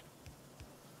nuts.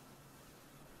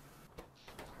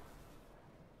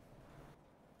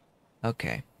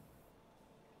 Okay.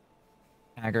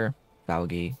 Agar,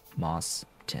 Valgi, Moss,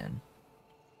 Tin.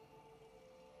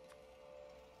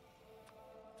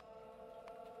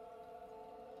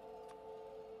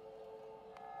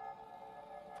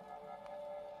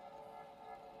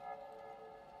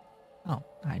 Oh,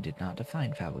 I did not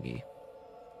define Valgi.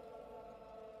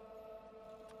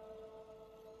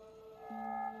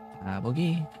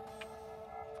 Valgi.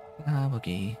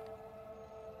 Valgi.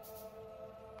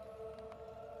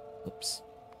 Oops.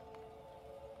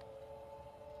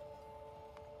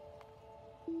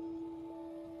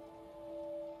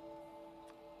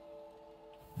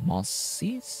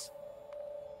 Mosses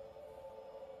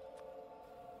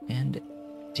and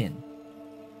Tin.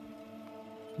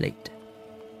 Late.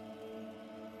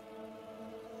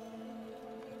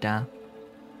 Da.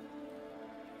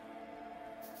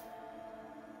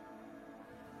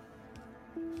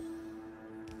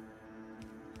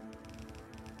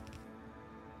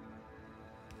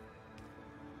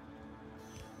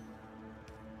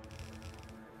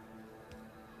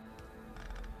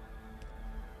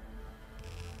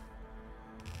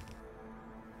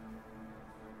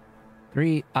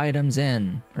 Three items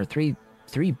in, or three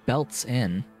belts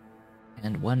in,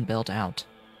 and one belt out.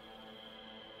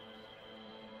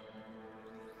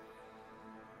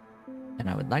 And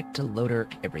I would like to loader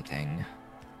everything.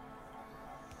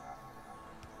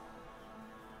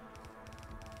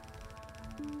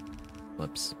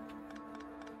 Whoops.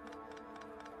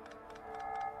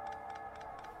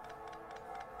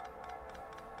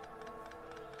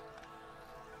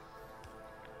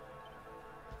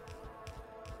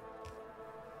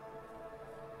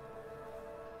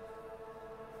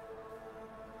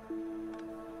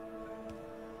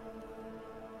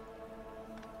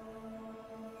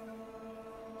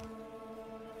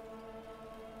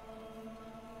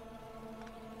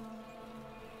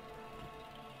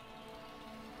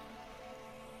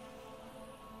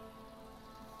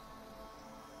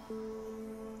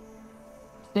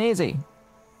 Sneezy.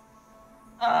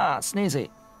 Ah, sneezy.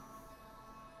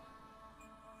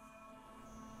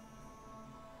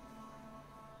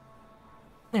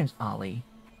 There's Ollie.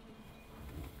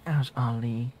 How's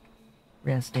Ollie?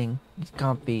 Resting. He's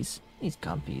comfies. He's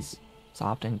comfies.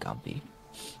 Soft and comfy.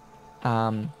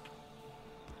 I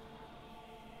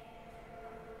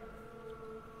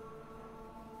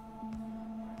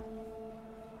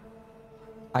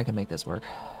can make this work.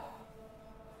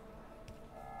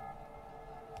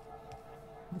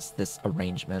 This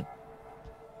arrangement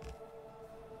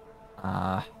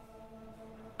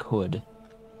could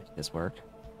make this work.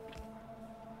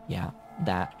 Yeah,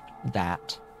 that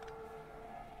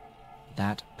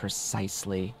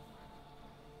precisely.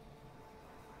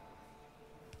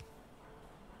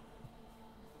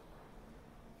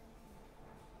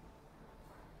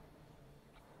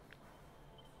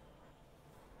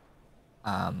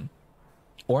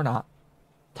 Or not.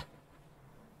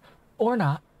 Or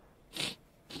not.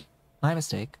 My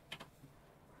mistake.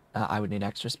 I would need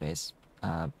extra space.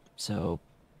 So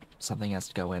something has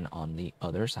to go in on the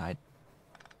other side.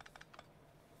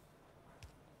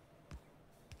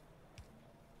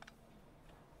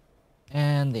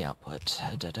 And the output.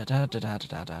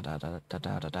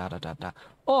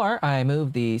 Or I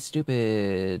move the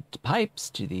stupid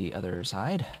pipes to the other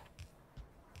side.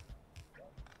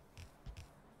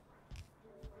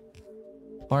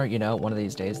 Or, you know, one of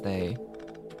these days they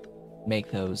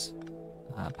make those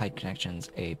pipe connections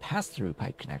a pass-through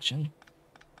pipe connection.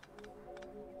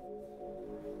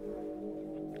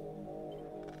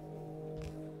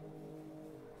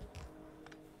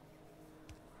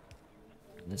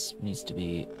 This needs to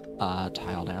be a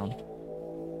tile down.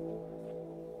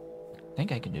 I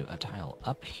think I can do a tile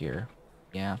up here.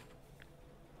 Yeah.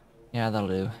 Yeah, that'll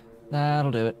do.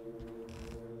 That'll do it.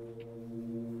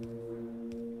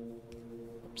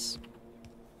 Oops.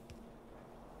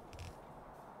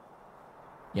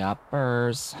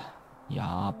 Yoppers.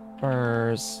 Yop.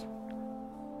 Spurs.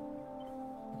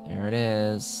 There it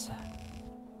is.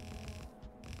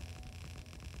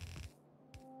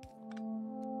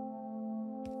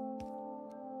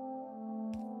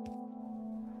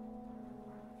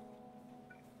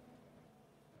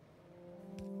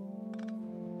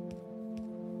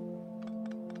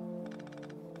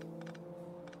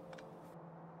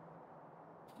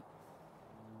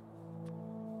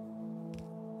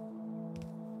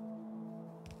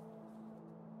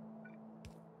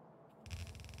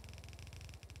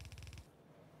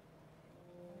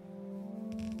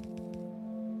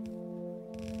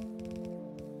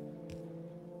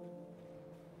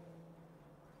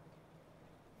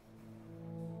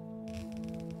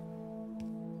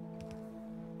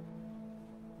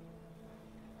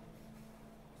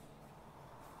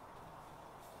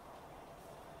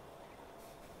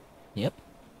 Yep.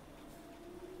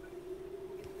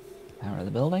 Power the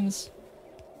buildings.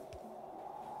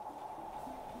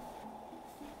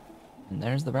 And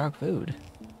there's the Brock food.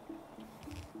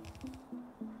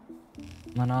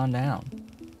 Coming on down.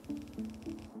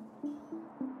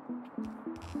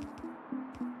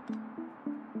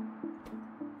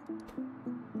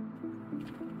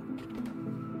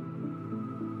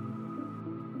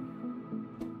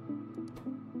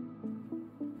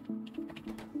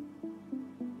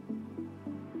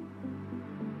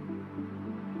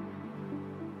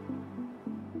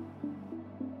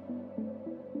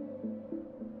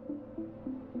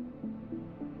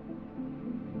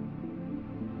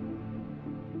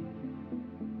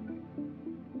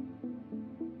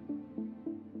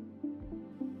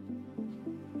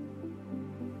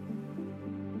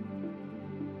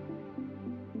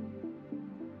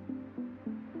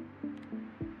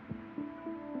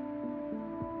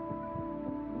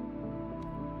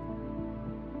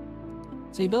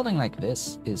 See, building like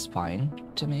this is fine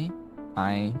to me.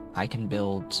 I can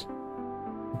build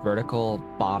vertical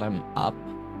bottom up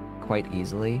quite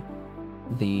easily.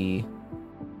 And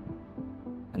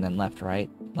then left right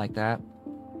like that.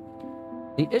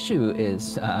 The issue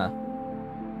is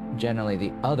generally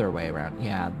the other way around.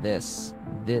 Yeah, this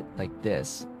like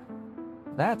this.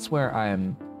 That's where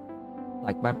I'm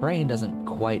like my brain doesn't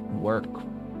quite work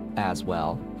as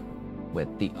well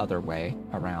with the other way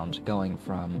around, going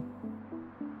from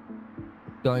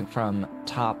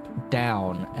top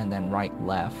down and then right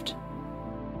left.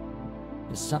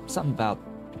 There's something about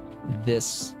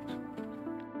this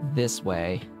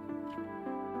way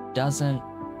doesn't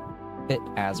fit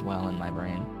as well in my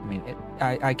brain. I mean,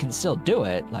 I can still do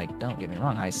it, like, don't get me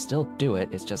wrong, I still do it.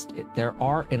 It's just there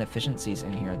are inefficiencies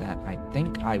in here that I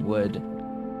think I would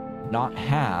not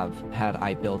have had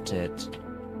I built it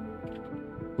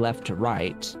left to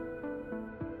right,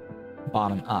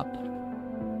 bottom up.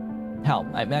 Hell,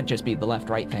 it might just be the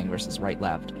left-right thing versus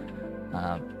right-left.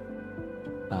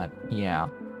 But, yeah.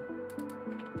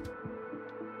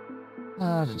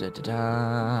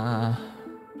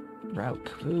 Route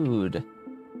food.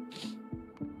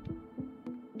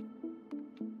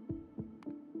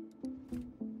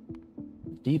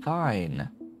 Define.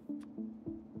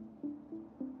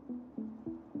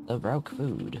 The route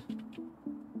food.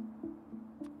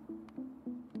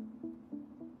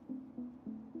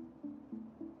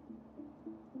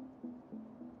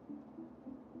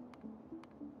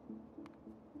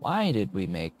 Why did we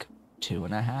make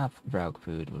 2.5 Vraug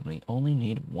food when we only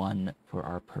need 1 for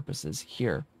our purposes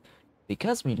here?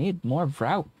 Because we need more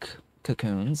Vraug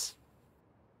cocoons,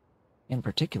 in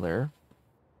particular,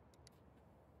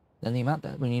 than the amount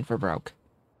that we need for Vraug.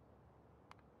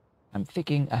 I'm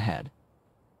thinking ahead.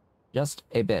 Just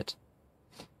a bit.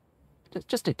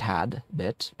 Just a tad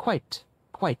bit. Quite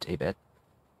a bit.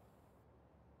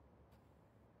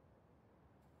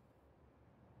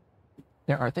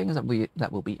 There are things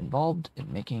that will be involved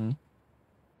in making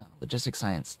logistic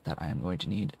science that I am going to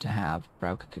need to have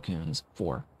Vraug cocoons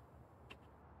for.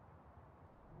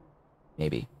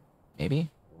 Maybe. Maybe?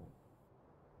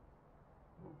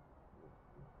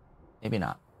 Maybe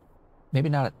not. Maybe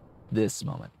not at this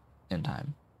moment in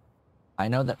time. I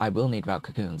know that I will need Vraug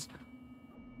cocoons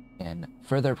in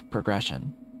further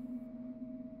progression.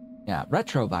 Yeah,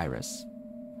 retrovirus.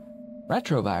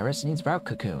 Retrovirus needs Vraug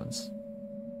cocoons.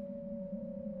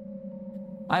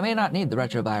 I may not need the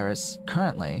retrovirus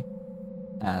currently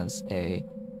as a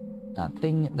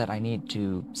thing that I need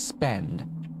to spend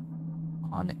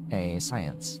on a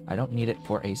science. I don't need it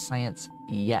for a science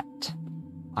yet.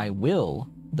 I will,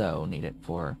 though, need it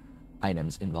for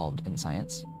items involved in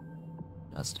science.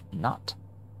 Just not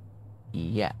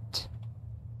yet.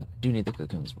 I do need the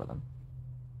cocoons for them,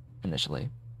 initially.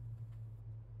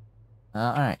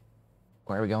 Alright.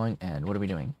 Where are we going and what are we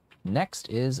doing? Next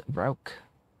is Vraug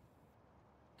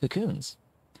cocoons.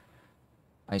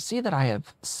 I see that I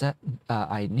have set,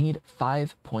 I need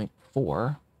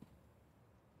 5.4.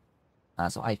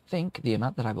 So I think the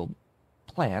amount that I will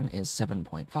plan is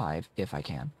 7.5 if I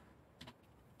can.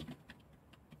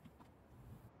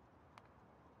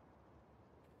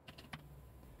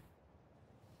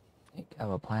 I think I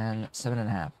will plan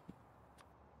 7.5.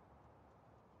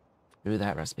 Do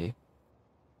that recipe.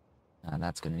 And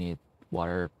that's going to need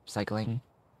water cycling.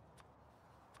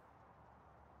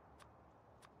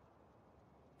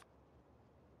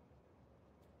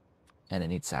 And it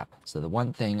needs sap. So the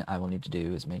one thing I will need to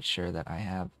do is make sure that I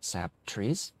have sap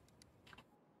trees.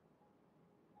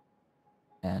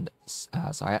 And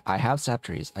so I have sap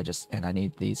trees. And I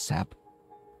need these sap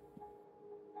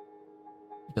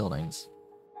buildings,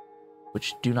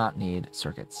 which do not need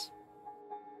circuits,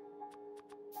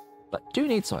 but do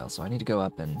need soil. So I need to go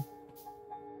up and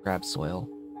grab soil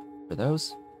for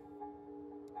those.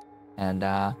 And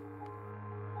yeah,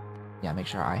 make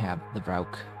sure I have the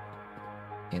Vrauk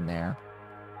in there.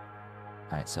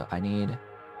 All right, so I need...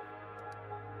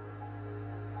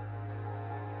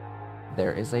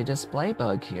 There is a display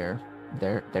bug here.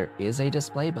 There is a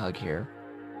display bug here.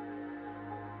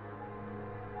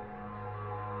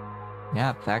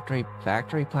 Yeah,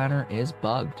 factory planner is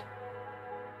bugged.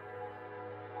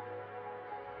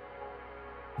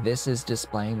 This is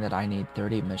displaying that I need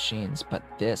 30 machines, but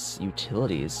this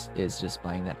utilities is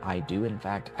displaying that I do in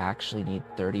fact actually need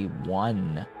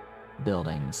 31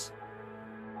 buildings.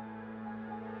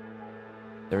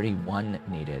 31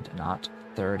 needed, not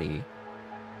 30.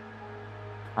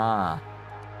 Ah.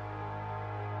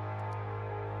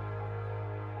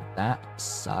 That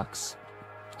sucks.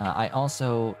 I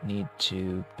also need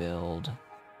to build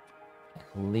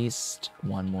at least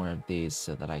one more of these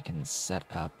so that I can set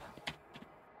up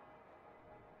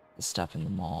the stuff in the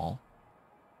mall.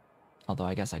 Although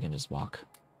I guess I can just walk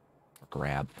or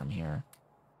grab from here.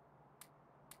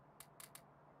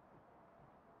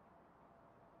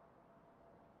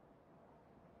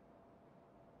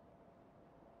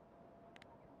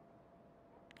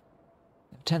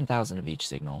 I have 10,000 of each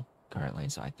signal currently,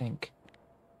 so I think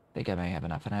I may have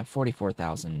enough. And I have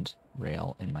 44,000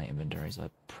 rail in my inventory, so I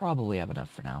probably have enough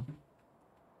for now.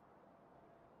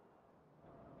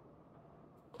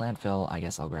 Landfill, I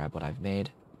guess I'll grab what I've made.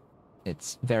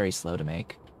 It's very slow to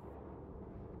make.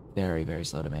 Very, very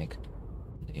slow to make.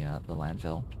 The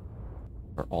landfill.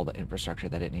 For all the infrastructure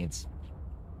that it needs.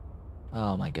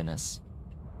 Oh my goodness.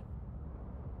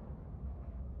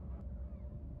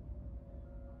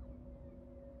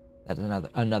 That's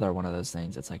another one of those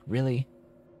things. It's like, really?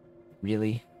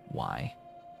 Really? Why?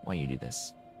 Why you do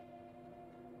this?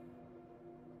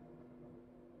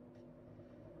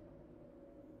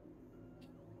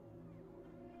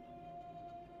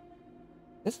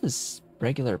 This is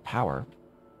regular power.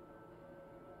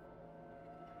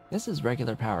 This is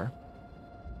regular power.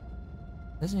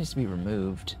 This needs to be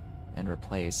removed and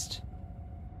replaced.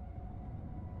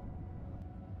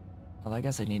 Well, I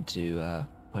guess I need to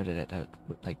put it at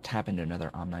like tap into another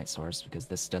Omnite source because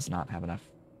this does not have enough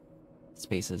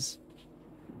spaces.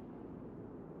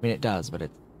 I mean, it does, but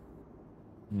it's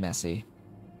messy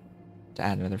to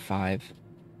add another 5.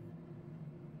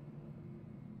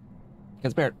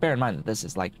 Because bear in mind that this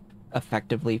is like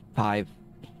effectively 5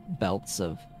 belts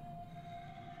of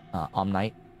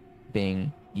Omnite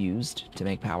being used to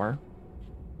make power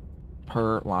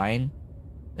per line.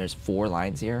 There's 4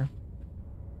 lines here.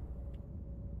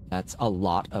 That's a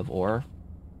lot of ore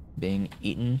being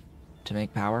eaten to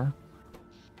make power.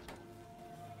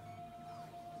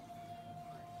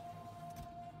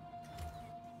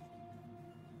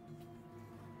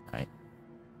 Alright.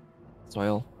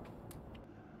 Soil.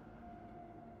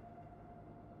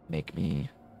 Make me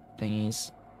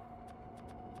thingies.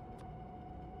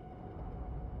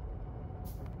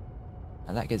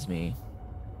 And that gives me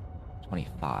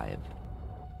 25.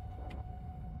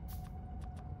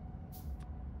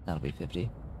 That'll be 50.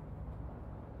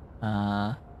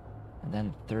 And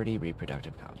then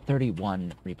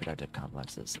 31 reproductive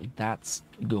complexes. That's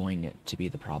going to be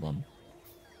the problem.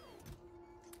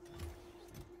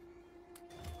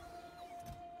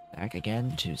 Back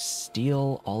again to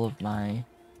steal all of my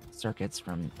circuits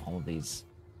from all of these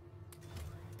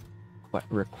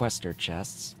requester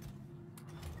chests.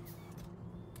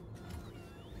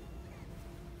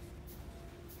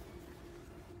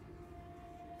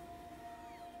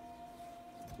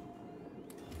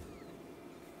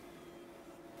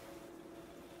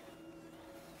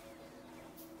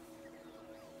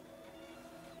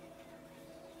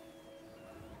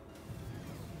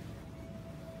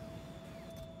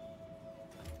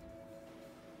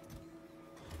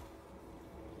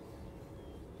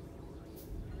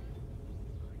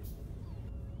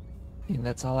 think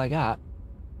that's all I got.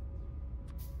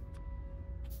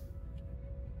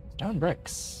 Stone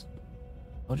bricks.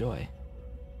 Oh joy.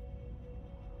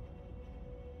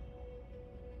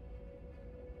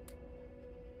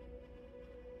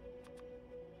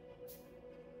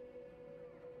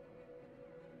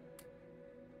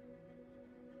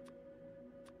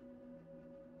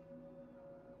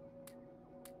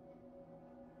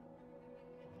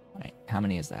 Wait, how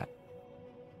many is that?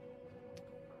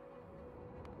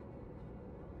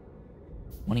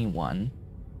 21.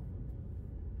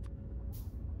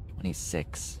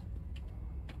 26.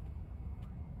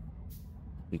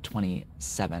 Be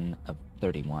 27 of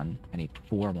 31. I need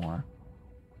 4 more.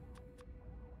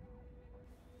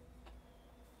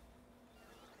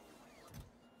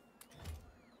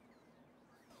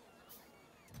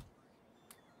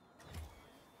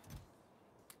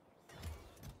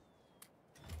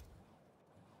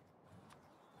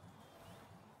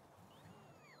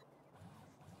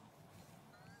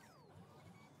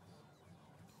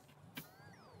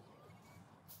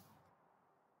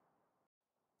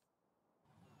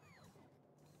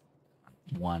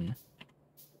 One.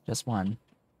 Just one.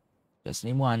 Just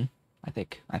need one. I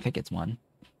think it's one.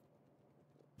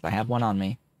 I have one on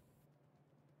me.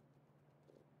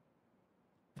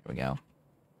 There we go.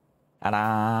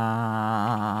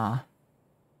 Ta-da!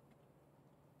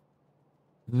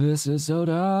 This is so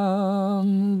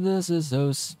dumb. This is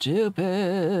so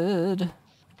stupid.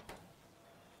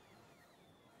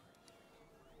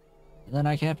 Then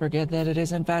I can't forget that it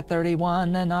is in fact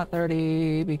 31 and not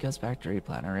 30 because Factory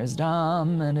Planner is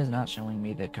dumb and is not showing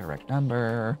me the correct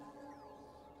number.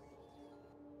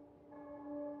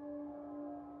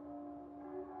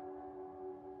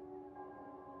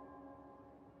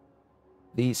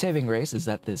 The saving grace is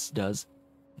that this does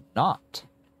not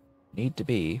need to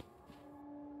be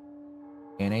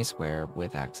in a square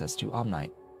with access to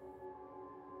Omnight.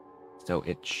 So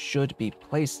it should be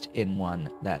placed in one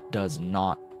that does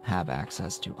not have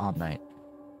access to Omnight.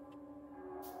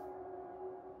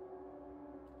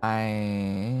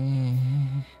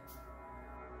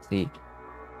 See.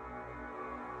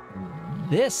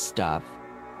 This stuff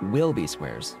will be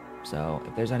squares. So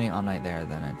if there's any Omnight there,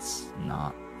 then it's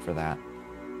not for that.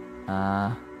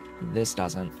 This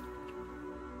doesn't.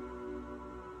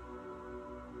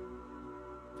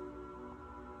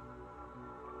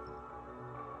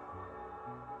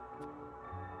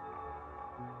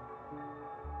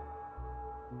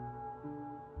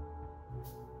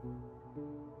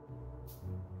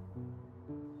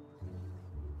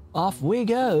 Off we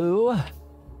go!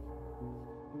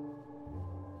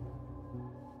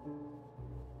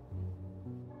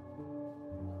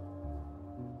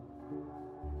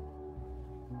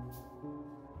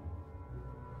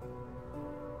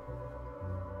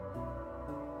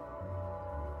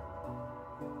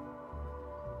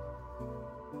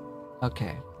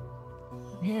 Okay.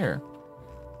 Here.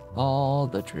 All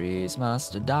the trees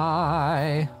must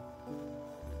die.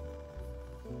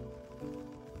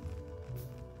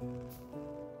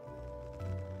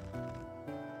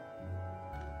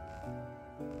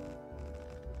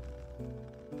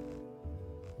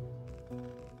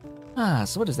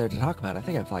 So what is there to talk about? I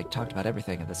think I've like talked about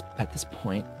everything at this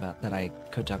point that I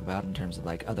could talk about in terms of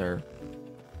like other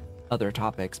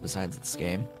topics besides this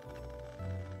game.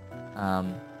 Shall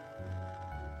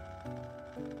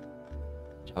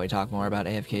we talk more about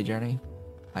AFK Journey?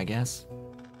 I guess.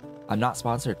 I'm not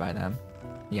sponsored by them,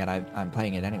 yet I'm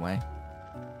playing it anyway.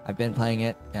 I've been playing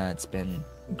it. It's been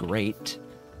great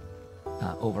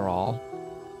overall.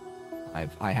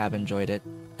 I have enjoyed it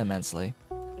immensely.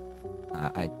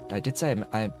 I did say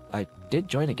I did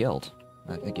join a guild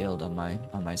on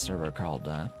my server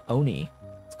called Oni.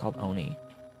 It's called Oni.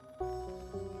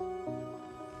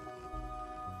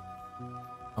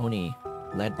 Oni,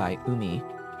 led by Umi.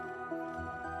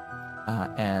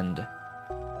 And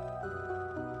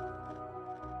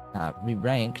we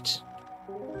ranked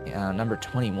number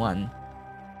 21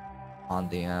 on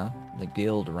the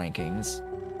guild rankings,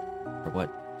 for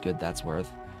what good that's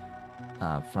worth,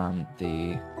 from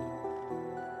the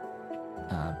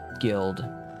guild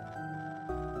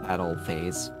battle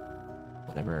phase,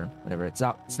 whatever. It's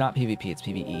not PvP, it's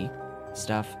PvE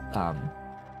stuff.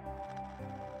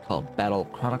 Called Battle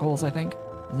Chronicles, I think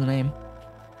is the name.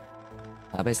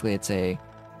 Basically, it's a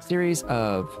series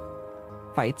of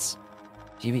fights,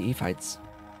 PvE fights,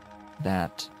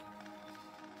 that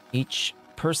each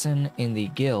person in the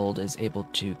guild is able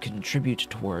to contribute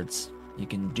towards. You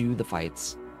can do the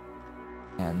fights,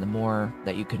 and the more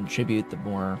that you contribute, the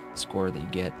more score that you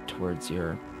get towards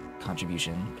your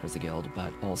contribution towards the guild,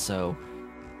 but also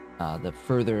the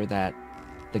further that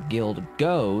the guild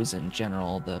goes in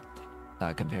general, the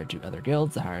compared to other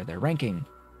guilds, the higher their ranking.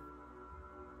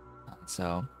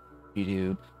 So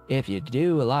if you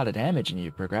do a lot of damage and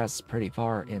you progress pretty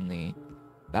far in the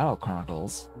Battle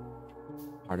Chronicles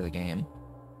part of the game,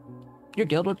 your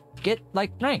guild will get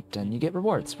like ranked and you get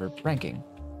rewards for ranking.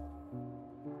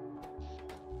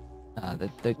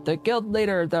 The guild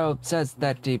leader though says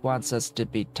that he wants us to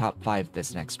be top 5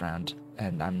 this next round,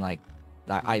 and I'm like,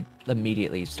 I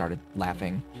immediately started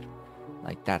laughing.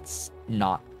 Like, that's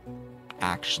not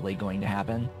actually going to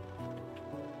happen.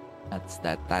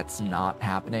 That's not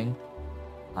happening.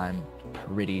 I'm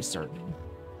pretty certain.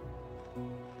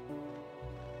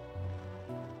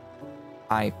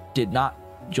 I did not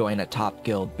join a top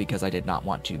guild because I did not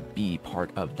want to be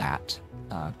part of that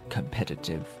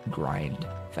competitive grind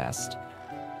fest.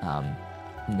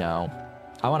 No.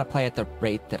 I want to play at the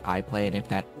rate that I play, and if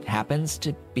that happens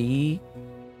to be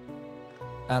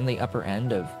on the upper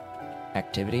end of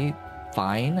activity,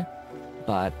 fine,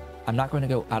 but I'm not going to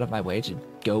go out of my way to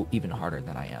go even harder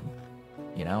than I am,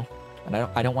 you know? And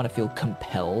I don't want to feel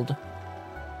compelled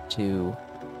to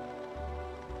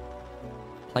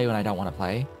play when I don't want to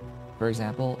play, for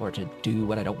example, or to do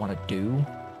what I don't want to do,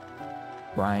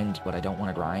 grind what I don't want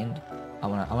to grind. I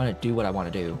want to do what I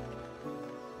want to do.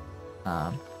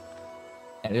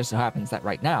 And it just so happens that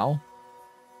right now,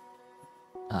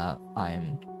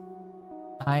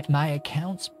 my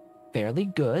account's fairly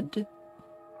good,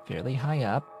 fairly high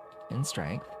up in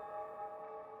strength.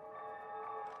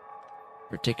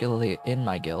 Particularly in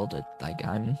my guild, like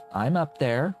I'm up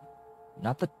there,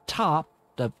 not the top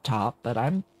of top, but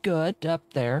I'm good up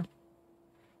there.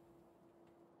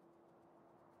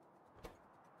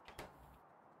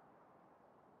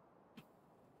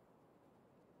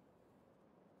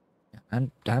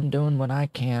 I'm doing what I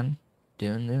can,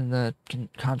 doing the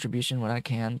contribution what I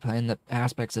can, playing the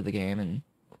aspects of the game and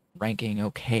ranking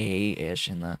okay-ish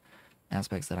in the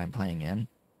aspects that I'm playing in.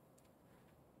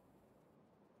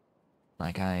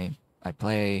 Like I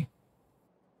play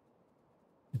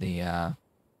the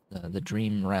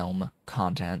Dream Realm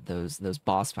content, those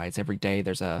boss fights every day.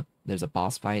 There's a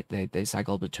boss fight. They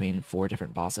cycle between 4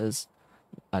 different bosses,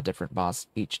 a different boss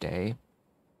each day,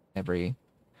 every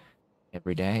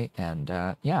day. And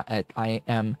yeah, I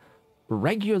am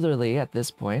regularly at this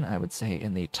point, I would say,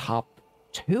 in the top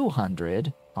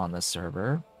 200 on the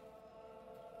server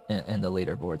in the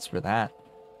leaderboards for that.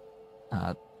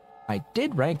 I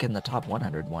did rank in the top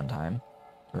 100 one time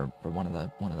for one of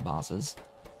the bosses,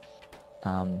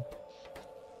 and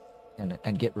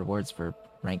get rewards for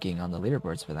ranking on the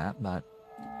leaderboards for that. But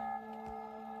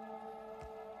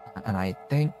and I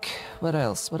think what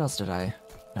else did I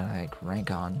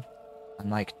rank on? I'm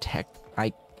like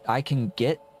I can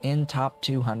get in top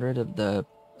 200 of the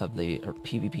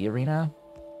PvP arena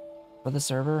for the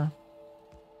server.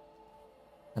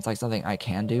 That's like something I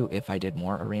can do if I did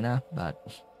more arena, but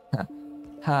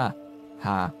ha.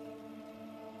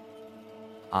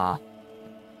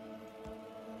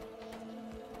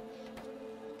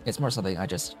 It's more something I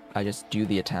just do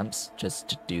the attempts, just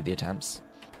to do the attempts.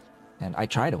 And I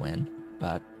try to win,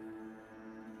 but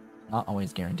not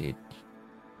always guaranteed.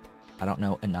 I don't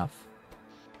know enough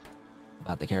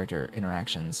about the character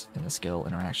interactions and the skill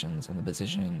interactions and the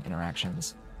positioning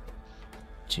interactions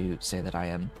to say that I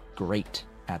am great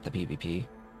at the PvP.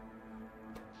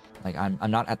 Like, I'm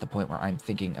not at the point where I'm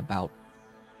thinking about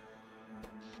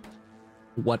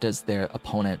what does their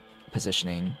opponent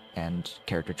positioning and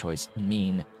character choice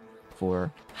mean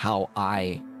for how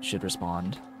I should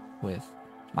respond with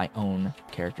my own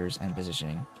characters and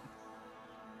positioning.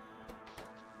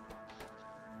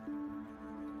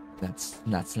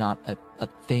 That's not a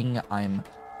thing I'm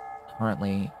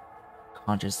currently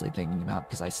consciously thinking about,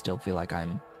 because I still feel like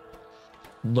I'm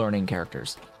learning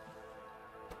characters.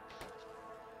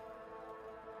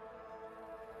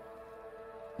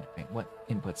 Okay, what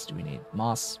inputs do we need?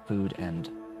 Moss, food, and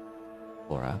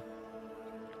flora.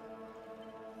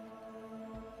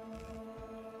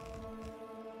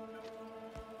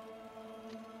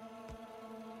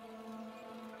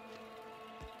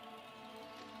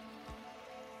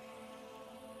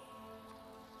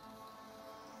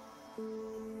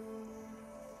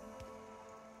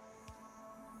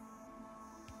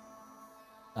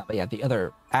 But yeah, the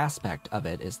other aspect of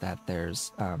it is that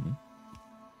there's,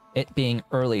 it being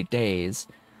early days,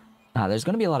 there's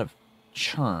going to be a lot of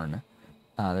churn.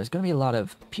 There's going to be a lot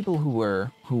of people who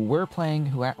were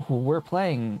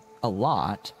playing a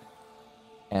lot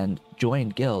and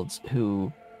joined guilds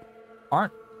who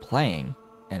aren't playing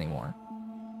anymore.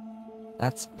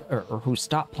 Or who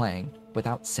stopped playing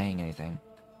without saying anything.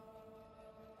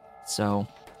 So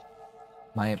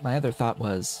my other thought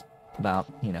was, about,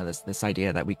 you know, this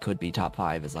idea that we could be top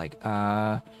 5 is like,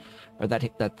 or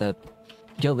that the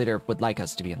guild leader would like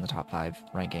us to be in the top 5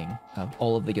 ranking of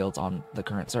all of the guilds on the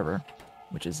current server,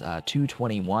 which is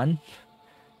 221.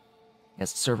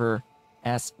 Yes, server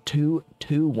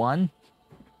S221.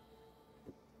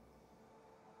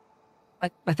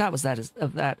 My thought was that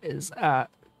is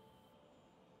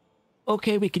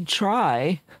okay, we can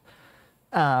try,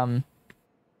 but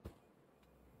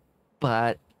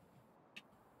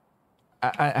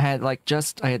I had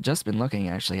just been looking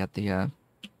actually at the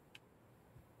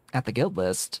guild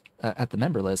list, at the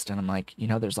member list, and I'm like, you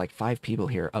know, there's like 5 people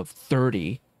here of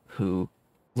 30 who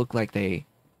look like they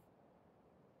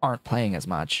aren't playing as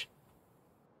much.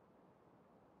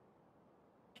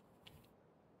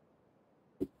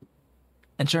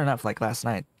 And sure enough, like last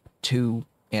night, 2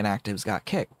 inactives got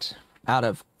kicked out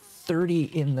of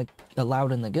 30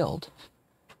 allowed in the guild.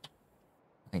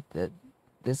 Like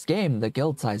this game, the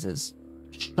guild size is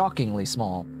shockingly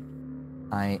small.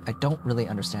 I don't really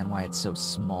understand why it's so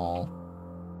small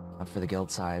for the guild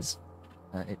size.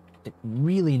 It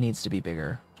really needs to be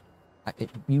bigger.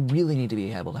 You really need to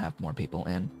be able to have more people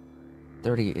in.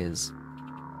 30 is...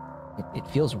 It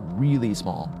feels really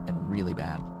small and really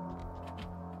bad.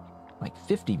 Like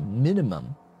 50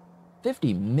 minimum.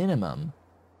 50 minimum.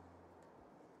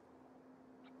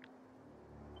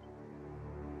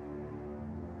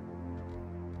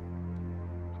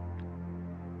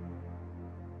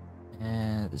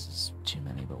 This is too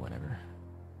many, but whatever.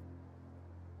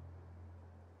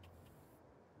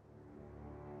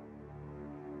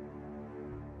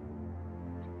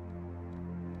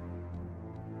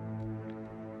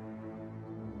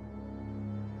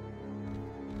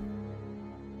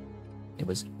 It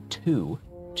was too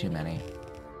many.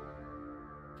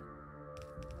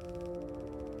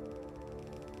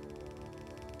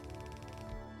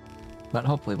 But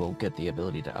hopefully we'll get the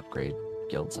ability to upgrade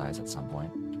guild size at some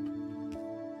point.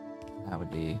 That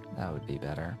would be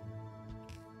better.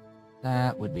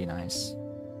 That would be nice.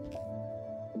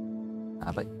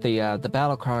 But the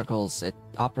Battle Chronicles, it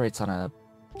operates on a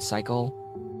cycle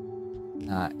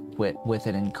with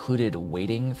an included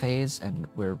waiting phase, and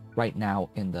we're right now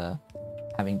in the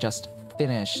having just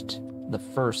finished the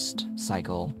first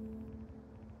cycle.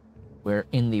 We're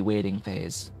in the waiting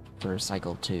phase for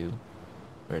cycle 2.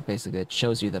 Where it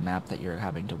shows you the map that you're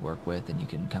having to work with, and you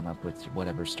can come up with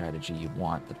whatever strategy you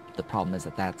want. The problem is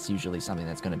that that's usually something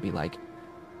that's going to be like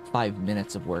 5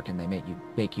 minutes of work, and they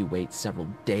make you wait several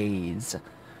days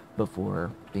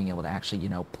before being able to actually, you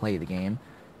know, play the game.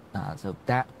 So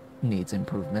that needs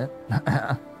improvement.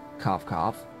 Cough,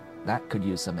 cough. That could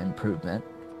use some improvement.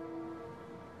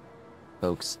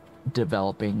 Folks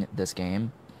developing this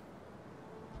game.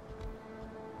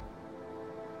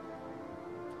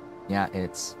 Yeah,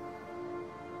 it's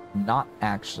not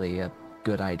actually a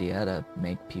good idea to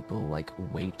make people, like,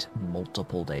 wait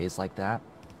multiple days like that.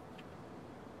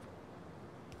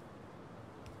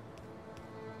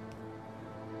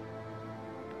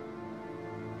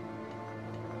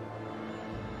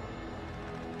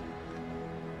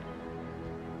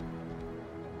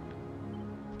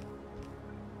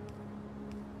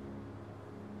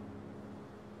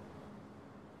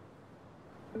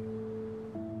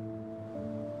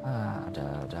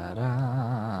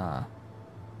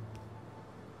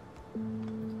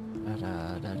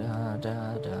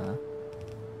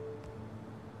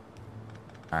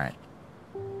 Alright.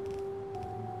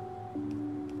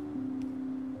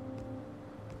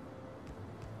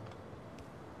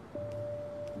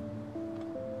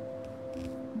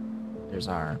 There's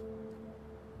our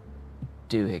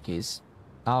doohickeys.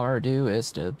 Our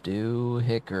doest of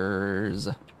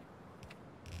doohickers.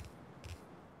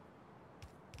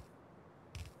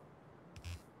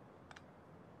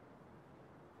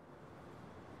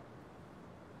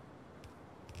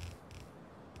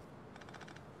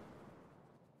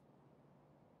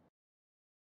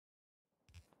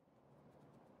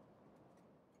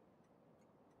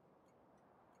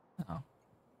 Oh.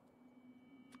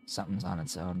 Something's on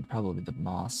its own. Probably the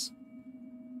moss.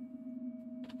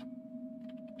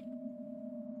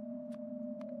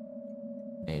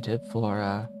 Native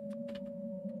flora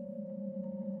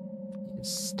is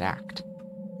stacked.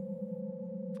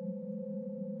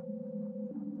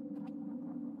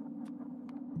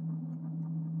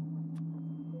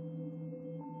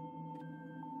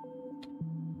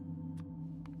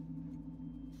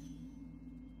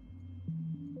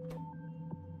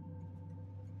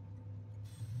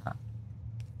 Huh.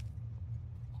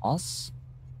 Moss?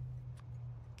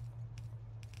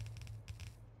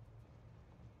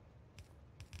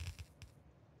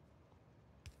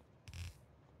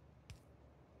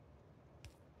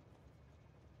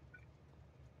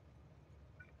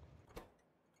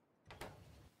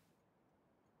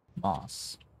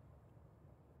 moss.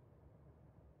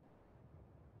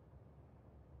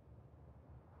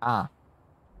 Ah.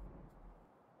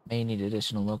 May need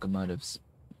additional locomotives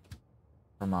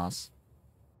for moss.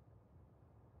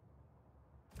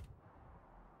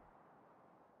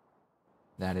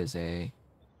 That is a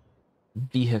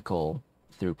vehicle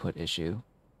throughput issue,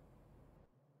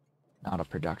 not a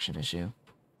production issue.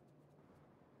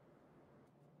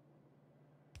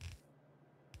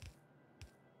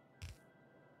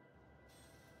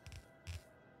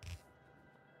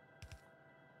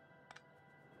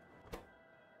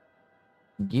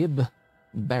 Gib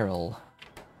barrel.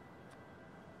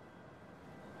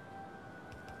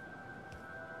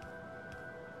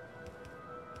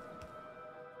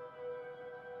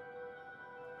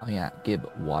 Oh yeah, gib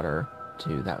water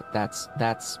too.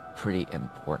 That's pretty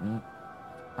important,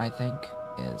 I think,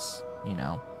 is, you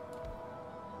know,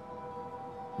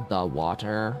 the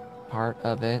water part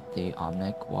of it, the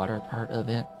omnic water part of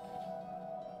it.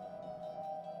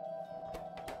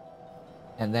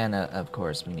 And then, of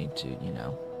course, we need to, you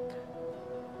know,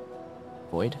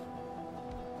 void.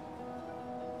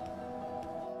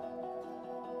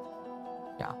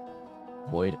 Yeah,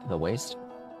 void the waste.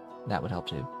 That would help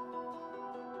too.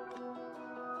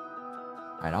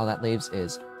 Alright, all that leaves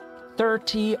is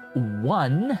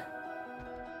 31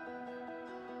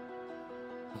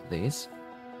 of these.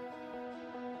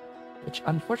 Which,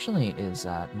 unfortunately, is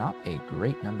not a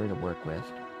great number to work with.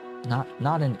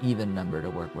 Not an even number to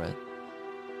work with.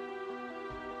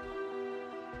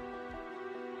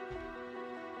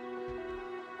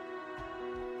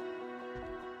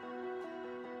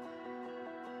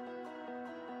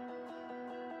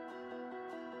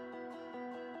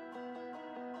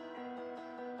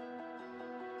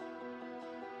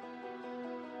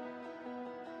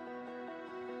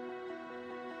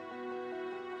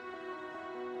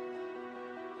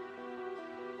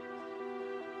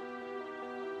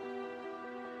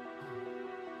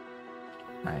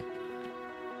 Right.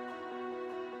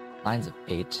 Lines of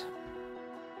 8.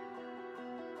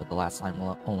 But the last line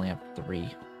will only have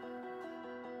 3.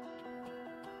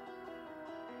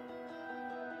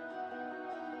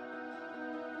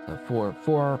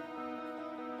 So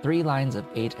 3 lines of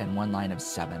 8 and 1 line of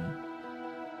 7.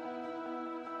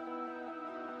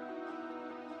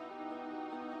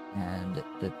 And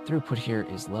the throughput here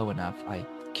is low enough. I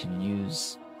can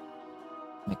use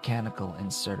mechanical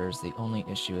inserters. The only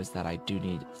issue is that I do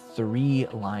need 3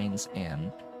 lines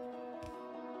in.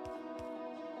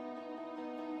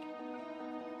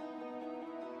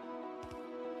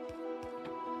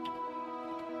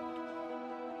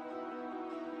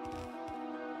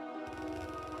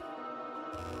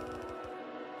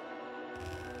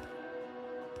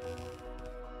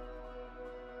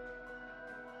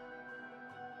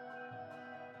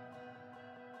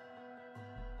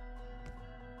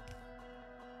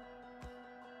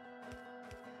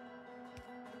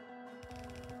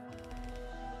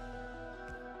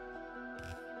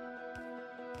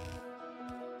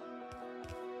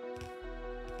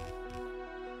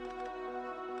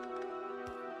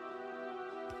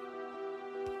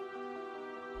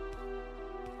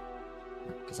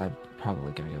 Because I'm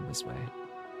probably going to go this way.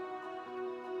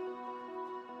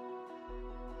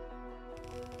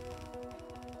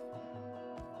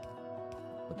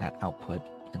 With that output,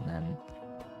 and then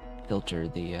filter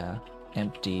the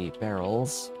empty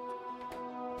barrels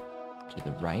to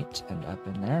the right and up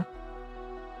in there.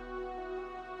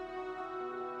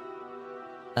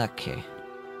 Okay.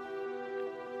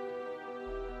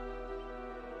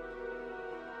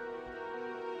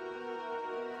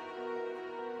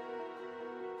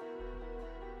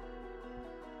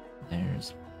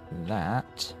 There's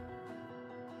that.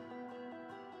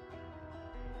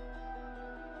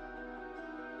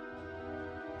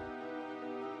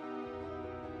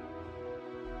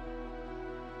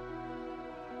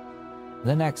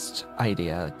 The next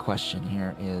question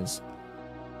here is,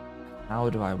 how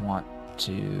do I want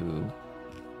to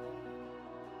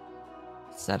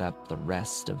set up the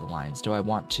rest of the lines? Do I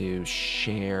want to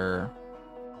share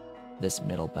this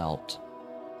middle belt?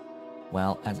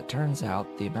 Well, as it turns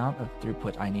out, the amount of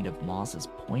throughput I need of moss is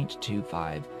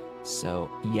 0.25.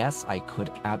 So yes, I could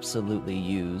absolutely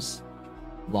use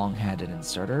long-headed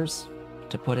inserters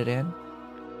to put it in.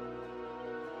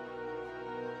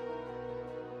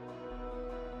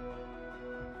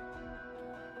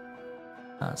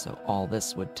 So all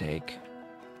this would take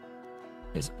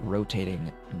is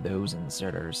rotating those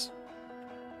inserters.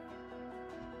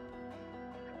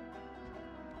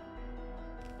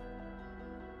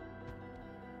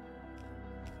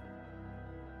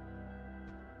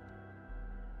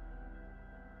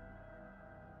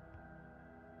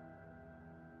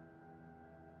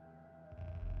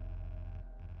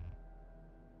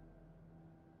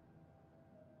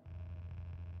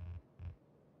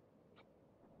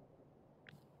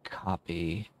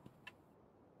 copy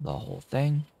the whole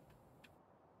thing.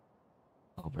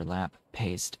 Overlap,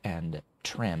 paste, and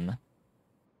trim.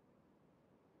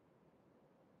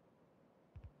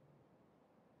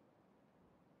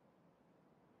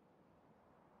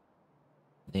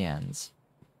 The ends.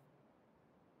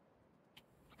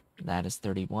 That is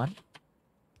 31.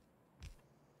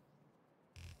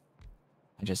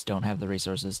 I just don't have the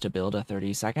resources to build a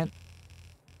 30-second.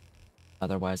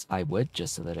 Otherwise, I would,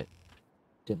 just so that it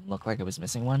didn't look like I was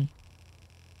missing one.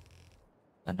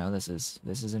 But no, this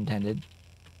is intended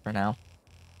for now.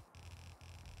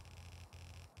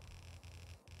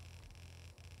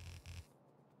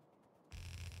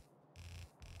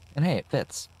 And hey, it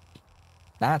fits.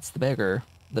 That's the bigger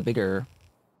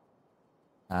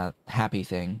happy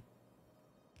thing.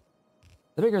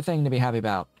 The bigger thing to be happy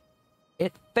about.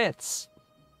 It fits.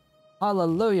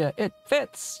 Hallelujah, it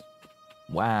fits.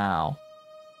 Wow.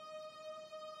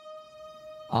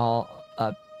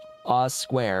 A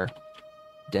square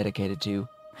dedicated to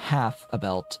half a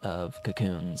belt of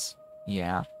cocoons.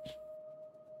 Yeah.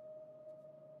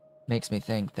 Makes me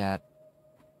think that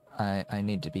I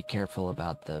need to be careful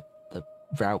about the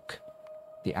Vrauk,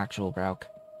 the actual Vrauk.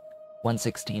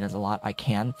 116 is a lot. I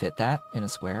can fit that in a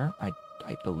square. I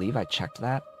believe I checked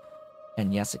that.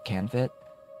 And yes, it can fit.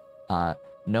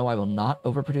 No, I will not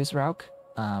overproduce Vrauk.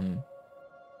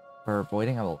 For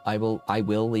voiding, I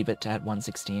will leave it at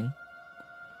 116.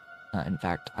 In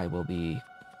fact, I will be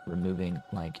removing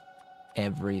like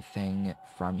everything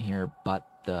from here but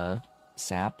the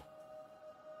sap.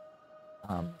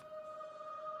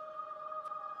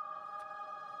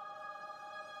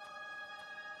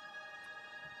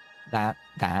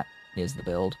 That is the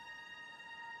build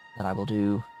that I will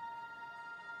do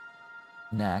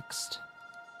next.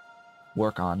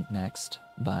 Work on next,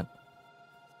 but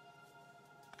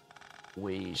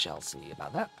we shall see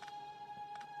about that.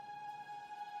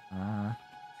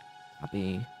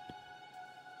 Copy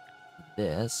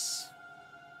this.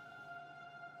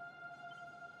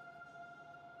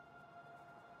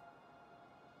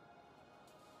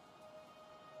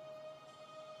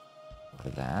 For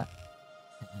that.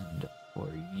 And for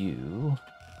you.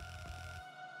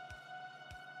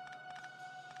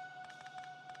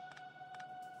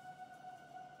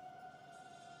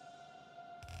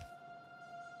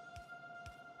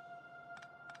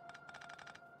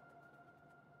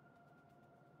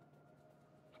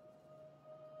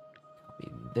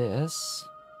 Copy this.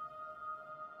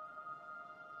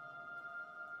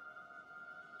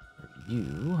 For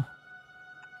you.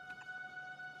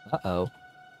 Uh-oh.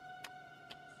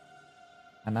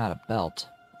 I'm out of belt.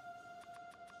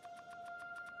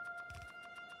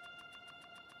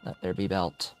 Let there be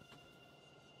belt.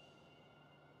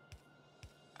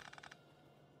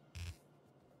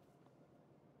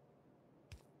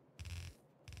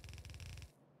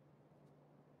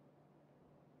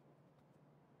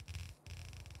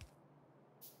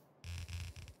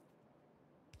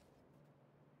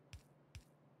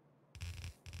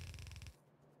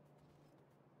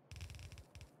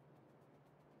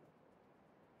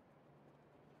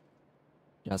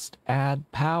 Just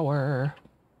add power.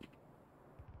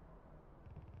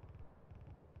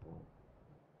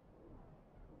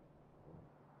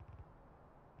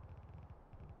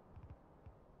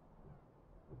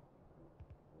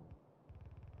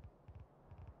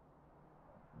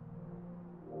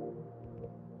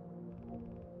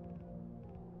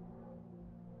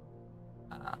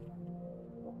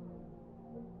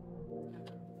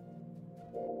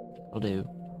 Will do.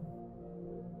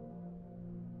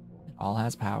 It all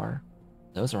has power.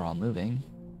 Those are all moving.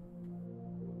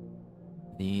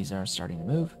 These are starting to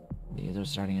move. These are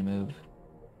starting to move.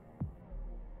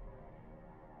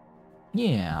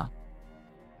 Yeah.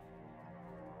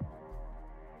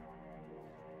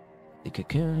 The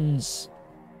cocoons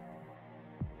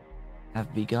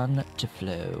have begun to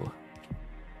flow.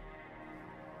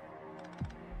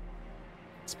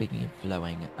 Speaking of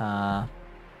flowing, there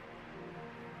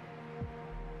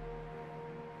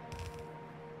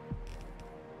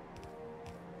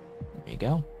you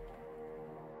go.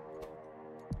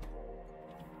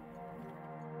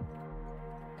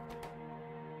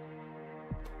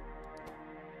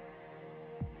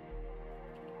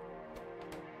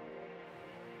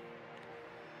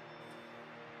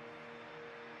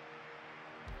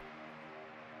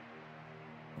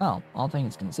 Well, all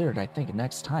things considered, I think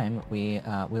next time we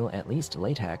will at least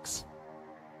latex.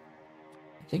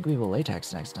 I think we will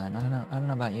latex next time. I don't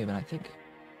know about you, but I think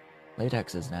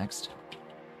latex is next.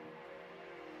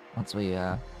 Once we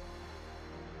well.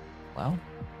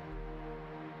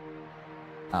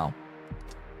 Oh.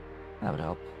 That would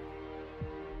help.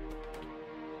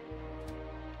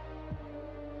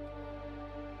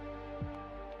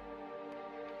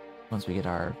 once we get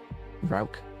our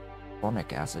Rauk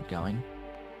formic acid going.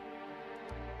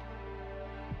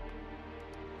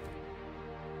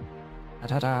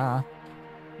 Ta-da!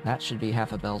 That should be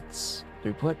half a belt's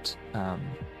throughput.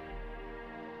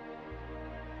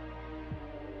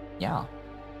 Yeah.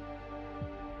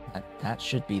 That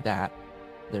should be that.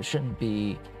 There shouldn't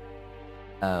be...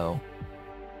 Oh.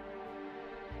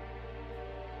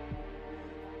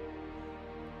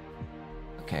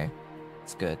 Okay.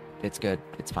 It's good. It's good.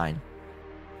 It's fine.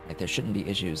 Like, there shouldn't be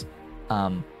issues.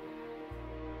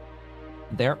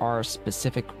 There are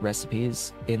specific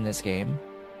recipes in this game,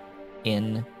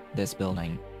 in this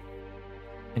building,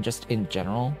 and just in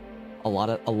general, a lot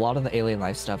of the alien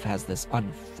life stuff has this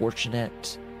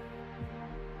unfortunate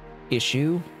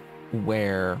issue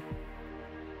where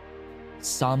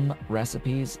some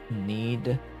recipes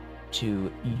need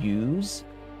to use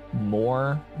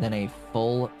more than a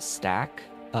full stack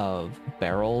of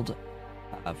barreled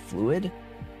fluid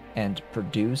and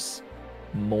produce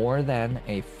more than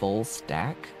a full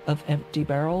stack of empty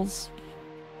barrels.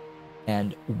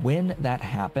 And when that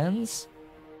happens,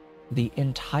 the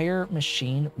entire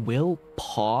machine will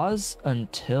pause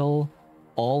until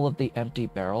all of the empty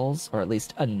barrels, or at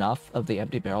least enough of the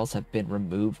empty barrels, have been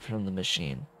removed from the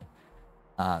machine.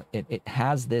 It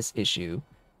has this issue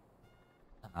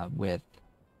with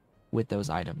those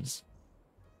items.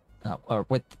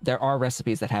 There are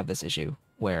recipes that have this issue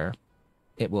where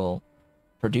it will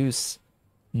produce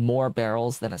more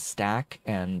barrels than a stack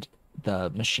and the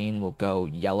machine will go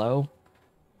yellow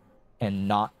and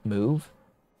not move.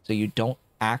 So you don't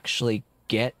actually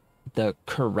get the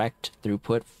correct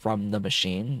throughput from the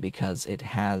machine because it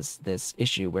has this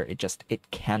issue where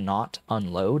it cannot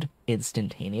unload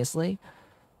instantaneously.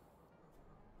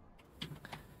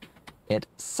 It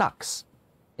sucks.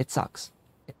 It sucks.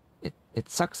 It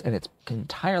sucks, and it's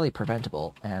entirely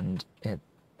preventable, and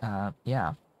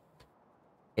yeah.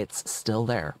 It's still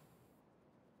there.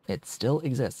 It still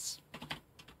exists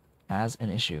as an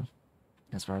issue,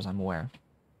 as far as I'm aware.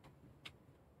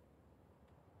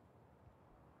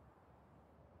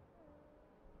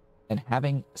 And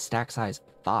having stack size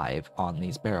 5 on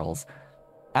these barrels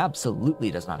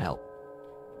absolutely does not help.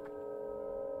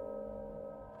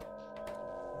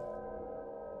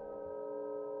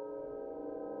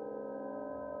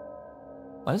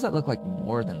 Why does that look like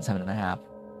more than 7.5?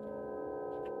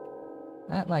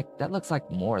 That looks like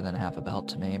more than half a belt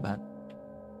to me, but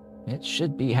it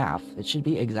should be half. It should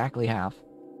be exactly half.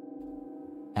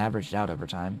 Averaged out over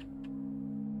time.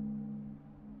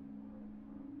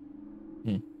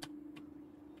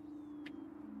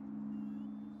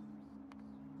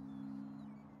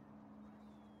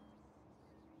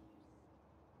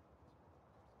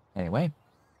 Anyway,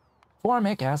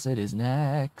 formic acid is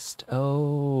next.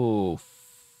 Oh.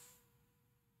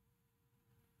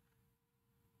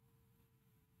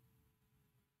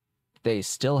 They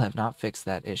still have not fixed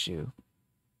that issue.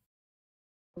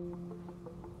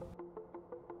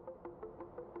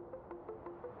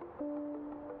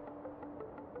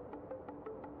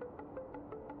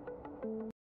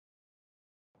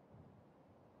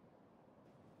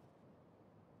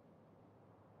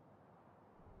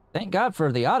 Thank God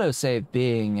for the autosave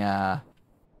being,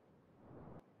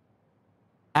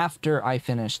 after I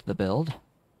finished the build.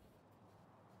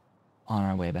 On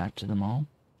our way back to the mall.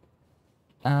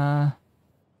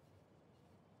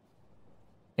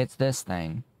 It's this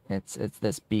thing. It's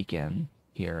this beacon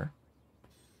here.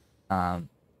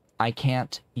 I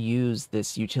can't use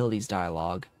this utilities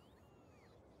dialog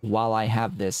while I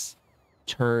have this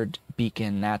turd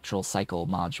beacon natural cycle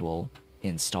module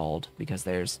installed because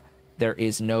there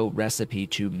is no recipe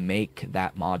to make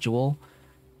that module.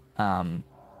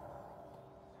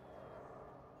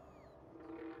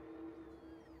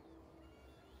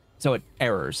 So it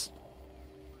errors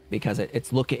because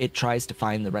it tries to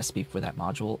find the recipe for that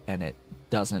module and it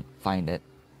doesn't find it.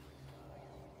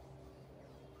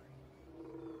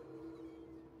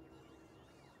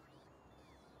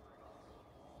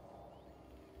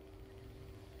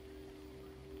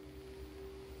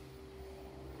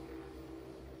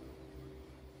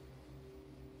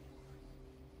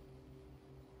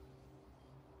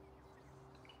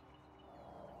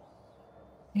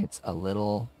 It's a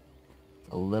little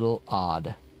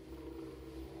odd.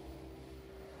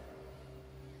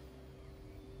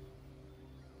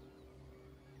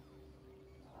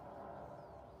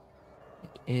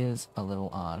 It is a little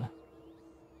odd.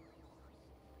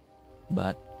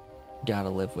 But gotta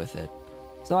live with it.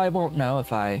 So I won't know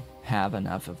if I have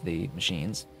enough of the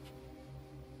machines.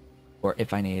 Or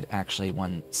if I need actually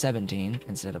 117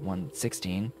 instead of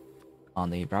 116 on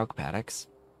the Brauk paddocks.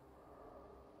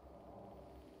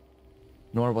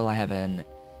 nor will I have an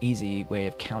easy way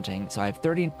of counting. So I have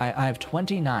 30, I have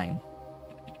 29.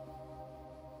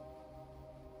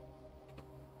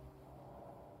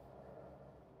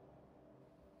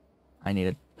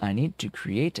 I need to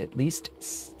create at least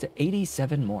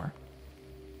 87 more.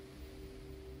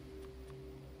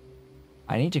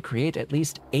 I need to create at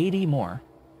least 80 more.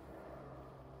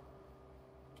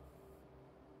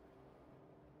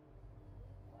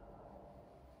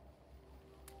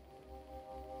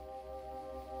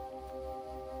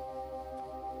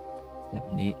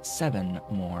 Seven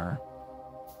more.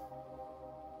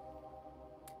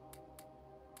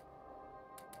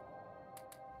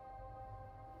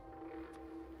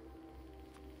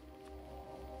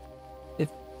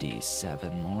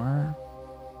 Seven more.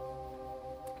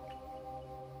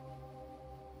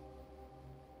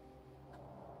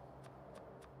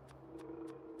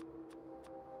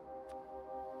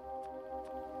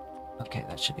 Okay,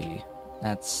 that should be,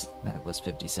 that was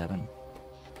 57.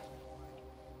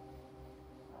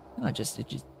 Oh, it just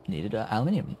needed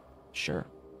aluminium. Sure.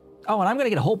 Oh, and I'm gonna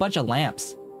get a whole bunch of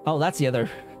lamps. Oh, that's the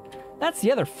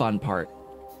other fun part.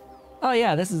 Oh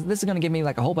yeah, this is gonna give me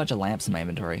like a whole bunch of lamps in my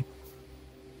inventory.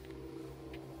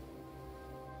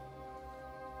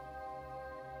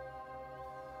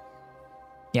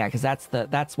 Yeah, because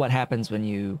that's what happens when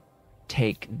you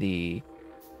take the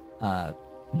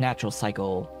natural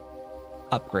cycle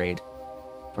upgrade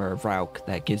for Vrauk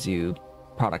that gives you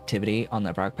productivity on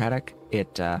the Vrauk paddock.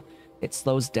 It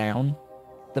slows down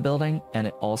the building, and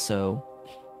it also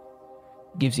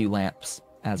gives you lamps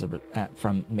as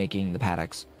from making the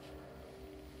paddocks.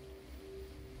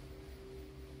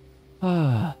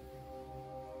 All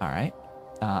right.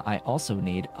 I also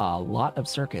need a lot of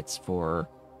circuits for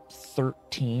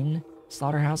 13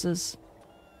 slaughterhouses.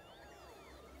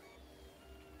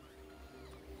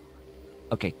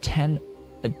 Okay, 10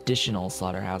 additional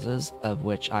slaughterhouses, of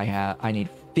which I need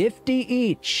 50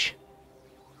 each.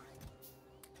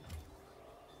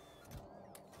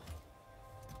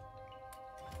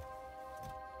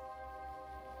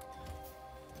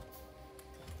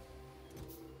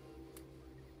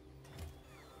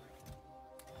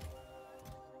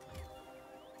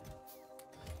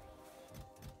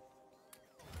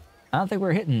 I don't think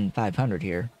we're hitting 500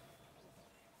 here.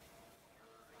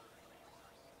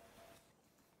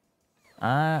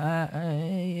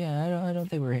 Yeah, I don't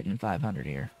think we're hitting 500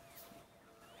 here.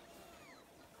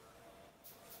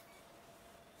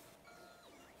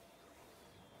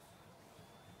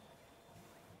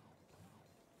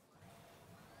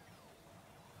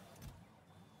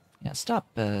 Yeah, stop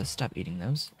eating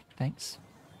those. Thanks.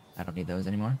 I don't need those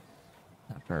anymore.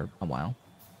 Not for a while.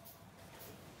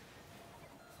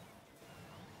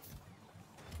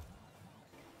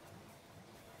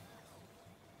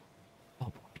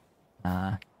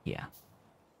 Yeah.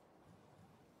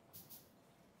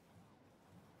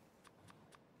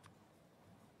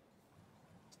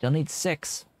 Still need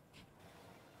 6.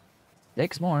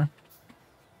 6 more.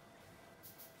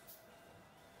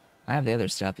 I have the other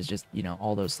stuff, it's just, you know,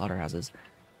 all those slaughterhouses.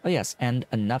 Oh yes, and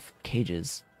enough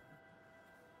cages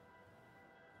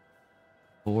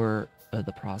for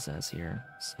the process here.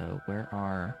 So where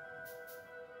are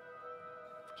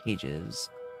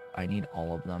cages? I need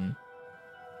all of them.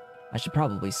 I should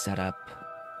probably set up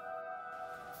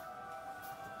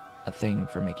a thing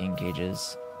for making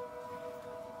cages.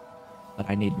 But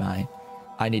I need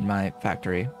my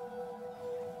factory.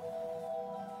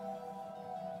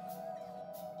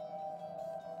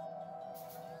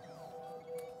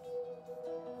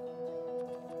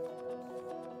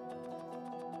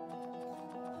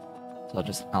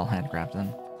 So I'll handcraft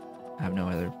them. I have no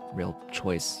other real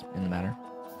choice in the matter.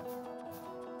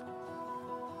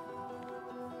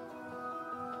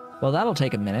 Well, that'll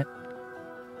take a minute.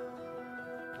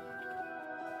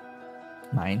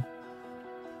 Mine.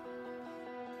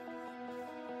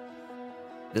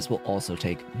 This will also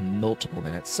take multiple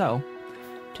minutes. So,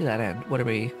 to that end, what are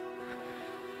we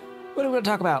going to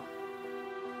talk about?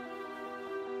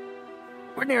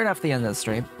 We're near enough the end of the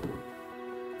stream.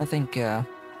 I think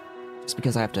just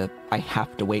because I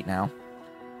have to wait now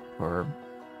for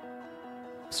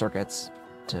circuits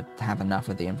to have enough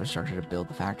of the infrastructure to build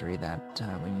the factory that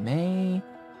we may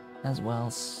as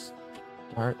well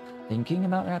start thinking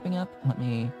about wrapping up.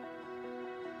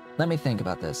 Let me think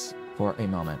about this for a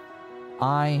moment.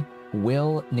 I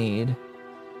will need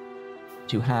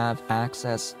to have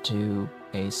access to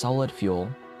a solid fuel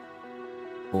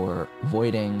for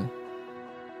voiding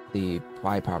the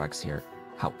byproducts here.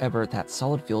 However, that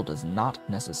solid fuel does not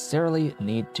necessarily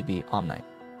need to be Omnite.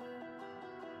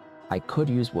 I could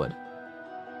use wood.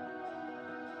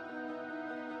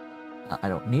 I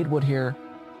don't need wood here.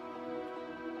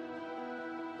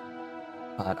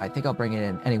 but I think I'll bring it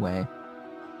in anyway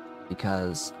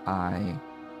because I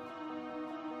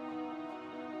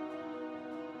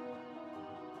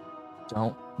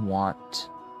don't want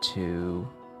to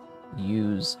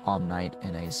use Omnite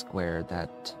in a square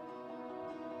that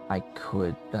I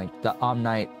could, like, the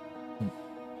Omnite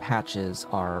patches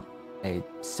are a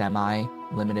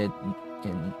semi-limited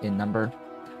in number.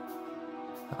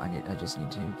 I just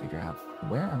need to figure out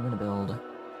where I'm going to build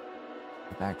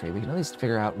the factory. We can at least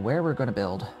figure out where we're going to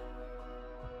build.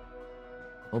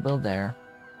 We'll build there.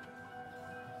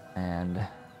 And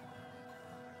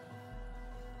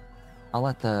I'll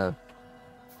let the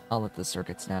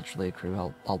circuits naturally accrue.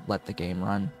 I'll let the game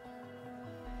run.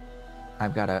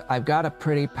 I've got a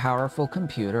pretty powerful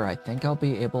computer. I think I'll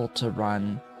be able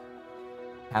to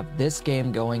have this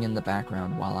game going in the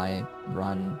background while I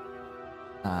run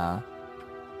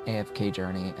AFK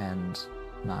Journey and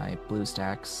my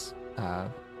BlueStacks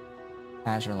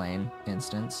Azure Lane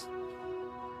instance.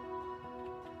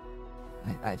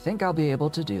 I think I'll be able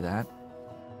to do that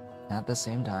at the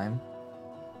same time.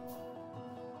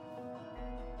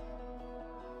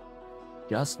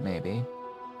 Just maybe.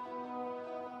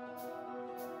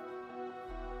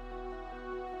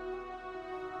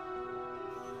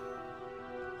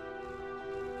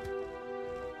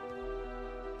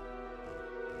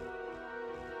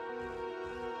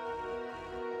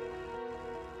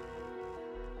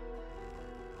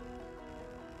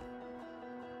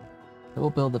 We'll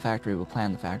build the factory, we'll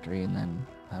plan the factory, and then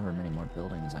however many more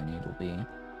buildings I need will be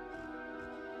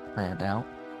planned out.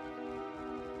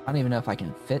 I don't even know if I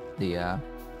can fit the, I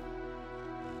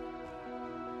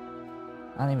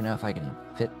don't even know if I can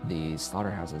fit the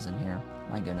slaughterhouses in here.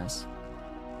 My goodness.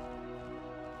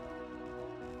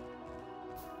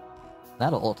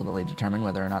 That'll ultimately determine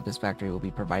whether or not this factory will be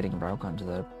providing rope onto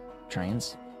the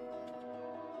trains.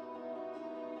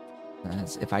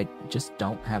 As if I just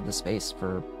don't have the space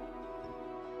for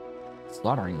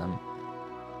slaughtering them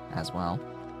as well.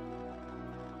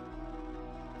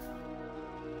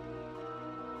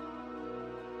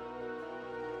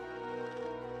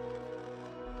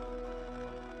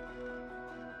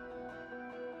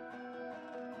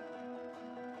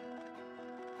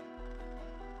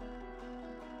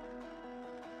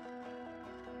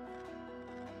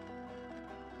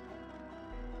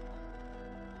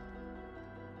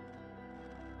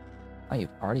 Oh, you've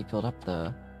already filled up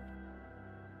the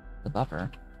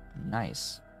buffer.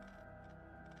 Nice.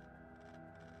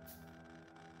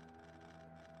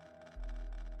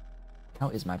 How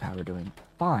is my power doing?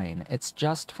 Fine. It's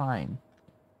just fine.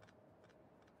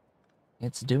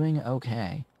 It's doing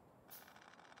okay.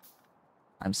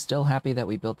 I'm still happy that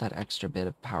we built that extra bit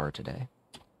of power today.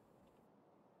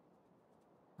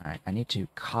 Alright, I need to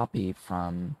copy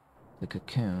from the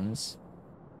cocoons.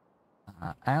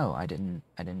 Oh, I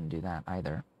didn't do that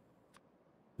either.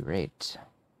 Great.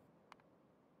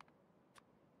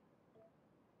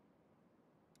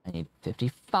 I need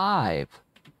 55.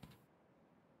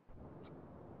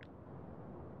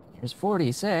 Here's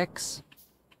 46.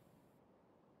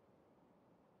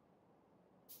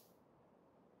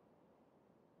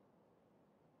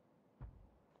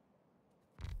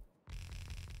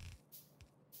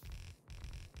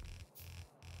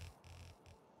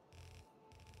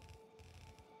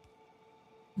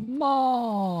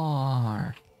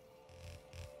 More.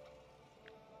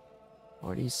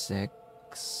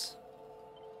 46.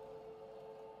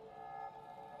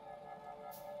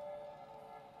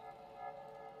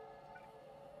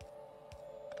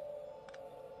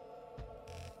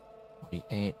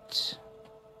 Eight.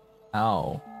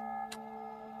 Oh.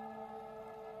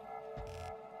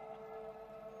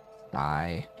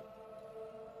 Die.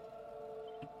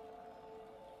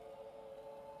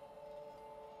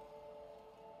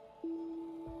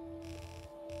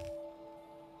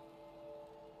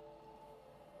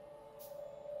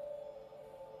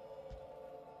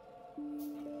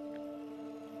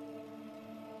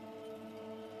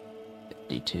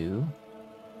 $52.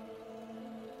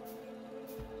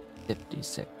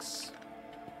 56.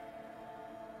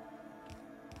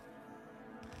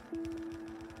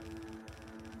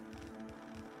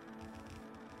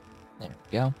 There we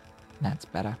go. That's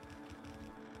better.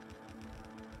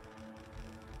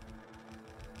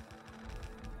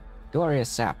 Glorious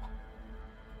sap.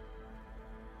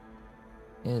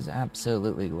 It is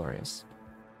absolutely glorious.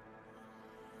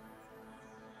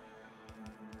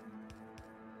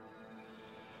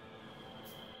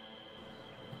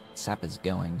 Sap is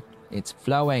going. It's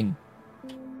flowing.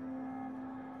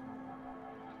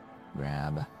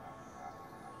 Grab.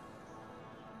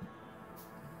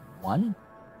 One?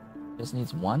 Just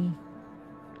needs one?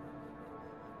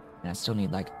 I still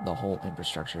need, like, the whole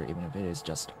infrastructure, even if it is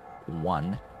just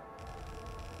one.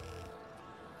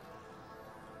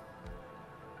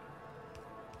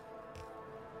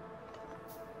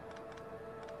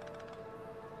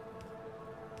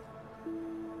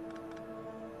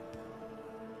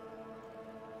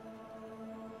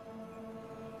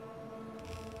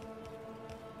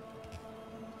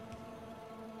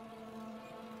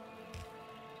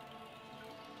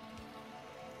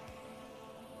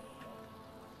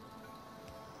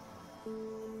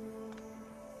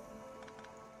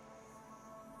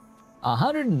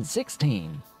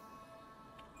 $116.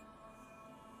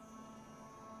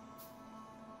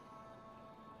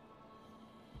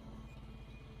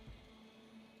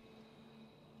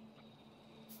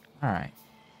 All right.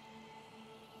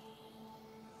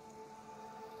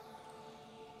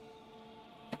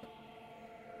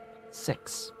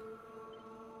 Six.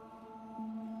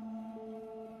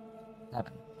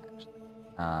 7, actually.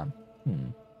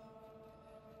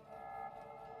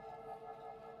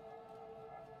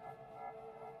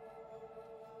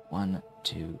 1,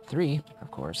 2, 3,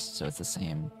 of course, so it's the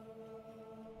same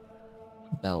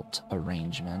belt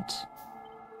arrangement.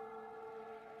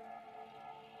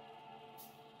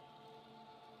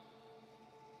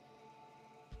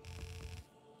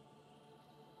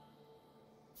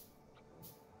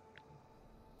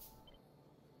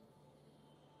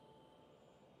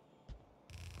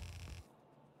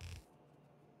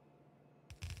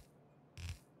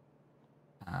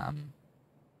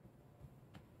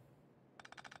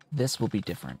 This will be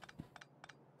different.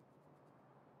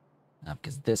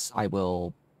 Because this I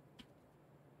will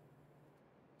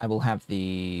have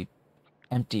the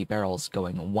empty barrels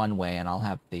going one way, and I'll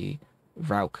have the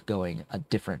Rauk going a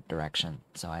different direction.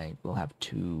 So I will have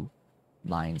 2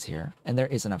 lines here. And there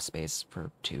is enough space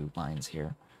for 2 lines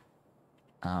here.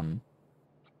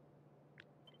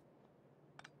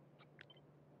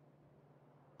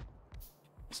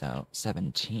 So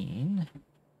 17.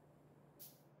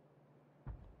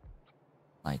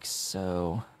 Like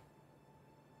so.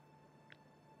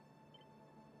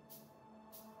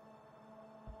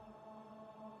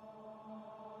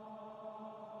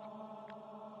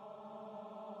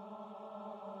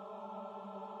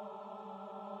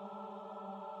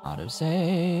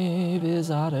 Autosave is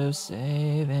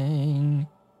autosaving.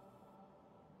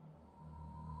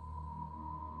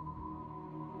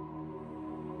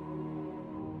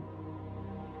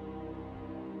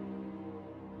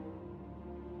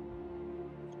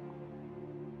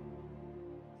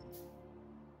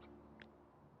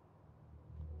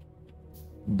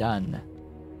 Done.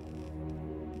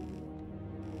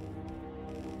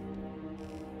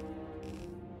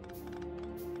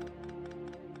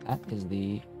 That is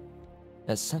the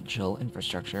essential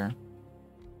infrastructure.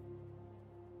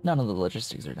 None of the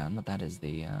logistics are done, but that is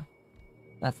the,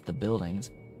 that's the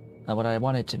buildings. What I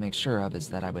wanted to make sure of is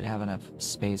that I would have enough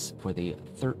space for the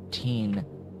 13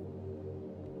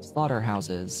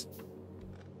 slaughterhouses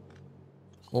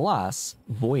plus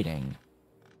voiding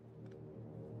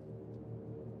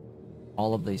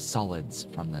all of the solids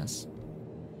from this.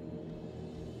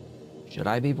 Should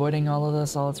I be voiding all of the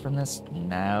solids from this?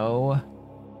 No.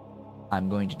 I'm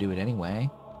going to do it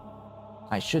anyway.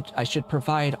 I should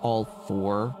provide all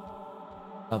 4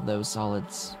 of those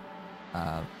solids,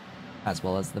 as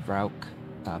well as the Vrauk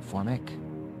Formic.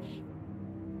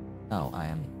 Oh,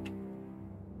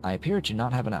 I appear to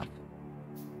not have enough.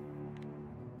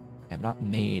 I have not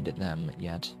made them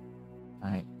yet.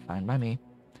 Alright, fine by me.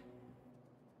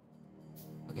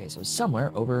 Okay, so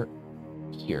somewhere over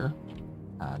here,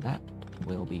 that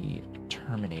will be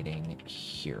terminating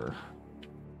here.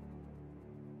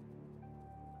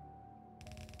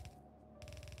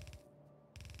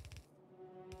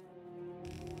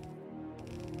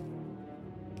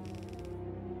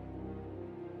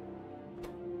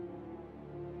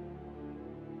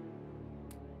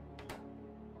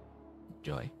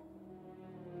 Joy.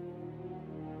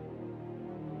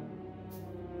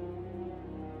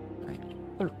 Right,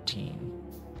 13.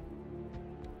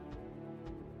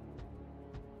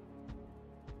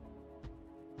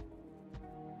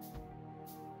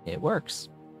 It works.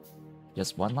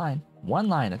 Just one line. One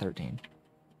line of 13.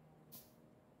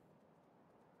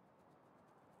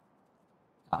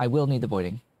 I will need the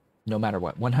voiding, no matter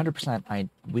what. 100% I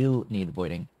will need the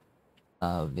voiding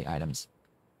of the items.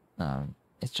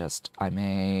 It's just I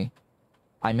may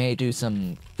do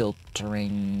some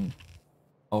filtering,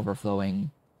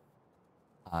 overflowing.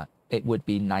 It would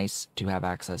be nice to have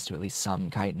access to at least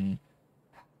some chitin.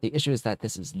 The issue is that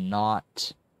this is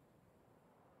not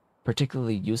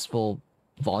particularly useful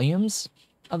volumes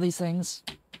of these things.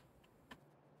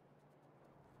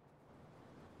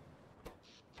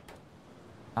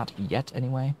 Not yet,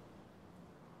 anyway.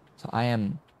 So I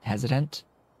am hesitant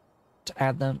to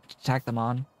add them, to tack them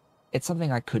on. It's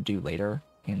something I could do later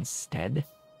instead.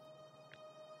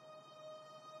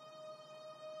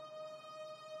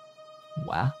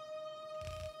 Wow.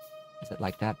 Is it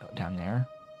like that down there?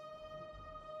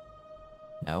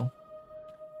 No.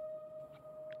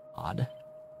 Odd.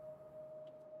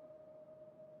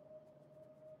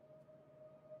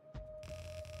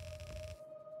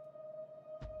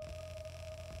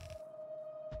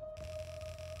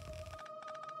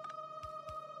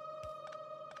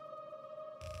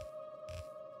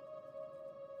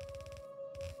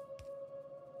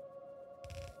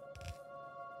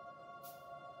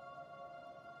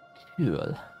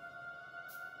 Cool.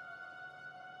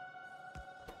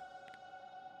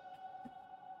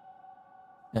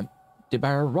 Empty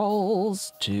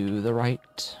barrels to the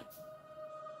right.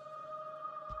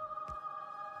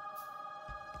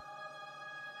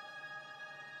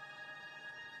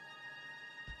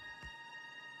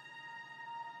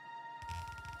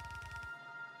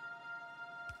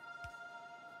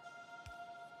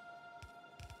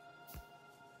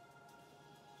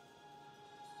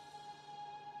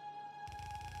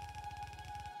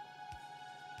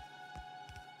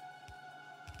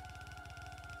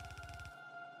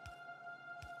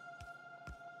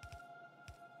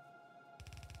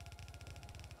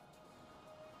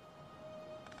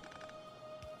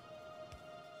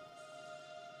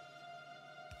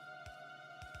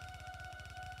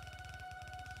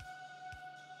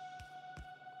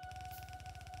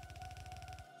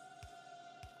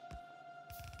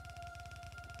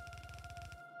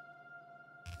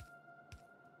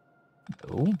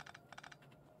 Oh,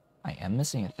 I am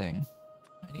missing a thing.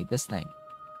 I need this thing.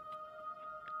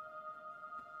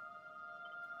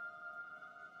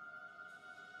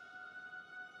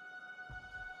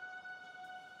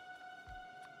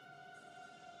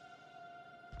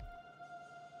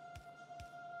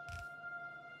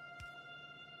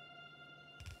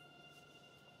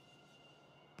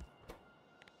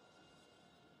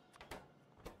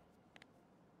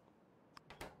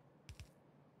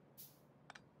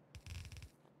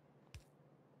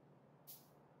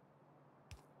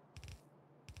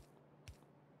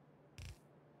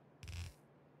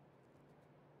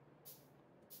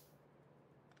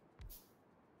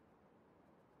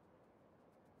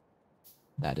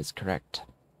 That is correct.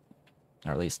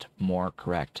 Or at least more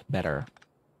correct, better.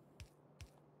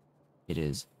 It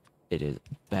is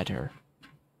better.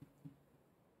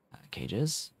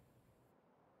 Cages.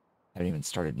 I haven't even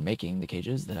started making the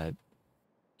cages that I've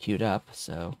queued up,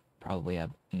 so probably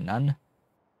have none.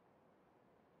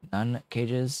 None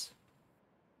cages.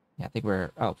 Yeah, I think we're,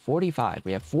 45.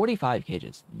 We have 45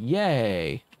 cages.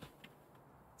 Yay!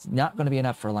 It's not going to be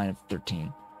enough for a line of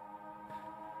 13.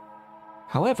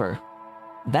 However,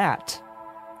 that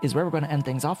is where we're going to end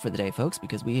things off for the day, folks,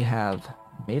 because we have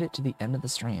made it to the end of the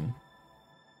stream.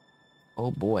 Oh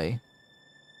boy.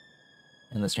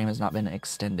 And the stream has not been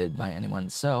extended by anyone,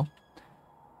 so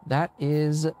that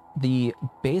is the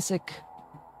basic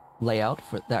layout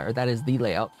for that, or that is the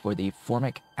layout for the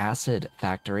formic acid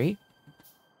factory.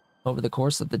 Over the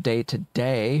course of the day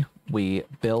today, we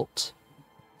built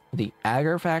the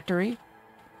agar factory.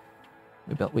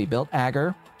 We built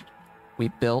agar. We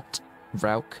built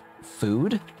Vrauk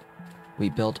food. We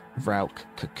built Vrauk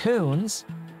cocoons,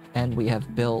 and we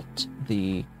have built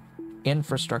the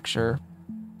infrastructure,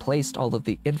 placed all of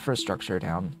the infrastructure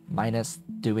down, minus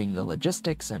doing the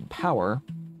logistics and power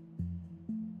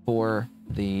for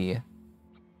the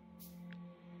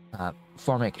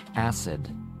formic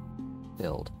acid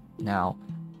build. Now,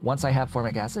 once I have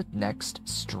formic acid, next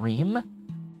stream,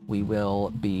 we will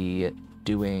be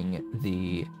doing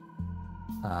the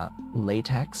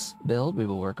latex build. We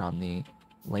will work on the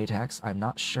latex. I'm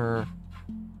not sure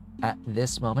at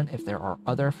this moment if there are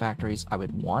other factories I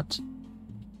would want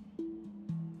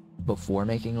before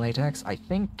making latex. I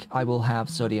think I will have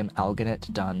sodium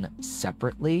alginate done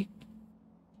separately.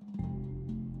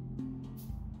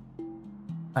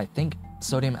 I think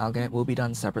sodium alginate will be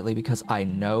done separately because I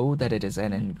know that it is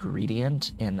an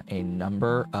ingredient in a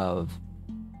number of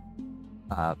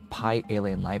Pi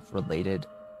alien life related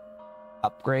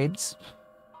upgrades,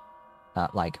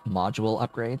 like module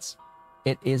upgrades.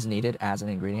 It is needed as an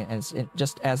ingredient, and it's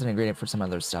just as an ingredient for some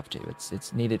other stuff too.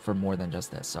 It's needed for more than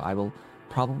just this. So I will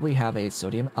probably have a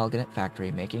sodium alginate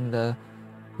factory making the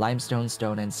limestone,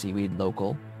 stone, and seaweed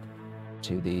local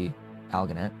to the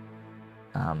alginate.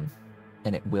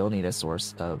 And it will need a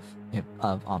source of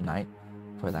Omnite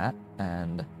for that.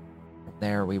 And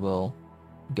there we will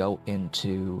go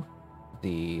into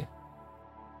the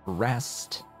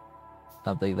rest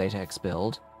of the latex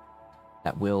build.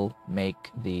 that will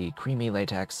make the creamy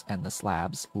latex and the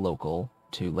slabs local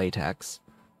to latex,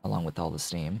 along with all the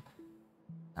steam.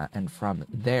 And from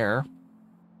there,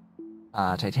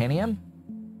 titanium.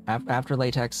 After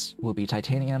latex will be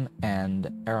titanium and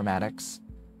aromatics,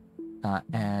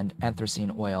 and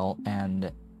anthracene oil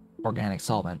and organic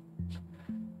solvent,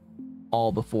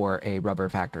 all before a rubber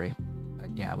factory.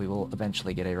 Yeah, we will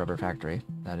eventually get a rubber factory.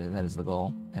 That is the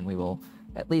goal, and we will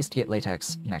at least get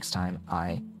latex next time,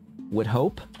 I would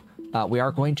hope. We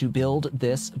are going to build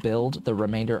the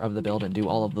remainder of the build, and do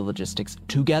all of the logistics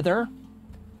together,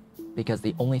 because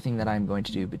the only thing that I'm going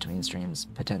to do between streams,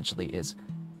 potentially, is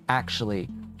actually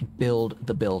build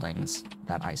the buildings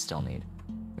that I still need.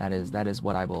 That is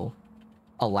what I will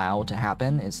allow to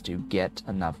happen, is to get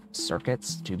enough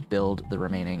circuits to build the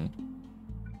remaining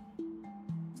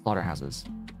slaughterhouses.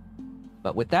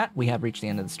 But with that, we have reached the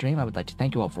end of the stream. I would like to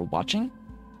thank you all for watching.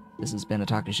 This has been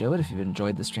Attack to Show It. If you've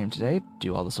enjoyed the stream today,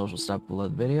 do all the social stuff below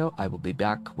the video. I will be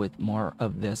back with more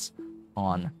of this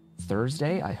on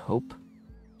Thursday. I hope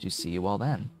to see you all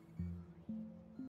then.